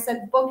in. And I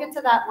said, book it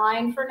to that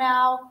line for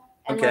now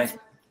and let's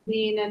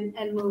clean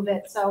and move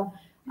it. So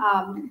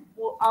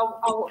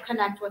I'll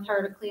connect with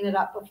her to clean it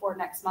up before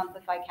next month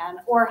if I can,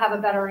 or have a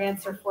better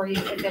answer for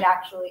you if it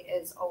actually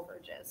is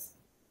overages.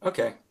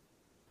 Okay.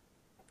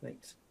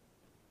 Thanks.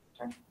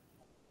 Sure.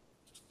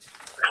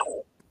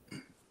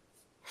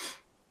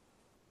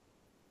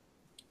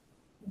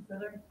 Any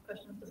further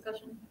questions,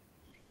 discussion?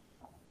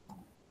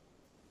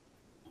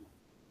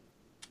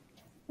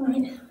 All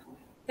right.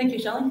 Thank you,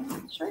 Shelley.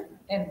 Sure.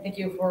 And thank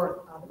you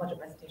for the budget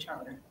presentation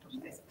earlier.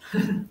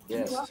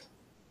 Yes.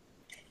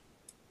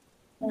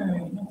 All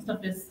right, next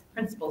up is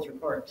principal's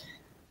report.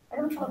 I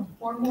don't have a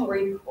formal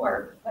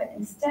report, but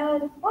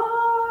instead,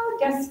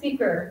 guest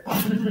speaker.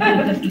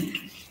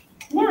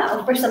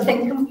 Now for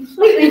something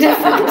completely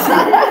different.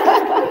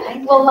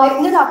 We'll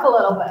lighten it up a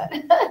little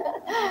bit.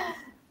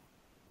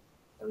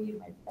 Show you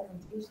my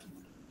presentation.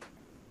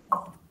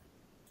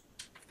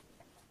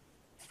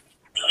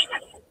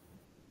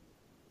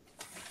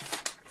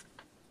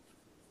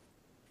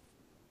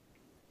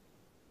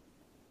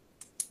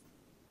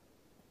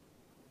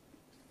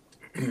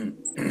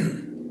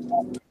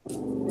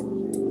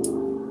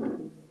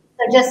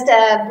 So just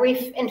a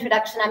brief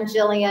introduction. I'm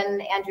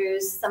Jillian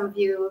Andrews. Some of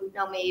you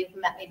know me, you've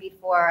met me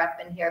before. I've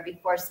been here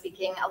before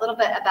speaking a little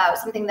bit about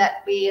something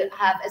that we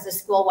have as a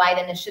school-wide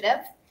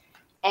initiative.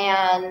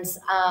 And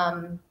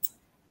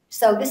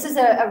so this is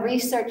a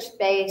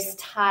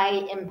research-based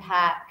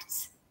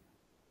high-impact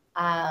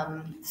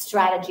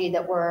strategy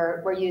that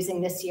we're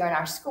using this year in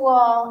our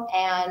school.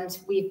 And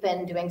we've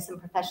been doing some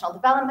professional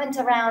development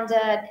around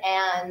it.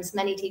 And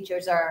many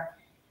teachers are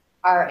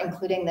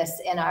including this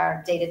in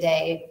our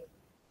day-to-day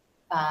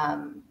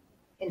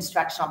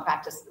instructional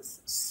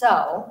practices.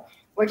 So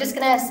we're just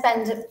going to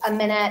spend a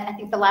minute. I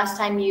think the last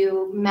time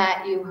you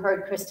met, you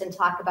heard Kristen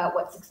talk about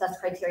what success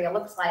criteria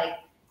looks like.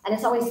 And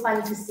it's always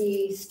fun to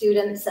see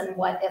students and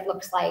what it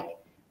looks like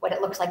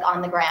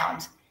on the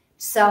ground.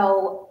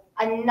 So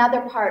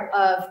another part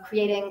of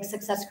creating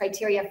success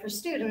criteria for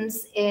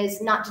students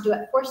is not to do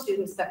it for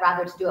students, but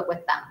rather to do it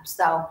with them.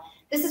 So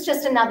this is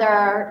just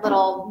another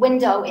little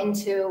window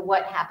into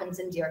what happens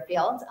in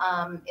Deerfield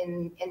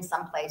in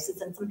some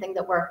places, and something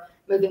that we're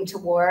moving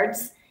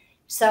towards.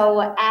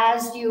 So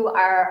as you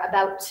are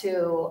about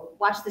to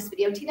watch this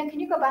video, Tina, can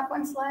you go back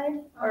one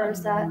slide? Or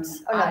is that,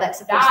 oh no, that's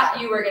the first slide.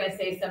 You were gonna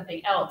say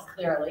something else,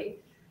 clearly.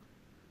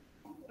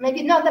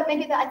 Maybe,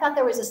 I thought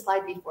there was a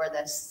slide before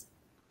this.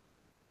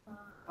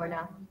 Or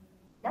no?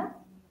 No?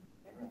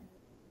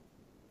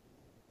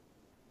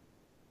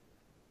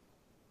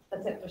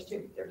 that's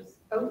it,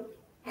 oh.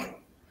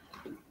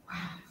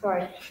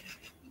 Sorry.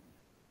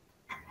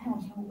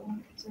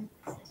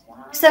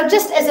 So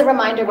just as a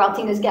reminder, while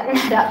Tina's getting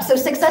that up, so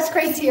success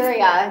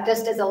criteria,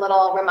 just as a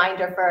little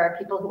reminder for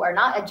people who are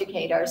not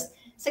educators,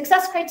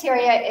 success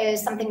criteria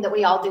is something that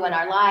we all do in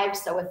our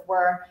lives. So if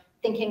we're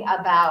thinking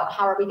about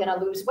how are we going to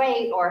lose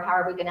weight or how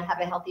are we going to have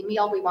a healthy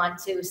meal, we want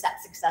to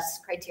set success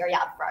criteria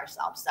up for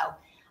ourselves. So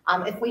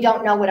if we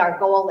don't know what our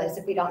goal is,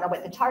 if we don't know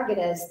what the target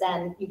is,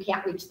 then you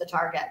can't reach the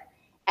target.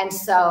 And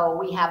so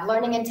we have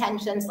learning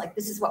intentions, like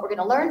this is what we're going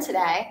to learn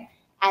today.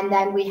 And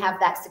then we have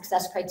that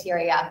success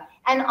criteria.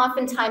 And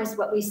oftentimes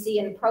what we see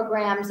in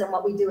programs and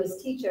what we do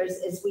as teachers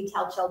is we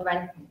tell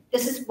children,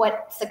 this is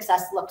what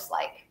success looks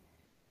like.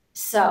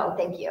 So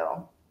thank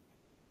you.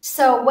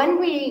 So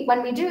when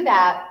we do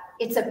that,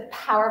 it's a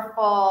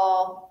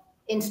powerful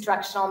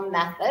instructional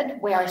method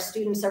where our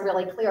students are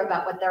really clear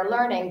about what they're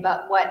learning,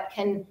 but what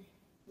can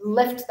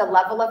lift the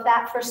level of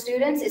that for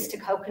students is to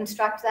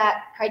co-construct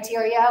that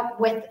criteria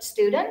with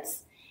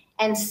students.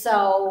 And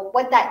so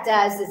what that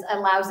does is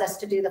allows us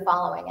to do the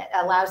following. It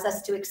allows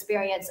us to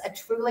experience a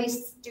truly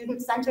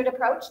student-centered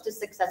approach to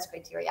success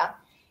criteria.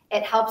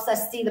 It helps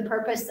us see the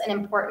purpose and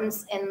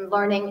importance in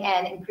learning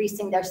and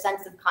increasing their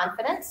sense of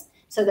confidence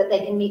so that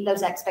they can meet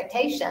those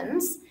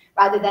expectations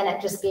rather than it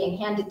just being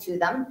handed to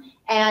them.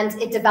 And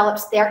it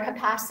develops their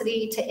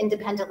capacity to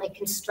independently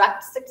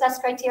construct success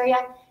criteria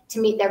to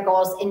meet their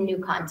goals in new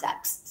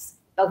contexts,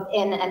 both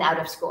in and out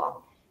of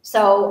school.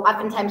 So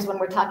oftentimes when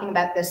we're talking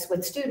about this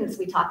with students,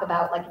 we talk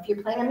about like if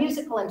you're playing a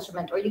musical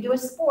instrument or you do a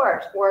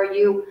sport or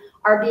you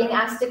are being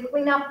asked to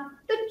clean up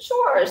the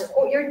chores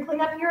or you're clean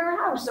up your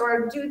house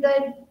or do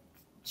the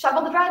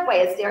shovel the driveway,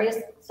 as Darius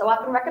so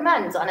often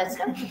recommends on his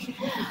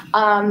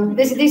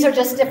these are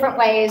just different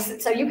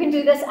ways. So you can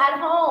do this at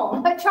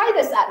home, but try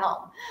this at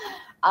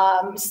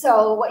home.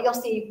 So what you'll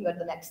see, you can go to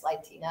the next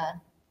slide,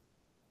 Tina.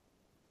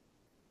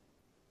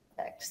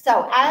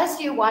 So as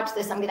you watch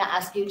this, I'm going to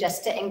ask you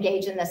just to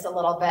engage in this a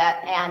little bit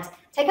and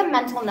take a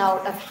mental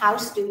note of how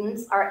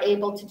students are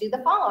able to do the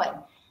following,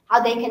 how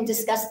they can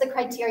discuss the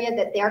criteria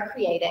that they're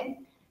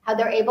creating, how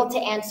they're able to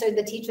answer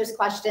the teacher's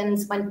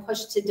questions when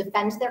pushed to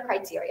defend their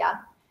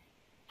criteria,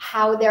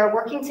 how they're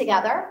working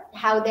together,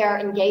 how they're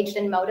engaged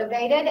and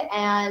motivated,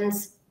 and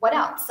what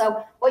else.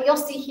 So what you'll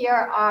see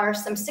here are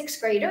some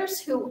sixth graders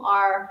who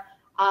are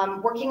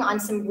working on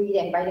some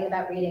reading, writing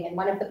about reading. And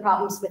one of the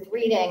problems with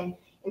reading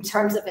in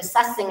terms of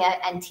assessing it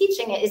and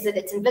teaching it is that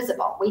it's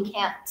invisible. We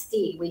can't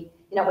see.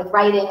 With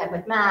writing and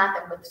with math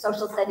and with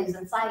social studies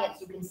and science,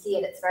 you can see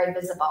it, it's very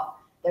visible.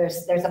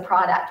 There's a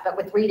product, but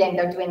with reading,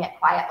 they're doing it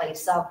quietly.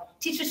 So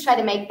teachers try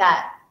to make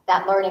that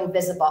learning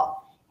visible.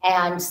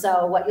 And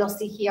so what you'll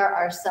see here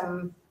are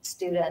some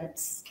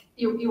students.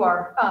 You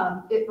are,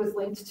 it was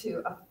linked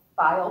to a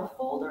file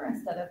folder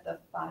instead of the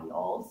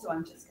file. So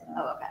I'm just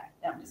gonna,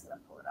 I'm just gonna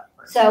pull it up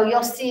first. So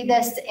you'll see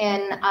this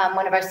in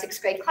one of our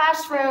sixth grade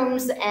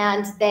classrooms,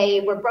 and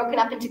they were broken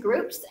up into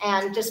groups.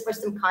 And just for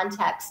some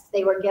context,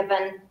 they were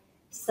given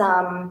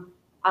some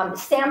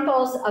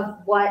samples of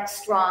what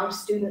strong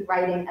student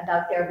writing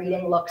about their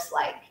reading looks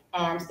like.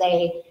 And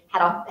they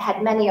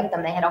had many of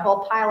them. They had a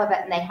whole pile of it,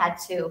 and they had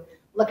to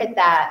look at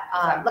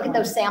that, look at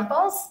those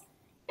samples,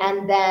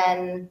 and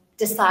then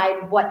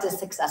decide what does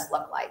success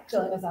look like.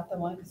 Jillian, is that the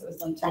one? Because it was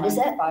linked to That is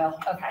it. File.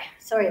 Okay,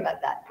 sorry about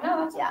that.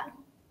 No, that's yeah.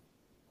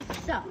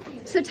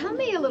 So tell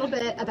me a little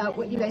bit about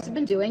what you guys have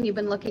been doing. You've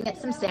been looking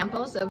at some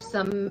samples of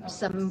some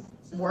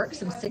work,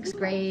 some sixth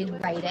grade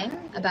writing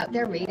about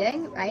their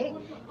reading, right?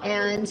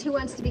 And who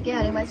wants to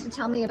begin? Who wants to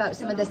tell me about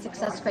some of the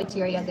success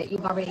criteria that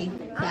you've already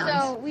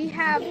found?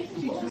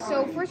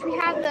 So first we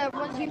have the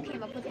ones you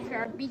came up with, which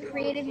are be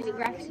creative using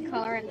graphics and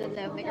color, and then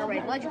the make our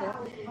writing legible.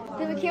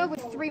 Then we came up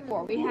with three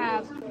more. We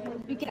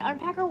can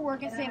unpack our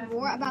work and say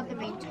more about the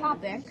main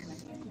topic.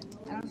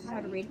 I don't know how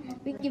to read.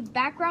 We can give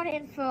background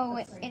info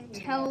and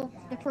tell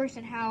the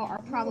person how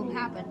our problem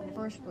happened in the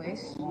first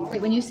place.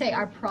 Wait, when you say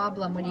our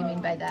problem, what do you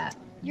mean by that?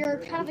 You're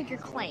kind of like your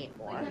claim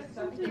more.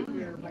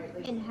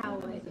 And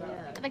how,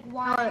 like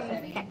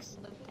why X.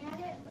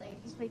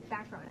 Just like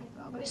background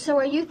info. So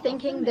are you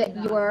thinking that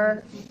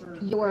your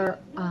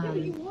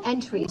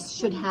entries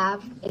should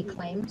have a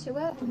claim to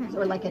it?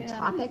 Or like a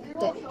topic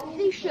that...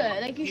 They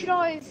should. Like you should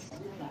always...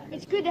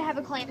 It's good to have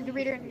a claim that the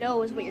reader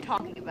knows what you're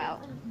talking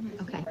about.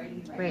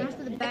 Okay, great.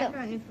 Also, the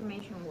background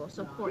information will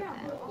support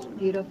that.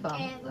 Beautiful.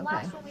 And the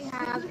last one we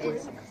have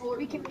is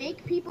we can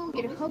make people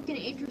get hooked and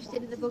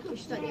interested in the book you're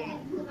studying.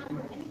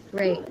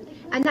 Great.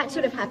 And that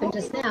sort of happened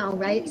just now,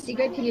 right?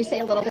 Sigrid, can you say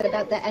a little bit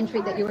about the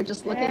entry that you were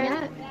just looking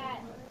at?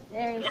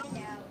 There's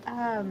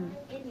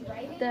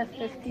the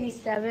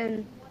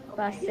 57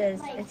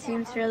 buses. It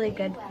seems really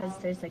good because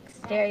there's like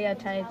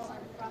stereotypes,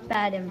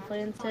 bad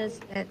influences,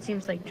 and it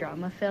seems like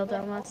drama-filled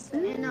almost.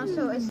 And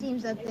also it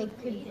seems that they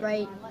could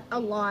write a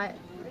lot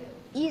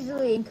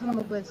easily and come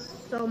up with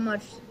so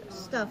much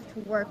stuff to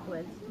work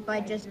with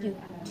by just do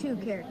two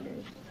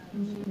characters.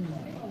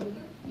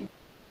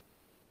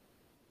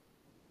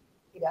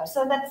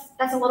 So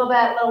that's a little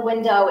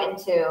window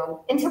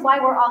into why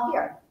we're all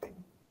here.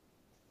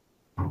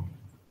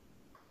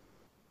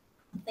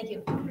 Thank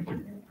you.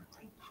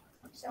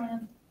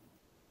 Joanne.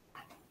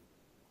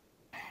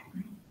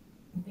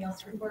 Anything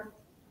else to report?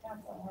 Or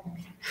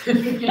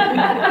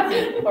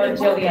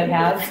Jillian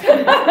has.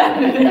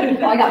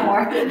 Oh, I got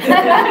more.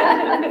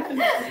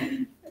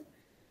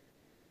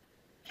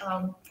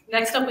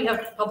 Next up, we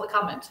have public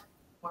comment.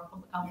 More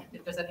public comment.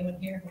 If there's anyone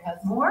here who has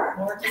more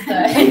to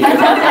say,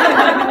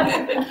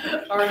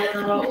 or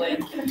remotely,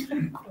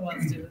 who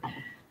wants to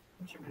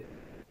contribute.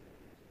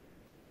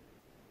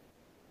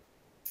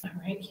 All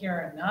right, here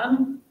are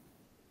none.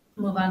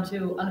 Move on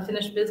to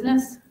unfinished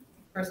business.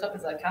 First up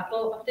is a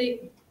capital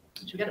update,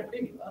 which we got a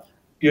preview of.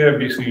 Yeah,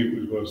 basically, it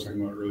was what I was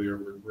talking about earlier.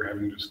 We're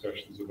having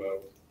discussions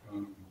about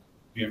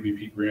the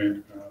MVP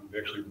grant. They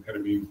actually had a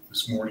meeting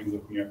this morning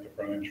looking at the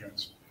front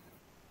entrance.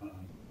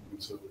 And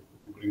so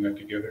we're putting that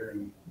together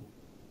and we'll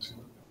see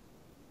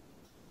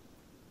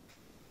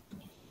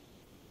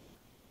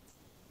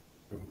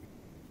what.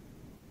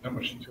 Not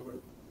much into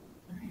it.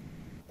 All right.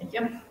 Thank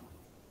you.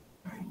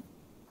 All right.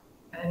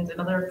 And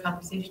another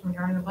conversation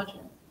regarding the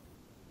budget.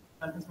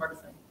 What has more to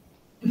say?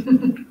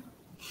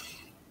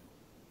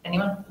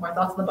 Anyone? More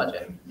thoughts on the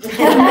budget?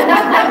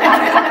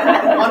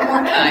 One more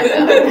time.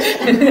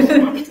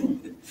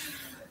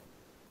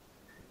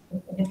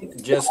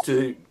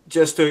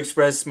 Just to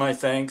express my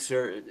thanks,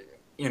 or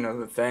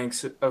the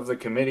thanks of the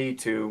committee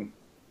to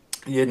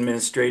the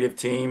administrative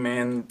team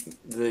and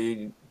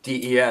the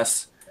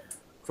DES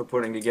for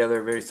putting together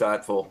a very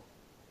thoughtful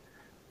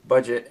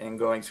budget and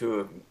going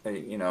through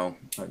a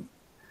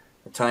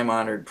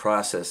time-honored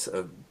process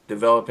of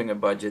developing a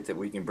budget that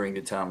we can bring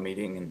to town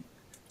meeting and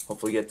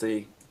hopefully get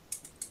the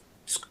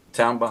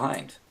town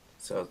behind.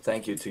 So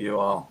thank you to you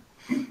all.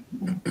 Yeah,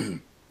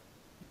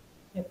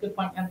 good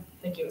point, and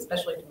thank you,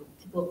 especially to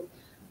people.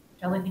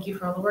 Kelly, thank you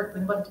for all the work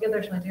putting the budget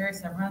together. Shelley,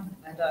 Darius, everyone,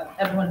 and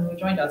everyone who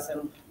joined us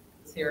and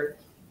is here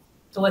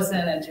to listen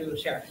and to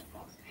share.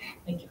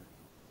 Thank you.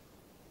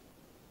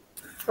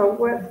 So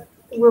what,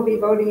 we'll be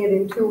voting it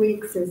in 2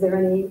 weeks. Is there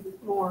any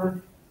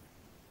more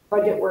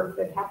budget work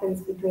that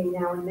happens between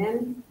now and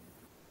then?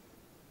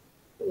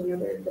 Any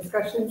other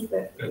discussions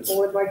that people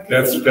would like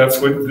to see?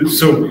 That's what,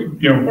 so,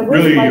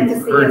 really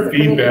you've heard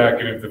feedback,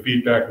 and if the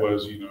feedback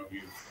was, you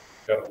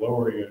got to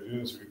lower, you got to do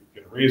this, or you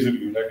got to raise it,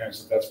 that kind of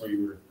stuff,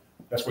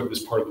 that's what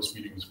this part of this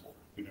meeting is for,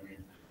 you know what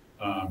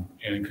I mean?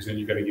 And because then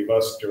you got to give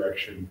us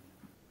direction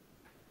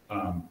if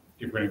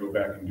we're going to go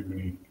back and do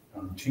any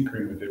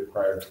tinkering with it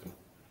prior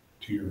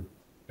to your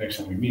next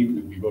time we meet,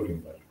 we'll be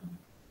voting the budget.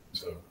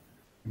 So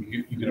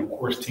you can of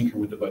course tinker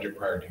with the budget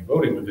prior to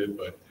voting with it,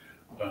 but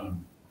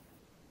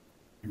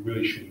you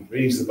really shouldn't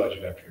raise the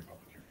budget after your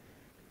public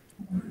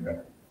hearing.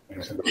 That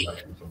makes sense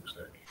to folks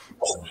there.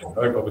 So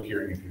another public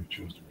hearing if you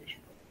choose to raise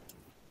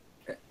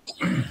your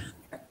budget.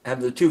 Have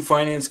the two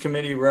finance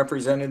committee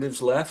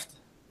representatives left?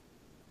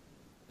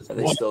 Are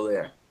they still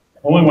there?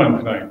 Only one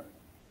tonight.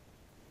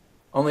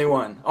 Only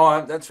one.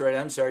 Oh, that's right.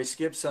 I'm sorry.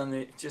 Skip's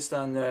just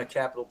on the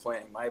capital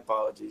planning. My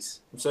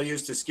apologies. I'm so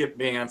used to Skip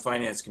being on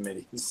finance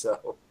committee.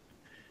 So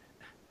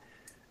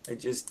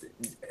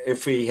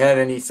if we had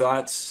any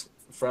thoughts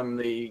from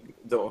the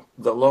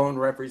lone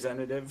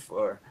representative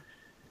or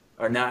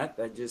not,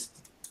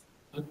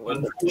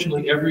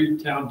 Unfortunately, every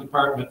town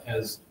department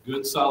has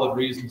good, solid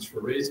reasons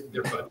for raising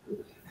their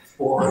budget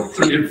for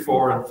 3% and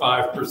 4% and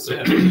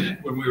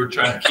 5% when we were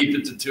trying to keep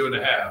it to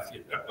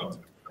 2.5%.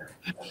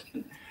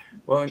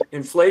 Well,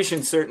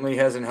 inflation certainly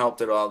hasn't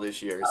helped at all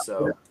this year,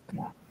 so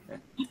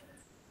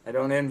I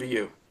don't envy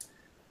you.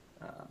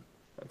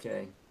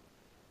 Okay.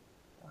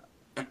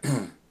 I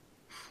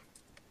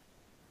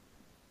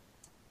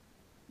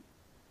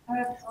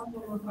have one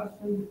more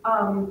question.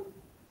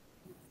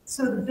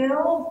 So the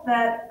bill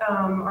that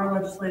our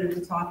legislators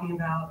are talking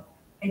about,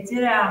 I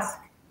did ask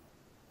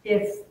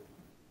if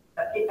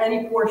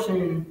any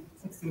portion,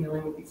 60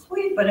 million would be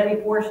sweet, but any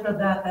portion of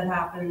that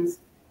happens,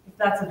 if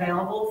that's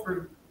available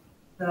for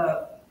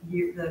the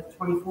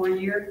 24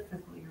 year,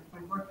 fiscal year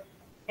 24.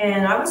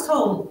 And I was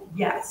told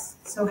yes.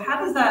 So how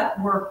does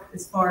that work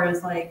as far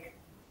as like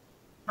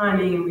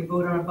timing, and we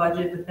vote on a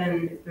budget, but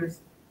then if there is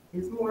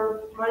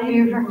more money? Are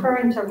you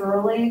referring to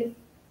rural aid?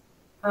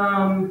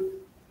 Or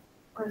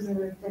is it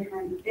a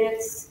different?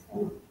 It's,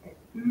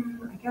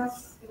 I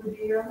guess it would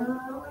be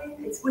rural aid.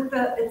 It's with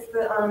the,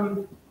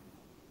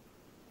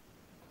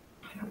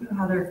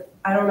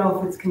 I don't know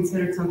if it's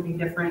considered something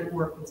different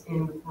or if it's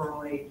in with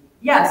rural aid.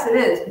 Yes, it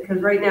is,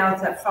 because right now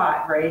it's at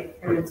 5, right?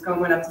 And it's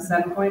going up to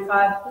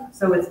 7.5,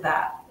 so it's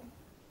that.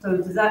 So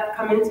does that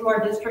come into our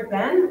district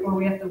then, or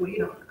we have to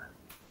wait on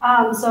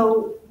that?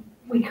 So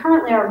we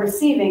currently are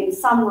receiving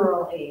some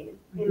rural aid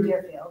in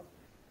Deerfield.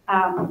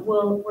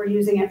 We're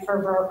using it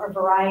for a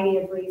variety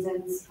of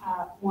reasons.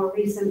 More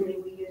recently,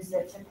 we used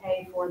it to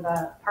pay for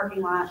the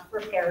parking lot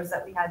repairs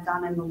that we had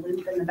done in the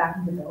loop in the back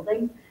of the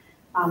building.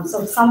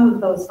 So some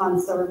of those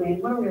funds still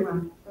remain. What are we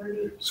around?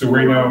 30? So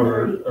right now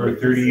our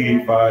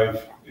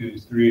 38.5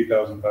 is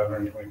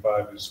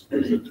 38,525 is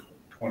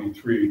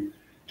 23.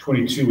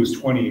 22 is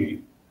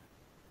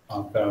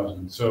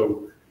 28,000.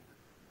 So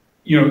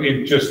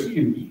it just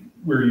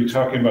where you're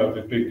talking about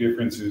the big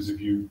difference is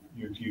if you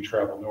you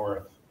travel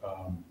north,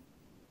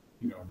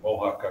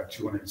 Mohawk got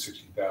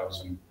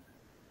 260,000,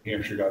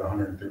 Hampshire got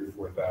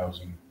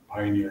 134,000,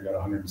 Pioneer got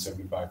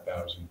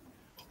 175,000.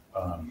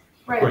 Of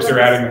course, they're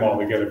adding them all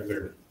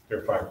together.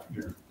 They're five.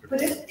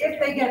 But if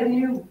they get a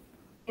new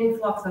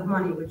influx of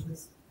money, which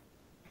is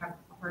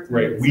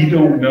right, we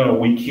don't know.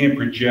 We can't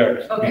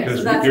project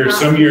because there are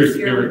some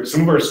years.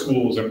 Some of our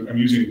schools. I'm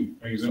using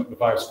the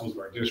 5 schools of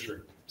our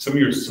district. Some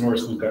of our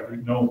schools got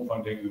no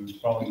funding, and the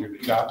following year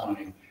they got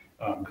money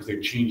because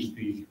they've changed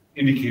the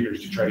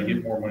indicators to try to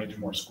get more money to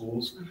more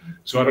schools.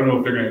 So I don't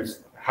know if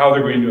how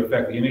they're going to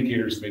affect the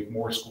indicators to make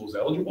more schools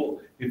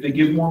eligible if they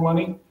give more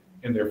money,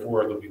 and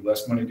therefore there'll be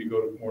less money to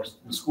go to more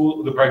the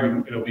school.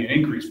 It'll be an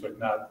increase, but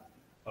not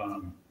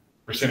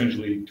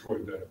percentagely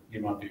toward the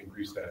amount they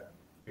increased that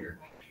year.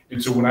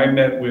 And so when I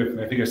met with,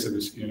 and I think I said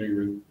this,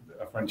 you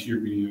were a Frontier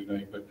meeting the other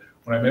night, but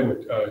when I met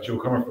with Joe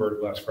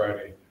Comerford last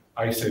Friday,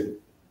 I said,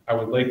 I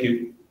would like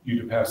you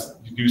to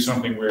do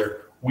something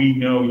where we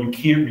know you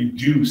can't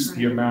reduce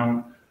the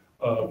amount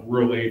of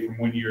rural aid from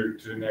one year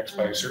to the next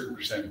by a certain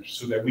percentage,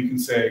 so that we can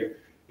say,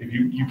 if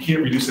you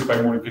can't reduce it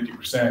by more than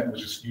 50%, we'll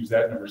just use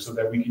that number so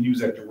that we can use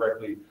that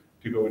directly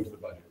to go into the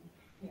budget.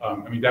 I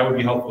mean, that would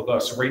be helpful to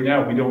us. So right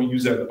now, we don't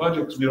use that in the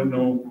budget because we don't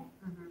know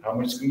how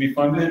much it's going to be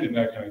funded and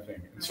that kind of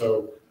thing. And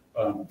so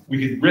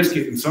we could risk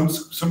it, and some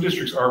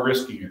districts are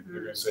risking it.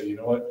 They're going to say, you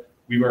know what,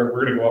 we're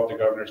going to go off the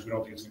governors. We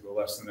don't think it's going to go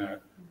less than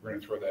that. We're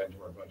going to throw that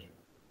into our budget.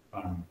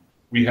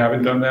 We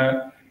haven't done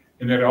that.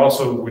 And then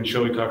also when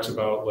Shelley talks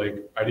about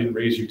like, I didn't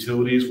raise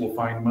utilities, we'll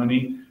find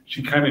money.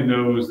 She kind of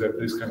knows that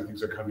these kind of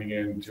things are coming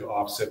in to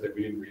offset that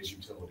we didn't raise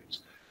utilities,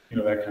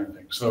 that kind of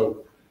thing.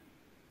 So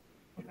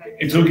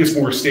until it gets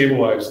more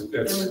stabilized,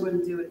 then we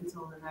wouldn't do it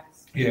until the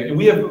next. Yeah, and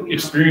we have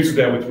experience with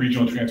that with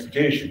regional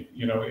transportation,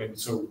 and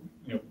so,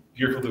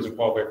 Deerfield doesn't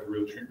qualify for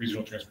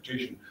regional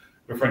transportation,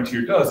 but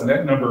Frontier does, and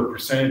that number of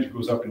percentage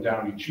goes up and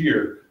down each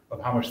year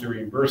of how much they're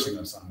reimbursing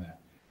us on that.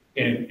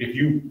 And if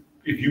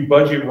you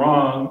budget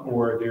wrong,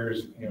 or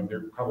there's,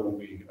 there probably won't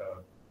be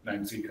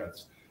 9C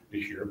cuts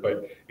this year,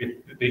 but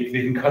if they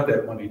can cut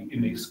that money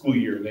in the school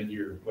year and then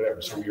year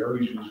whatever. So we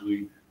always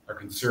usually are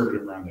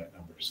conservative around that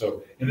number.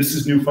 So, and this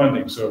is new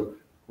funding, so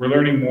we're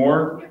learning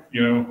more,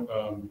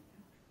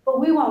 But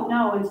we won't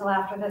know until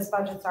after this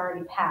budget's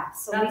already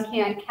passed, so we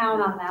can't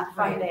count on that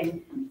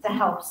funding to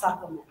help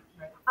supplement.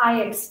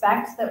 I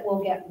expect that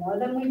we'll get more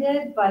than we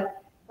did,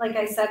 but like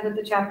I said with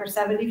the Chapter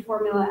 70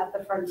 formula at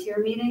the Frontier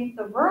meeting,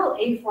 the rural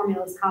aid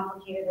formula is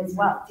complicated as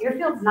well.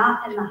 Deerfield's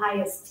not in the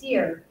highest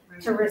tier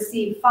to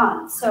receive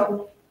funds,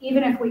 so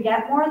even if we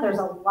get more, there's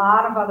a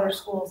lot of other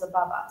schools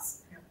above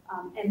us.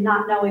 And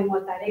not knowing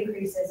what that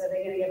increase is, are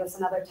they going to give us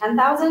another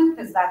 10,000?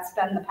 Because that's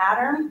been the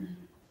pattern.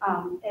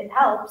 It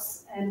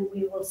helps, and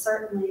we will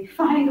certainly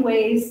find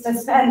ways to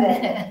spend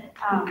it.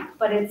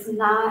 But it's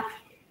not,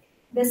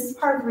 this is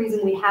part of the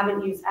reason we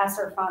haven't used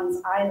ESSER funds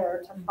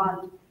either to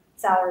fund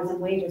salaries and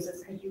wages,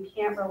 is because you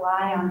can't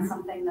rely on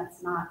something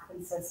that's not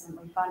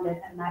consistently funded,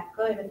 and that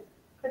could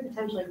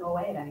potentially go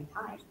away at any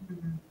time.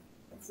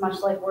 It's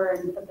much like we're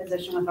in the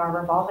position with our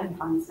revolving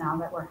funds now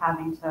that we're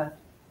having to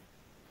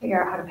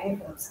figure out how to pay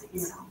for those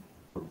things.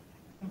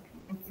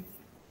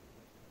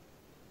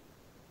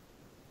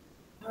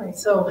 All right,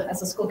 so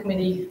as a school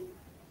committee,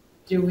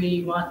 do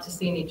we want to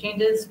see any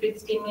changes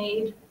being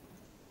made?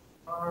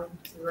 Or are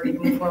we ready to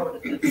move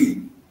forward with this?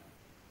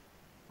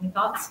 Any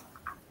thoughts?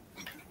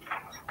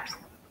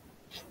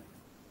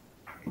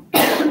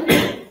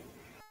 I'm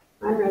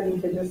ready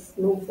to just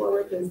move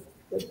forward with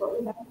what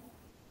we have.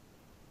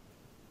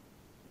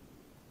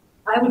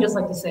 I would just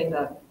like to say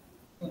that,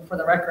 for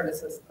the record,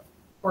 this is,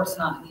 of course,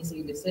 not an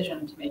easy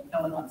decision to make.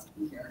 No one wants to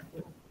be here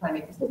trying to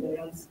make these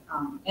decisions.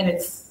 And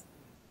it's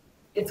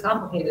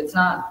complicated. It's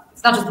not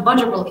just the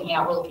budget we're looking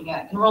at. We're looking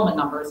at enrollment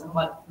numbers and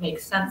what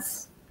makes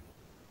sense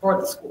for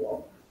the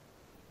school.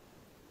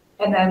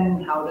 And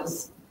then how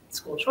does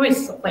school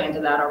choice play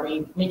into that? Are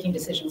we making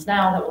decisions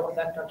now that will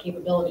affect our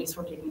capabilities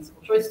for taking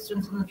school choice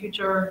students in the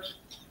future?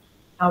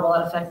 How will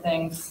that affect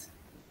things?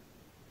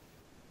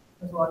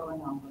 There's a lot going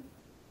on.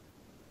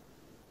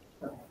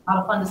 So,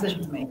 not a fun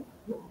decision to make.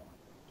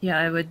 Yeah,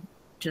 I would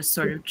just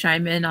sort of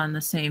chime in on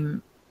the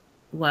same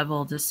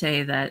level to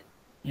say that,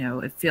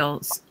 it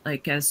feels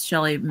like, as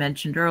Shelley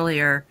mentioned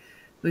earlier,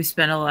 we've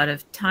spent a lot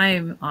of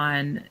time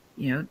on,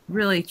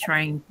 really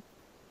trying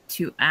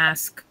to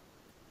ask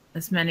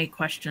as many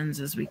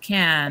questions as we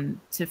can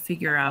to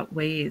figure out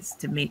ways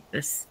to make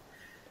this,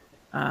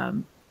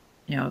 to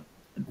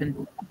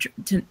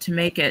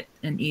make it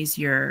an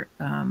easier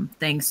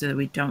thing so that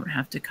we don't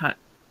have to cut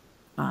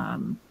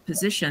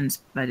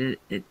positions. But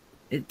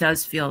it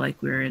does feel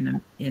like we're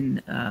in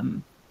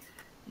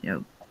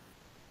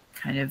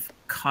kind of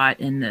caught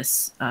in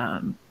this,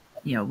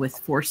 with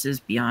forces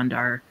beyond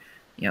our,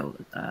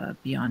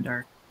 beyond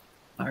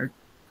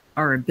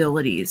our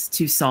abilities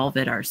to solve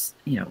it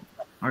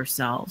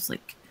ourselves.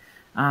 Like,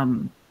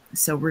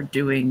 so we're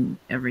doing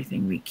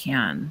everything we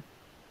can,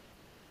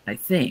 I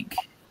think,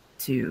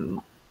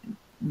 to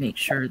make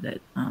sure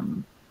that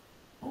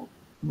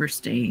we're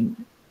staying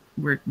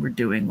we're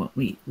doing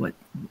what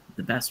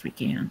the best we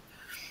can.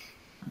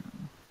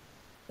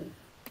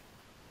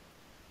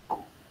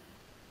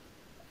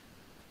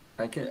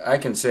 I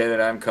can say that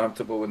I'm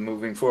comfortable with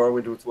moving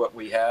forward with what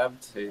we have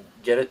to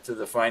get it to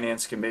the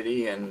finance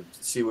committee and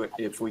see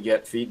if we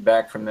get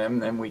feedback from them,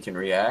 then we can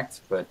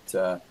react. But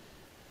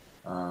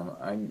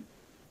I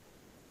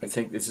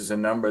think this is a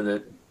number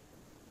that,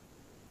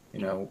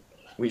 you know,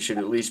 we should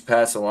at least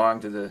pass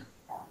along to the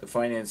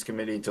finance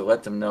committee to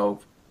let them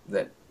know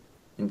that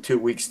in 2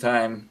 weeks'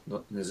 time,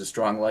 there's a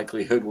strong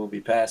likelihood we'll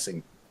be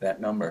passing that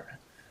number.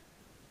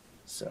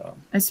 So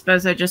I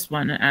suppose I just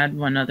want to add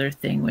one other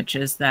thing, which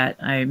is that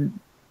I'm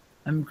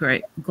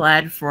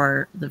glad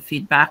for the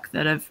feedback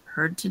that I've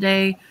heard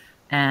today,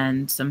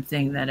 and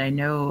something that I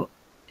know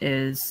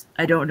is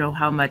I don't know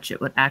how much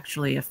it would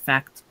actually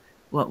affect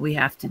what we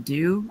have to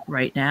do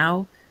right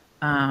now,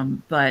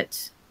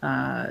 but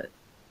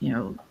you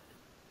know,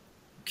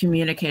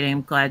 communicating.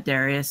 I'm glad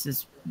Darius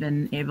has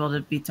been able to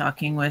be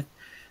talking with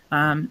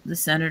the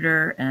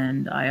senator,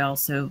 and I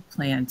also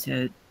plan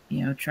to,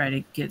 you know, try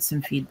to get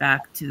some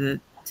feedback to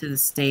the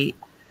state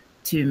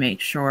to make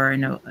sure. I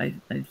know I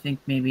think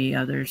maybe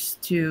others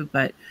too,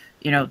 but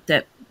you know,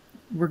 that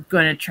we're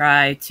going to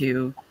try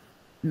to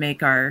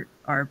make our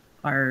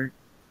you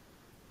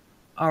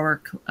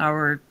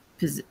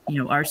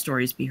know, our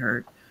stories be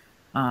heard,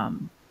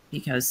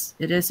 because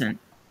it isn't,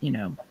 you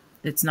know,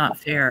 it's not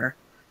fair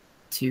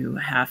to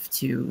have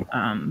to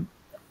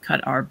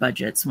cut our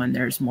budgets when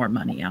there's more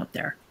money out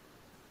there.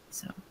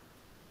 So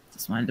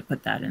just wanted to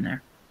put that in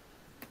there.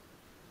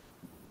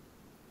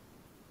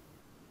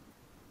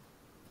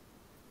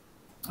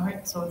 All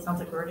right, so it sounds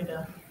like we're ready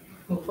to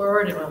move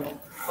forward, and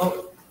we'll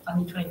vote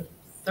on the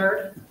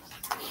 23rd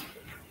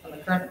on the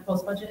current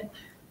proposed budget.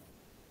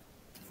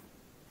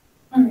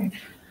 All right,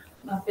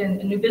 up in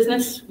new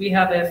business, we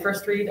have a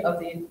first read of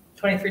the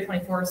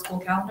 23-24 school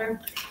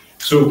calendar.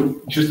 So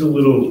just a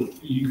little,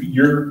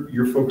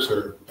 your folks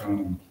are,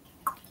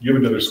 you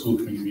have another school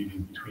committee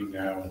meeting between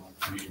now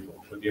and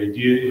April, but the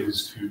idea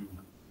is to,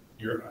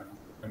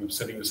 I'm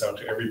setting this out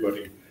to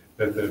everybody,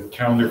 that the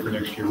calendar for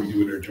next year we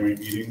do at our joint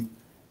meeting.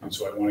 And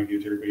so I want to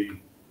get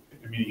everybody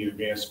a meeting in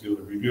advance to be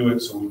able to review it,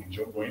 so we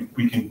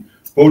can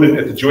vote it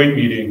at the joint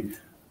meeting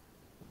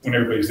when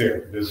everybody's there.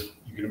 Because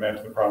you can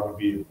imagine the problem would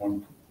be if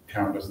one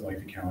town doesn't like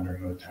the calendar,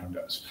 another town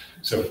does.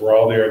 So if we're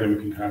all there, then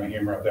we can kind of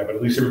hammer out that. But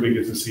at least everybody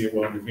gets to see it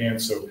well in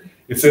advance. So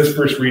it says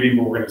first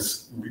reading, but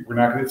it's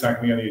not going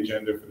to be on the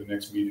agenda for the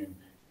next meeting.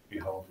 It'll be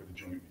held for the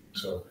joint meeting.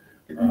 So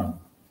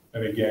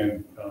and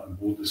again,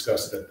 we'll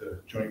discuss it at the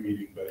joint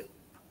meeting. But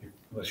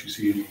unless you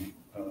see any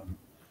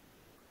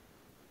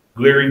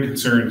glaring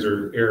concerns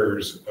or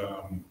errors,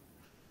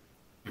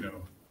 you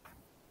know.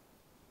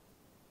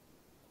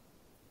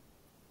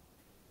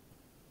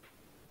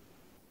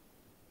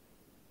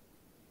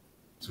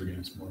 So again,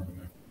 it's more of a.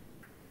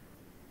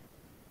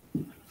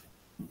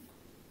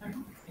 All right,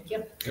 thank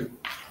you. Yep.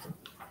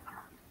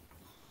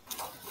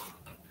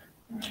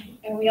 All right.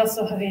 And we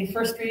also have a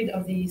first read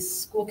of the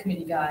school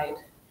committee guide.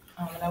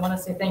 And I want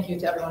to say thank you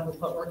to everyone who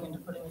put work into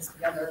putting this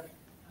together.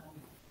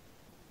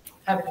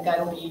 Having the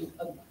guide will be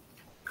a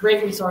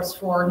great resource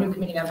for new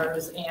committee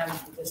members and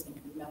existing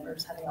committee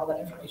members, having all that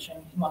information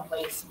in one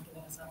place and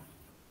giving us a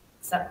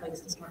set place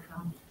to work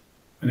on.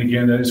 And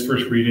again, that is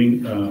first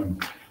reading.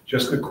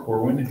 Jessica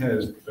Corwin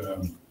has,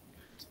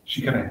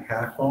 she kind of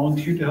half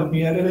volunteered to help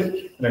me edit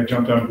it, and I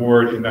jumped on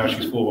board, and now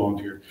she's full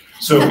volunteer.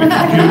 So it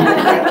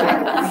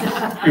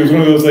was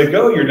one of those like,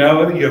 oh, you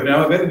have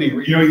now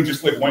editing. You know, you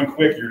just like one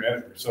click, you're an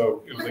editor.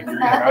 So it was like, you're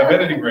now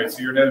editing, right?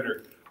 So you're an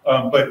editor.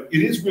 But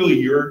it is really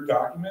your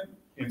document,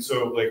 and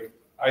so like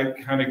I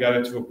kind of got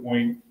it to a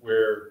point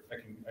where I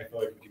feel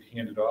like I could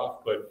hand it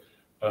off. But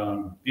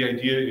the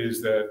idea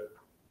is that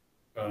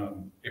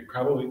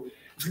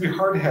it's gonna be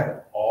hard to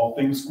have all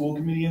things school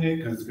committee in it,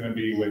 because it's gonna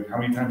be like, how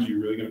many times are you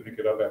really gonna pick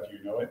it up after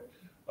you know it?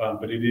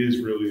 But it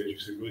is really, as you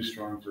said, really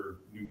strong for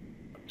you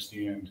to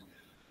understand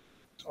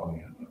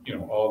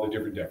all the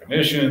different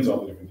definitions,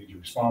 all the different things you're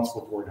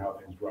responsible for, and how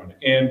things run.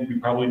 And we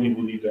probably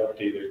will need to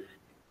update it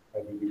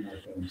as we do more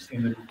things.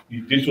 And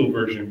the digital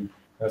version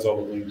has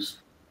all the links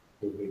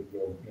so they can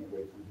go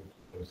way through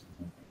those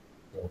things.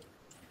 So,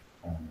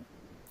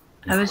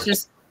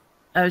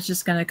 I was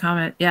just going to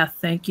comment. Yeah,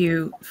 thank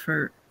you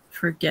for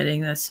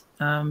getting this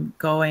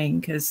going,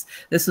 because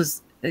this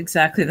was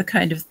exactly the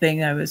kind of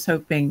thing I was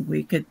hoping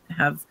we could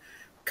have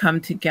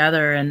come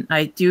together. And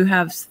I do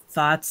have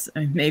thoughts,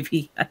 and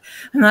maybe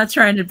I'm not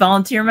trying to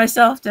volunteer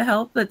myself to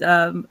help, but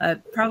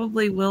I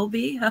probably will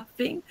be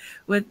helping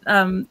with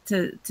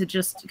to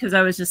just, because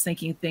I was just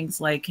thinking things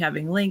like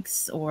having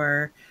links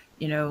or,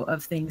 you know,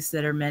 of things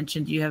that are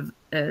mentioned. You have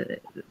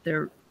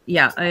there.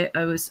 Yeah,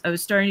 I was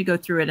starting to go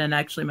through it, and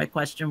actually my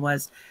question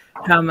was,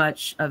 how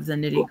much of the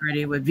nitty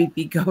gritty would we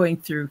be going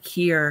through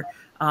here,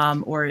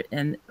 or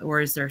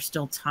is there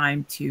still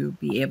time to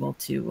be able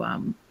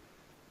to,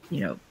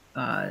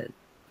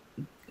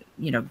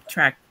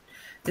 track,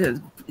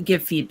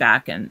 give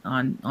feedback and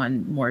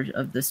on more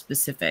of the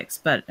specifics?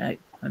 But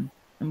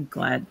I'm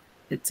glad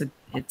it's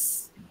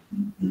this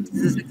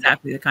is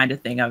exactly the kind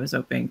of thing I was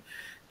hoping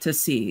to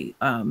see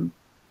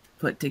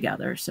put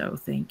together. So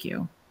thank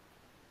you.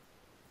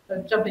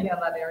 So jumping in on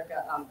that,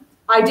 Erica,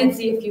 I did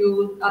see a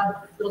few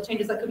little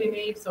changes that could be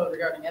made. So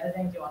regarding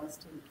editing, do you want us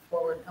to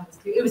forward comments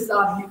to you? It was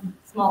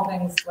small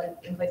things like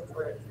in places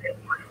where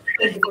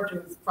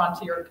it's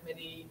Frontier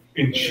Committee.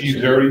 And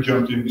she's already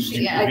jumped in. If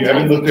you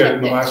haven't looked at it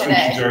in the last week,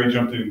 she's already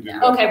jumped in and did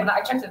that. Okay, but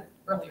I checked it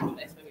earlier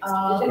today,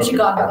 so she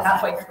got about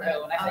halfway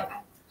through, and I think.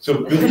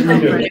 So feel free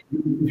to, if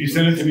you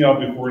send it to me, I'll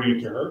be forwarding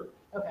it to her.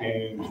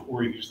 Okay.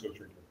 Or you can just go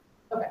straight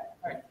to her. Okay,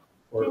 all right.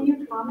 Or Can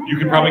you comment? you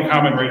can probably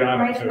comment right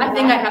on it. I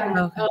think I have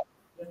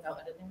without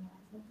editing.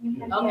 You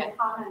can Okay.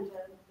 comment.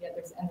 Yeah,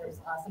 there's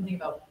something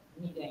about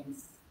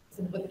meetings,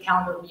 with the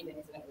calendar of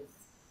meetings, and it was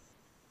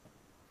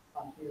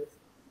on here.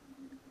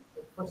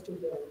 The first two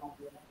days won't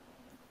be enough.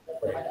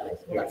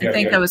 I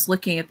think I was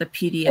looking at the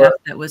PDF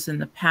that was in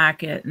the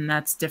packet, and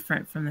that's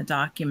different from the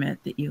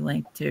document that you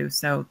linked to.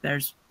 So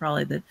there's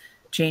probably the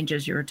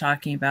changes you were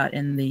talking about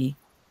in the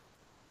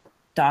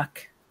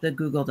doc, the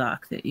Google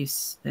Doc that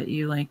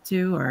you linked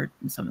to, or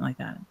something like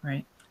that,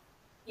 right?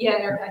 Yeah,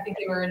 Eric, I think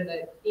they were in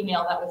the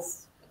email that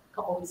was a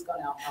couple weeks ago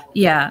now.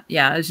 Probably. Yeah.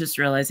 I was just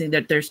realizing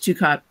that there's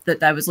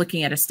that I was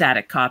looking at a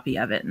static copy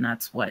of it, and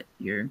that's what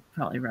you're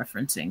probably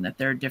referencing, that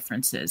there are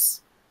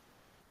differences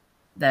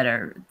that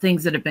are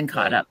things that have been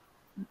caught up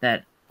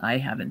that I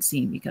haven't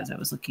seen because I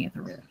was looking at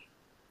the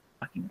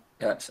document.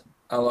 Yes,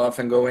 I'll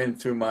often go in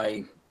through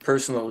my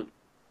personal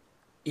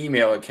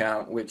email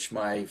account, which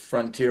my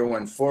Frontier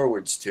one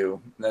forwards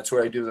to. That's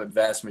where I do the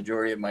vast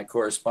majority of my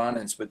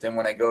correspondence. But then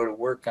when I go to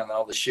work on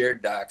all the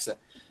shared docs,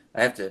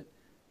 I have to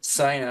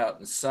sign out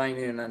and sign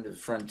in under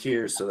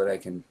Frontier so that I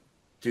can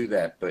do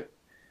that. But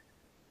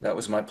that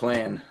was my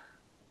plan.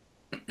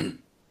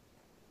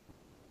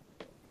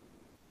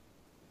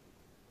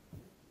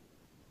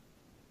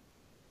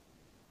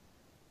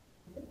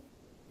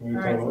 In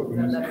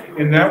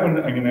that one,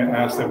 I'm going to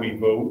ask that we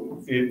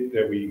vote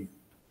it,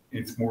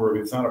 it's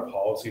not a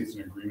policy, it's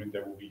an agreement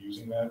that we'll be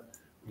using that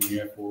moving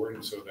it forward,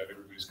 and so that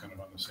everybody's kind of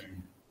on the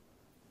same.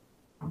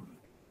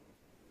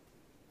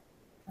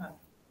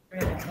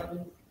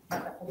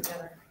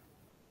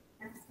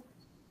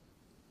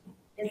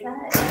 Is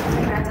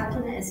that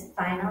document is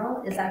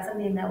final? Is that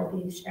something that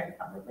will be shared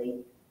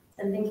publicly?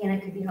 I'm thinking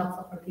it could be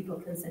helpful for people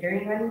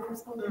considering running for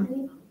school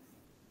committee.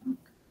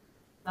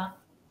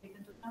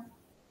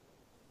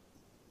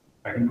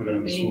 I can put it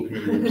on the school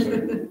committee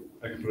website.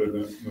 I can put it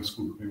on the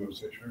school committee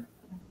website, sure.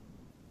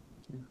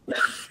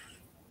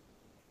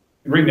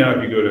 Right now,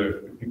 if you go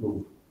to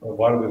people, a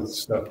lot of the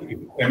stuff,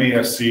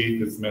 MASC,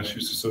 that's the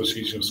Massachusetts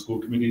Association of School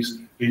Committees,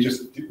 they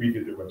just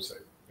redid their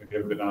website. If you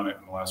haven't been on it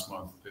in the last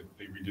month,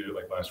 they redid it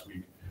like last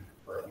week,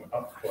 or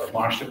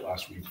launched it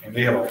last week. And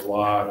they have a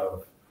lot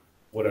of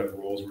whatever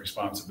roles and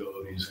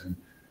responsibilities. And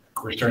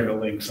we're starting to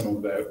link some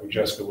of that,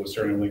 Jessica was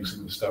starting to link some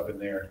of the stuff in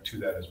there to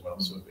that as well.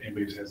 So if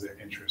anybody has that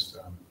interest,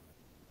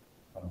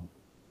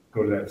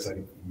 go to that site,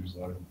 and there's a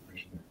lot of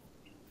information there.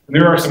 And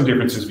there are some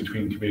differences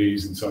between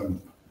committees and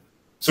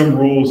some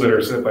rules that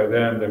are set by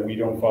them that we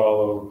don't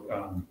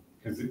follow,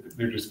 because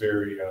they're just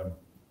very,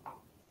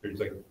 there's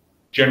like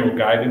general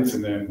guidance,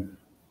 and then,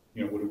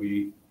 what do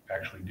we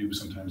actually do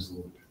sometimes a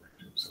little bit different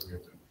too. So we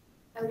have to.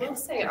 I will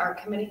say our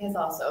committee has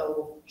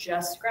also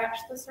just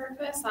scratched the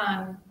surface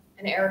on,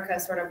 and Erica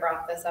sort of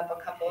brought this up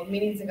a couple of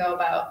meetings ago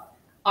about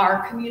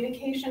our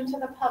communication to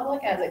the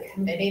public as a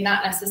committee,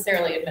 not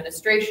necessarily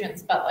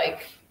administrations, but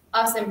like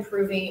us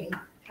improving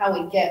how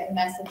we get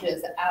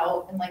messages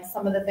out, and like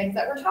some of the things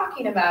that we're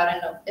talking about,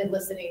 and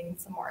eliciting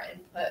some more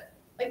input,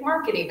 like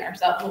marketing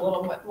ourselves a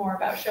little bit more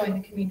about showing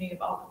the community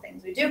of all the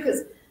things we do,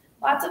 because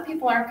lots of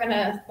people aren't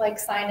gonna like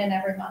sign in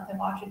every month and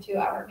watch a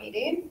 2-hour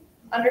meeting.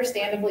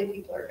 Understandably,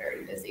 people are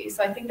very busy.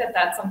 So I think that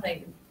that's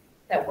something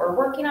that we're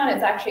working on.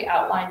 It's actually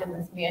outlined in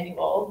this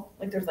manual.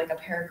 Like there's like a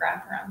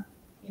paragraph around,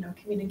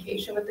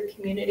 communication with the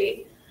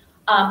community.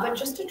 But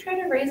just to try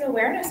to raise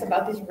awareness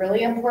about these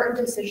really important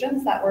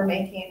decisions that we're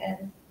making.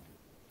 And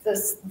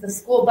the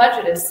school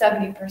budget is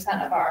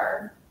 70% of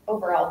our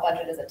overall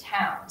budget as a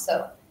town.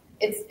 So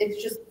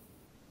it's just,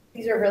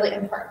 these are really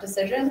important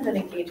decisions, and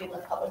engaging the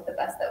public the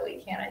best that we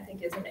can, I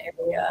think, is an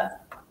area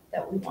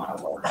that we want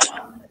to work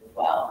on as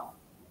well.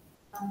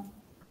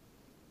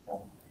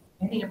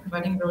 I think you're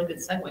providing a really good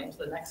segue into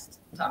the next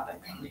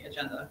topic on the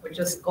agenda, which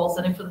is goal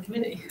setting for the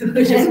committee,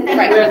 which is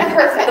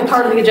the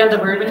part of the agenda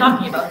where we've been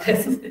talking about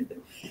this.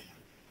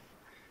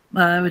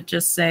 Well, I would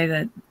just say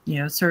that,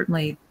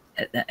 certainly,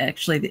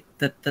 actually,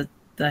 the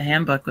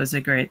handbook was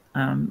a great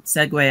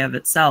segue of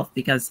itself,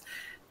 because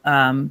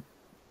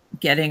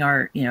getting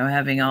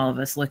having all of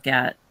us look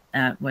at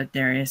what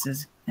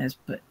Darius has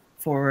put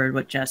forward,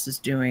 what Jess is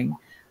doing,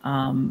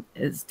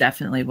 is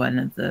definitely one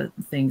of the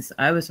things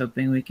I was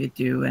hoping we could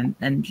do,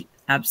 and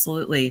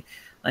absolutely,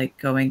 like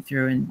going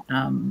through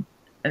and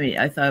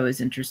I thought it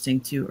was interesting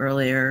too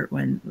earlier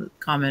when the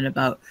comment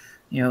about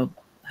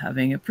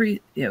having the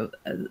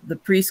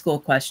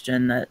preschool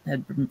question that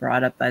had been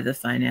brought up by the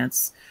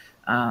finance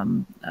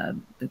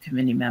the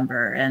committee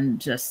member, and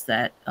just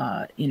that,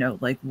 you know,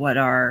 like what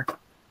are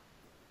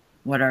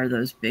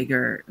those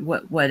bigger,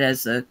 what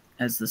as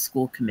the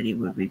school committee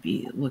would we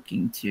be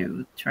looking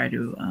to try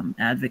to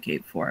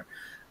advocate for?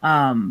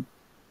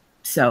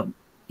 So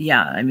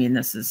yeah, I mean,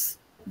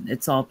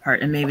 it's all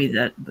part, and maybe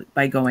that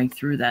by going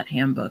through that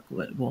handbook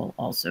will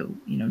also,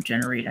 you know,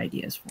 generate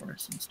ideas for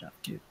us and stuff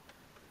too.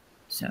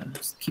 So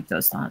just keep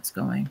those thoughts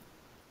going.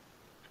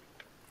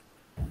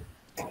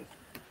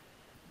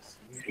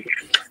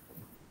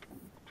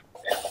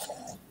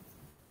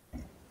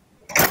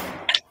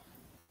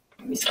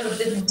 We sort of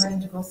did move right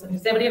into goal setting.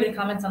 Does anybody have any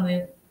comments on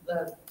the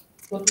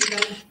school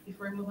committee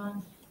before we move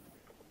on?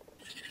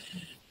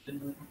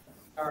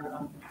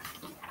 Or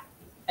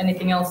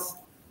anything else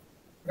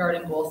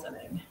regarding goal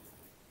setting?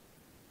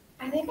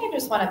 I think I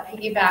just want to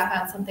piggyback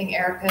on something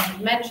Erica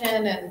had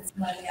mentioned and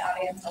some of the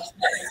audience also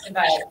talked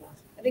about.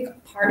 I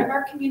think part of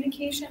our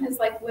communication is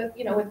like with,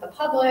 you know, with the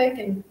public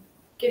and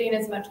getting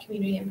as much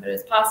community input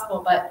as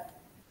possible, but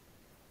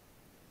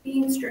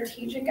being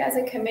strategic as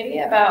a committee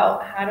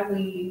about how do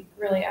we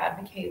really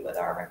advocate with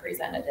our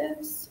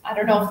representatives. I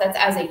don't know if that's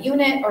as a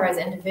unit or as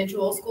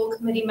individual school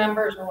committee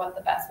members or what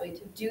the best way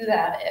to do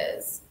that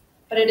is,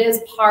 but it is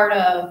part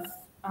of,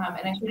 and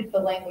I think the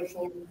language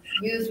we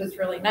used was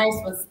really nice,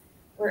 was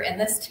we're in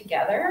this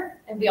together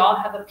and we all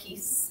have a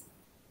piece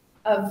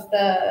of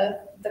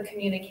the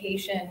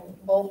communication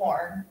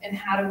bullhorn, and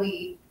how do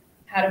we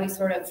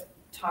sort of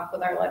talk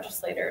with our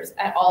legislators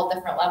at all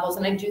different levels.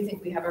 And I do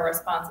think we have a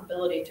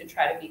responsibility to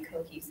try to be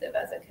cohesive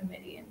as a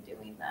committee in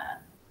doing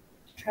that,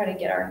 to try to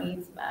get our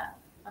needs met.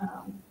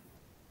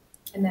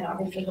 And then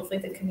obviously, hopefully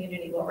the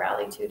community will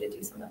rally too to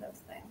do some of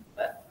those things.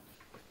 But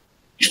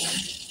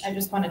I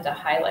just wanted to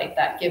highlight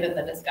that, given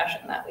the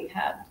discussion that we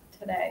had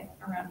today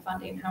around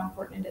funding, how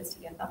important it is to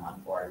get them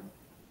on board.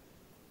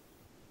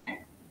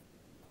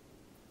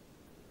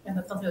 And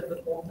that sounds like a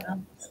good goal. I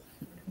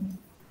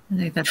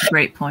think that's a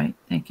great point.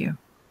 Thank you.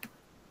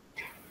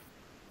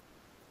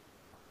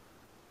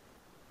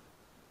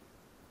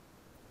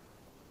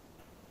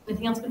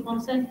 Anything else people want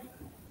to say?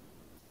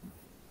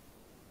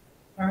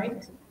 All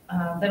right,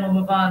 then we'll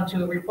move on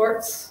to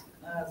reports.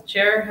 The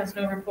chair has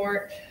no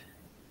report.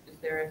 Is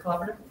there a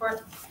collaborative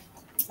report?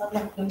 All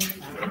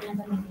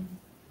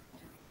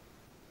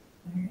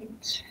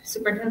right,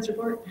 superintendent's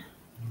report.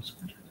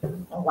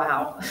 Oh,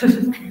 wow.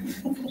 Tonight.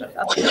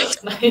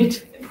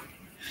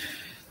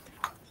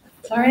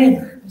 All right,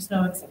 there's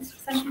no executive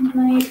session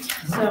tonight,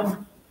 so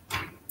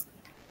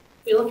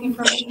be looking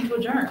for a meeting to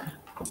adjourn.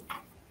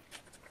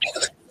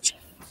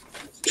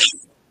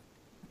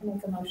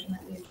 Make a motion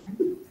that we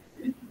adjourn.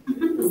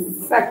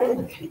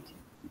 Second.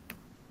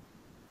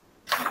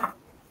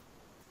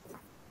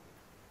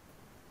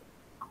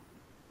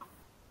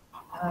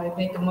 I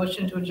make a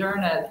motion to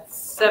adjourn at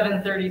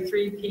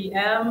 7:33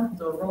 p.m.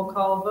 Do a roll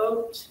call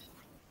vote.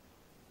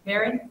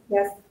 Mary?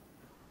 Yes.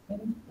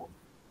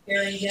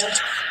 Gary,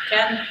 yes.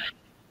 Ken?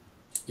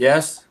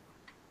 Yes.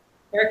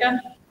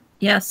 Erica?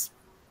 Yes.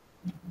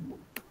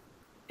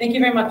 Thank you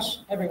very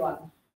much, everyone.